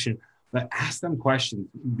information, but ask them questions.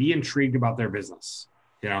 Be intrigued about their business.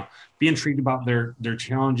 Be intrigued about their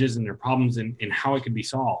challenges and their problems, and how it can be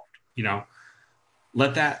solved.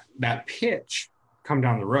 Let that pitch come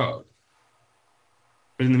down the road.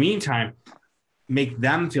 But in the meantime, make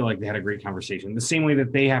them feel like they had a great conversation, the same way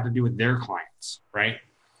that they have to do with their clients, right?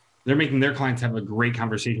 They're making their clients have a great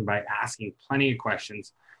conversation by asking plenty of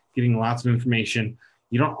questions, getting lots of information.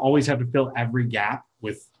 You don't always have to fill every gap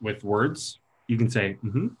with words. You can say,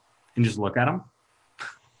 and just look at them.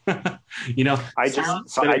 I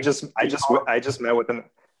just met with an,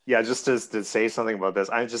 just to say something about this,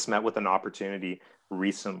 I just met with an opportunity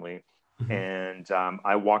recently, and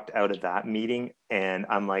I walked out of that meeting and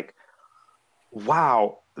I'm like,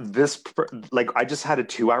 wow, I just had a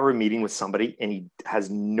 2-hour meeting with somebody, and he has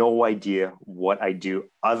no idea what I do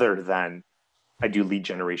other than I do lead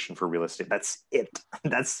generation for real estate. That's it.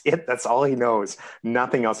 That's all he knows.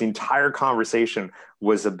 Nothing else. The entire conversation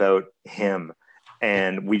was about him.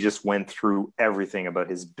 And we just went through everything about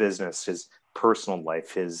his business, his personal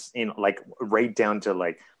life, his, right down to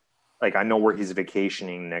like I know where he's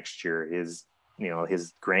vacationing next year, his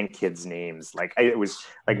grandkids' names. It was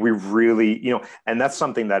like, we really, and that's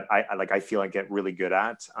something that I feel I get really good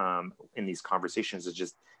at in these conversations, is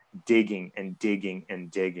just digging and digging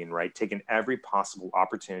and digging, right? Taking every possible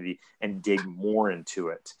opportunity and dig more into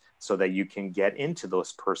it so that you can get into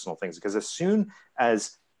those personal things. Because as soon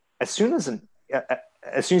as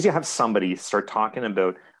you have somebody start talking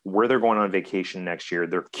about where they're going on vacation next year,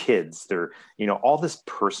 their kids, their, all this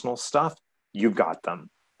personal stuff, you've got them.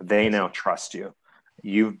 They now trust you.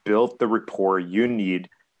 You've built the rapport you need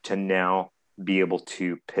to now be able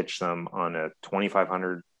to pitch them on a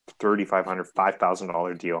 $2,500, $3,500,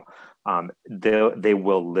 $5,000 deal. they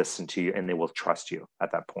will listen to you and they will trust you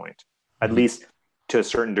at that point, at least to a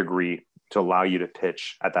certain degree, to allow you to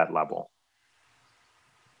pitch at that level.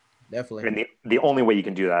 Definitely. And the only way you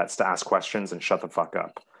can do that is to ask questions and shut the fuck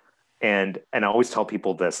up. And I always tell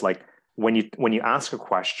people this, like when you ask a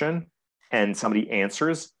question and somebody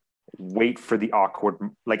answers, wait for the awkward,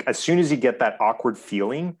 like as soon as you get that awkward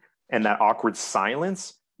feeling and that awkward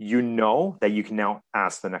silence, you know that you can now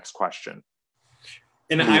ask the next question.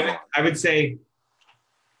 And I would say,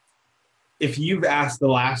 if you've asked the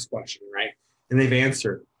last question, right, and they've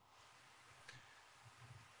answered,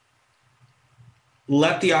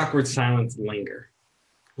 let the awkward silence linger.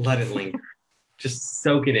 Let it linger. Just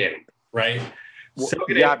soak it in, right? Soak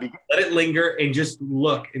it in. Let it linger and just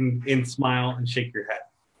look and smile and shake your head.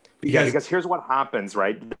 Because here's what happens,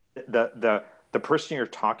 right? The person you're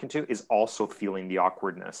talking to is also feeling the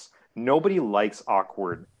awkwardness. Nobody likes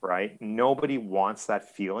awkward, right? Nobody wants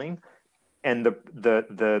that feeling. And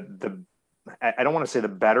the I don't want to say the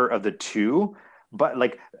better of the two, but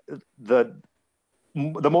like the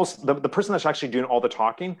person that's actually doing all the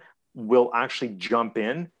talking will actually jump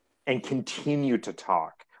in and continue to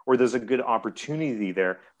talk, or there's a good opportunity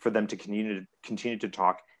there for them to continue to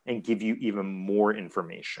talk and give you even more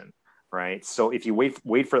information, right? So if you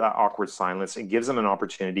wait for that awkward silence, it gives them an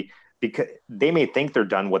opportunity, because they may think they're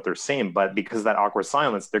done what they're saying, but because of that awkward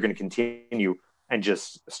silence, they're going to continue and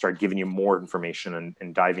just start giving you more information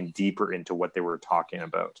and diving deeper into what they were talking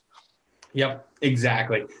about. Yep,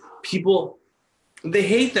 exactly. People, they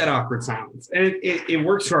hate that awkward silence, and it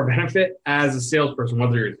works to our benefit as a salesperson,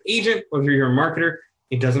 whether you're an agent, whether you're a marketer,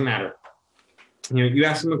 it doesn't matter. You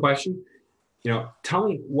ask them a question, tell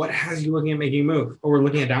me what has you looking at making a move, or we're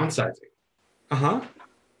looking at downsizing. And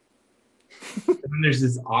then there's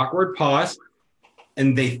this awkward pause,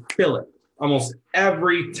 and they fill it almost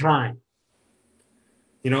every time.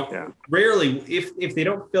 Rarely, if they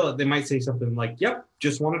don't fill it, they might say something like, "Yep,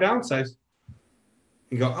 just want to downsize."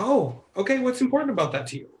 You go, "Oh, okay, what's important about that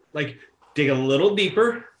to you?" Like, dig a little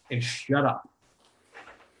deeper and shut up.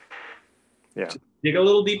 Yeah. Dig a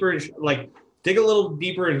little deeper and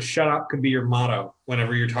shut up could be your motto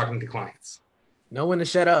whenever you're talking to clients. Know when to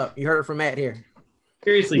shut up. You heard it from Matt here.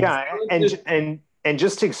 Seriously. Yeah, and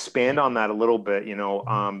just to expand on that a little bit,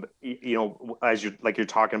 as you're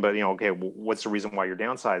talking about, okay, what's the reason why you're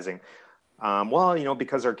downsizing? Well,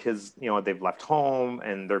 because our kids, they've left home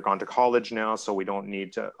and they're gone to college now, so we don't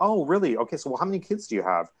need to. Oh, really? Okay, so how many kids do you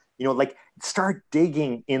have? Start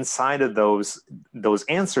digging inside of those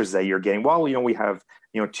answers that you're getting. Well, we have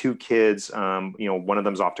 2 kids. One of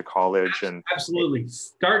them's off to college, and absolutely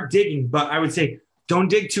start digging. But I would say don't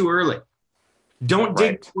dig too early. Don't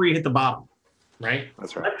dig before you hit the bottom. Right?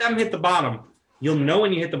 That's right. Let them hit the bottom. You'll know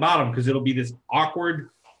when you hit the bottom, because it'll be this awkward,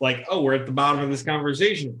 like, oh, we're at the bottom of this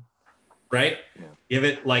conversation. Right? Yeah. Give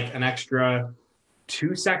it like an extra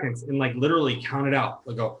 2 seconds and like literally count it out.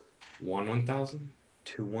 They'll go 1,000,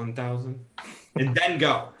 2 1,000, and then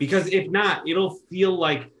go. Because if not, it'll feel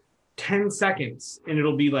like 10 seconds and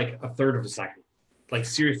it'll be like a third of a second. Like,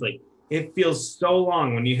 seriously, it feels so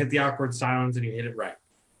long when you hit the awkward silence and you hit it right.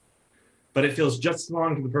 But it feels just as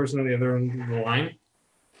long to the person on the other end of the line.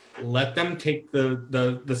 Let them take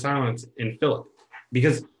the silence and fill it,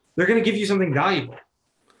 because they're going to give you something valuable.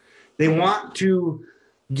 They want to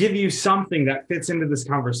give you something that fits into this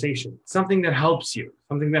conversation, something that helps you,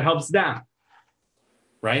 something that helps them,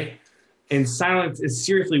 right? And silence is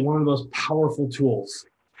seriously one of the most powerful tools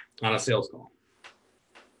on a sales call.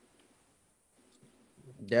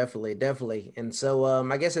 Definitely. And so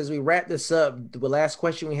I guess as we wrap this up, the last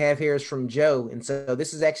question we have here is from Joe. And so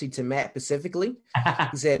this is actually to Matt specifically.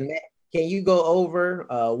 He said, Matt, can you go over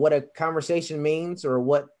what a conversation means, or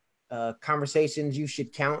what conversations you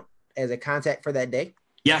should count as a contact for that day?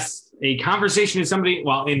 Yes. A conversation is somebody,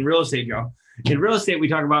 well, in real estate, Joe, in real estate, we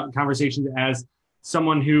talk about conversations as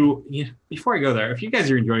someone who, before I go there, if you guys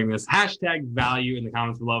are enjoying this, hashtag value in the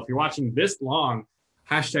comments below. If you're watching this long,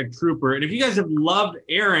 hashtag trooper. And if you guys have loved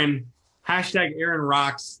Aaron, hashtag Aaron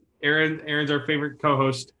rocks. Aaron's our favorite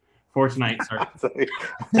co-host for tonight. Sorry.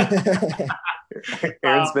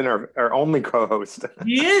 Aaron's been our only co-host.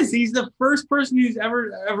 He is. He's the first person who's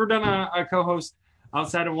ever done a co-host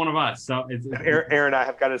outside of one of us. So Aaron, I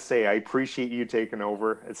have got to say, I appreciate you taking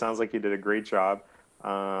over. It sounds like you did a great job.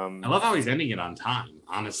 I love how he's ending it on time,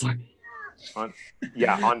 honestly.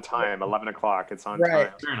 On time, 11 o'clock. It's on right.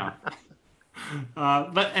 time. Fair enough.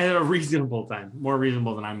 But at a reasonable time, more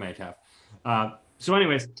reasonable than I might have. So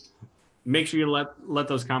anyways, make sure you let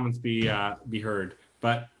those comments be heard.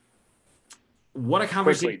 But what a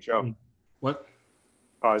conversation. Quickly, Joe. What?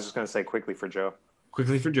 Oh, I was just going to say quickly for Joe.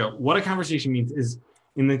 What a conversation means is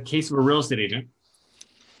in the case of a real estate agent,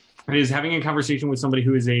 it is having a conversation with somebody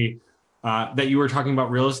who is that you are talking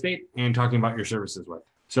about real estate and talking about your services with.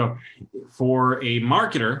 So for a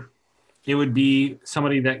marketer, it would be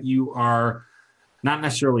somebody that you are not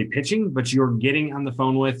necessarily pitching, but you're getting on the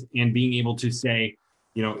phone with and being able to say,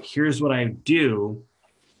 here's what I do.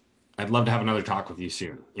 I'd love to have another talk with you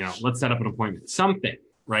soon. Let's set up an appointment, something,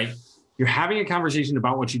 right? You're having a conversation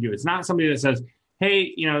about what you do. It's not somebody that says,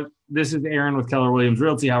 hey, this is Aaron with Keller Williams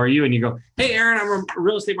Realty. How are you? And you go, hey, Aaron, I'm a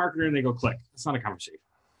real estate marketer. And they go, click. It's not a conversation.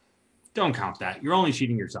 Don't count that. You're only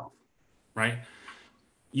cheating yourself, right?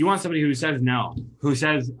 You want somebody who says no, who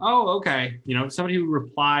says, oh, okay. Somebody who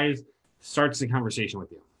replies, starts the conversation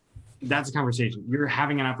with you. That's a conversation. You're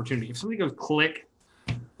having an opportunity. If somebody goes click,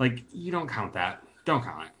 you don't count that. Don't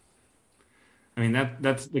count it. I mean,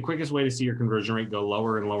 that's the quickest way to see your conversion rate go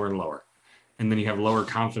lower and lower and lower. And then you have lower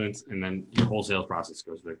confidence, and then your whole sales process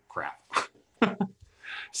goes to crap.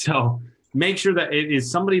 So make sure that it is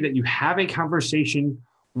somebody that you have a conversation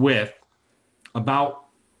with about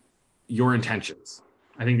your intentions.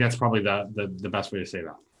 I think that's probably the best way to say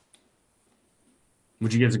that.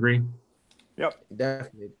 Would you guys agree? Yep.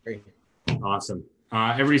 Definitely agree. Awesome.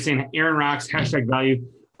 Everybody's saying Aaron rocks, #value.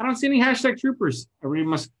 I don't see any #troopers. Everybody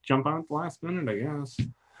must jump on at the last minute, I guess.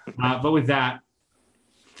 But with that,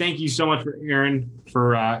 thank you so much for Aaron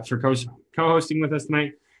for co-hosting with us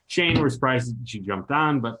tonight. Shayne, we're surprised that you jumped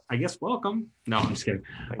on, but I guess welcome. No, I'm just kidding.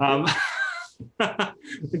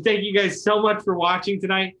 Thank you guys so much for watching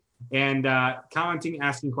tonight and commenting,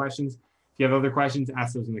 asking questions. If you have other questions,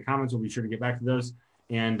 ask those in the comments. We'll be sure to get back to those.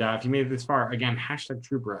 And if you made it this far, again,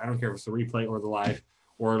 #trooper. I don't care if it's the replay or the live,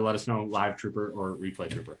 or let us know live trooper or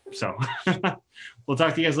replay trooper. So we'll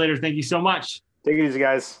talk to you guys later. Thank you so much. Take it easy,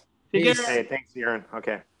 guys. Take care. Hey, thanks, Aaron.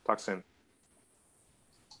 Okay, talk soon.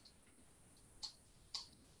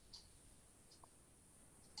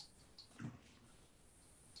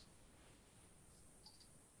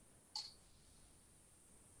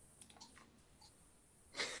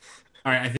 All right.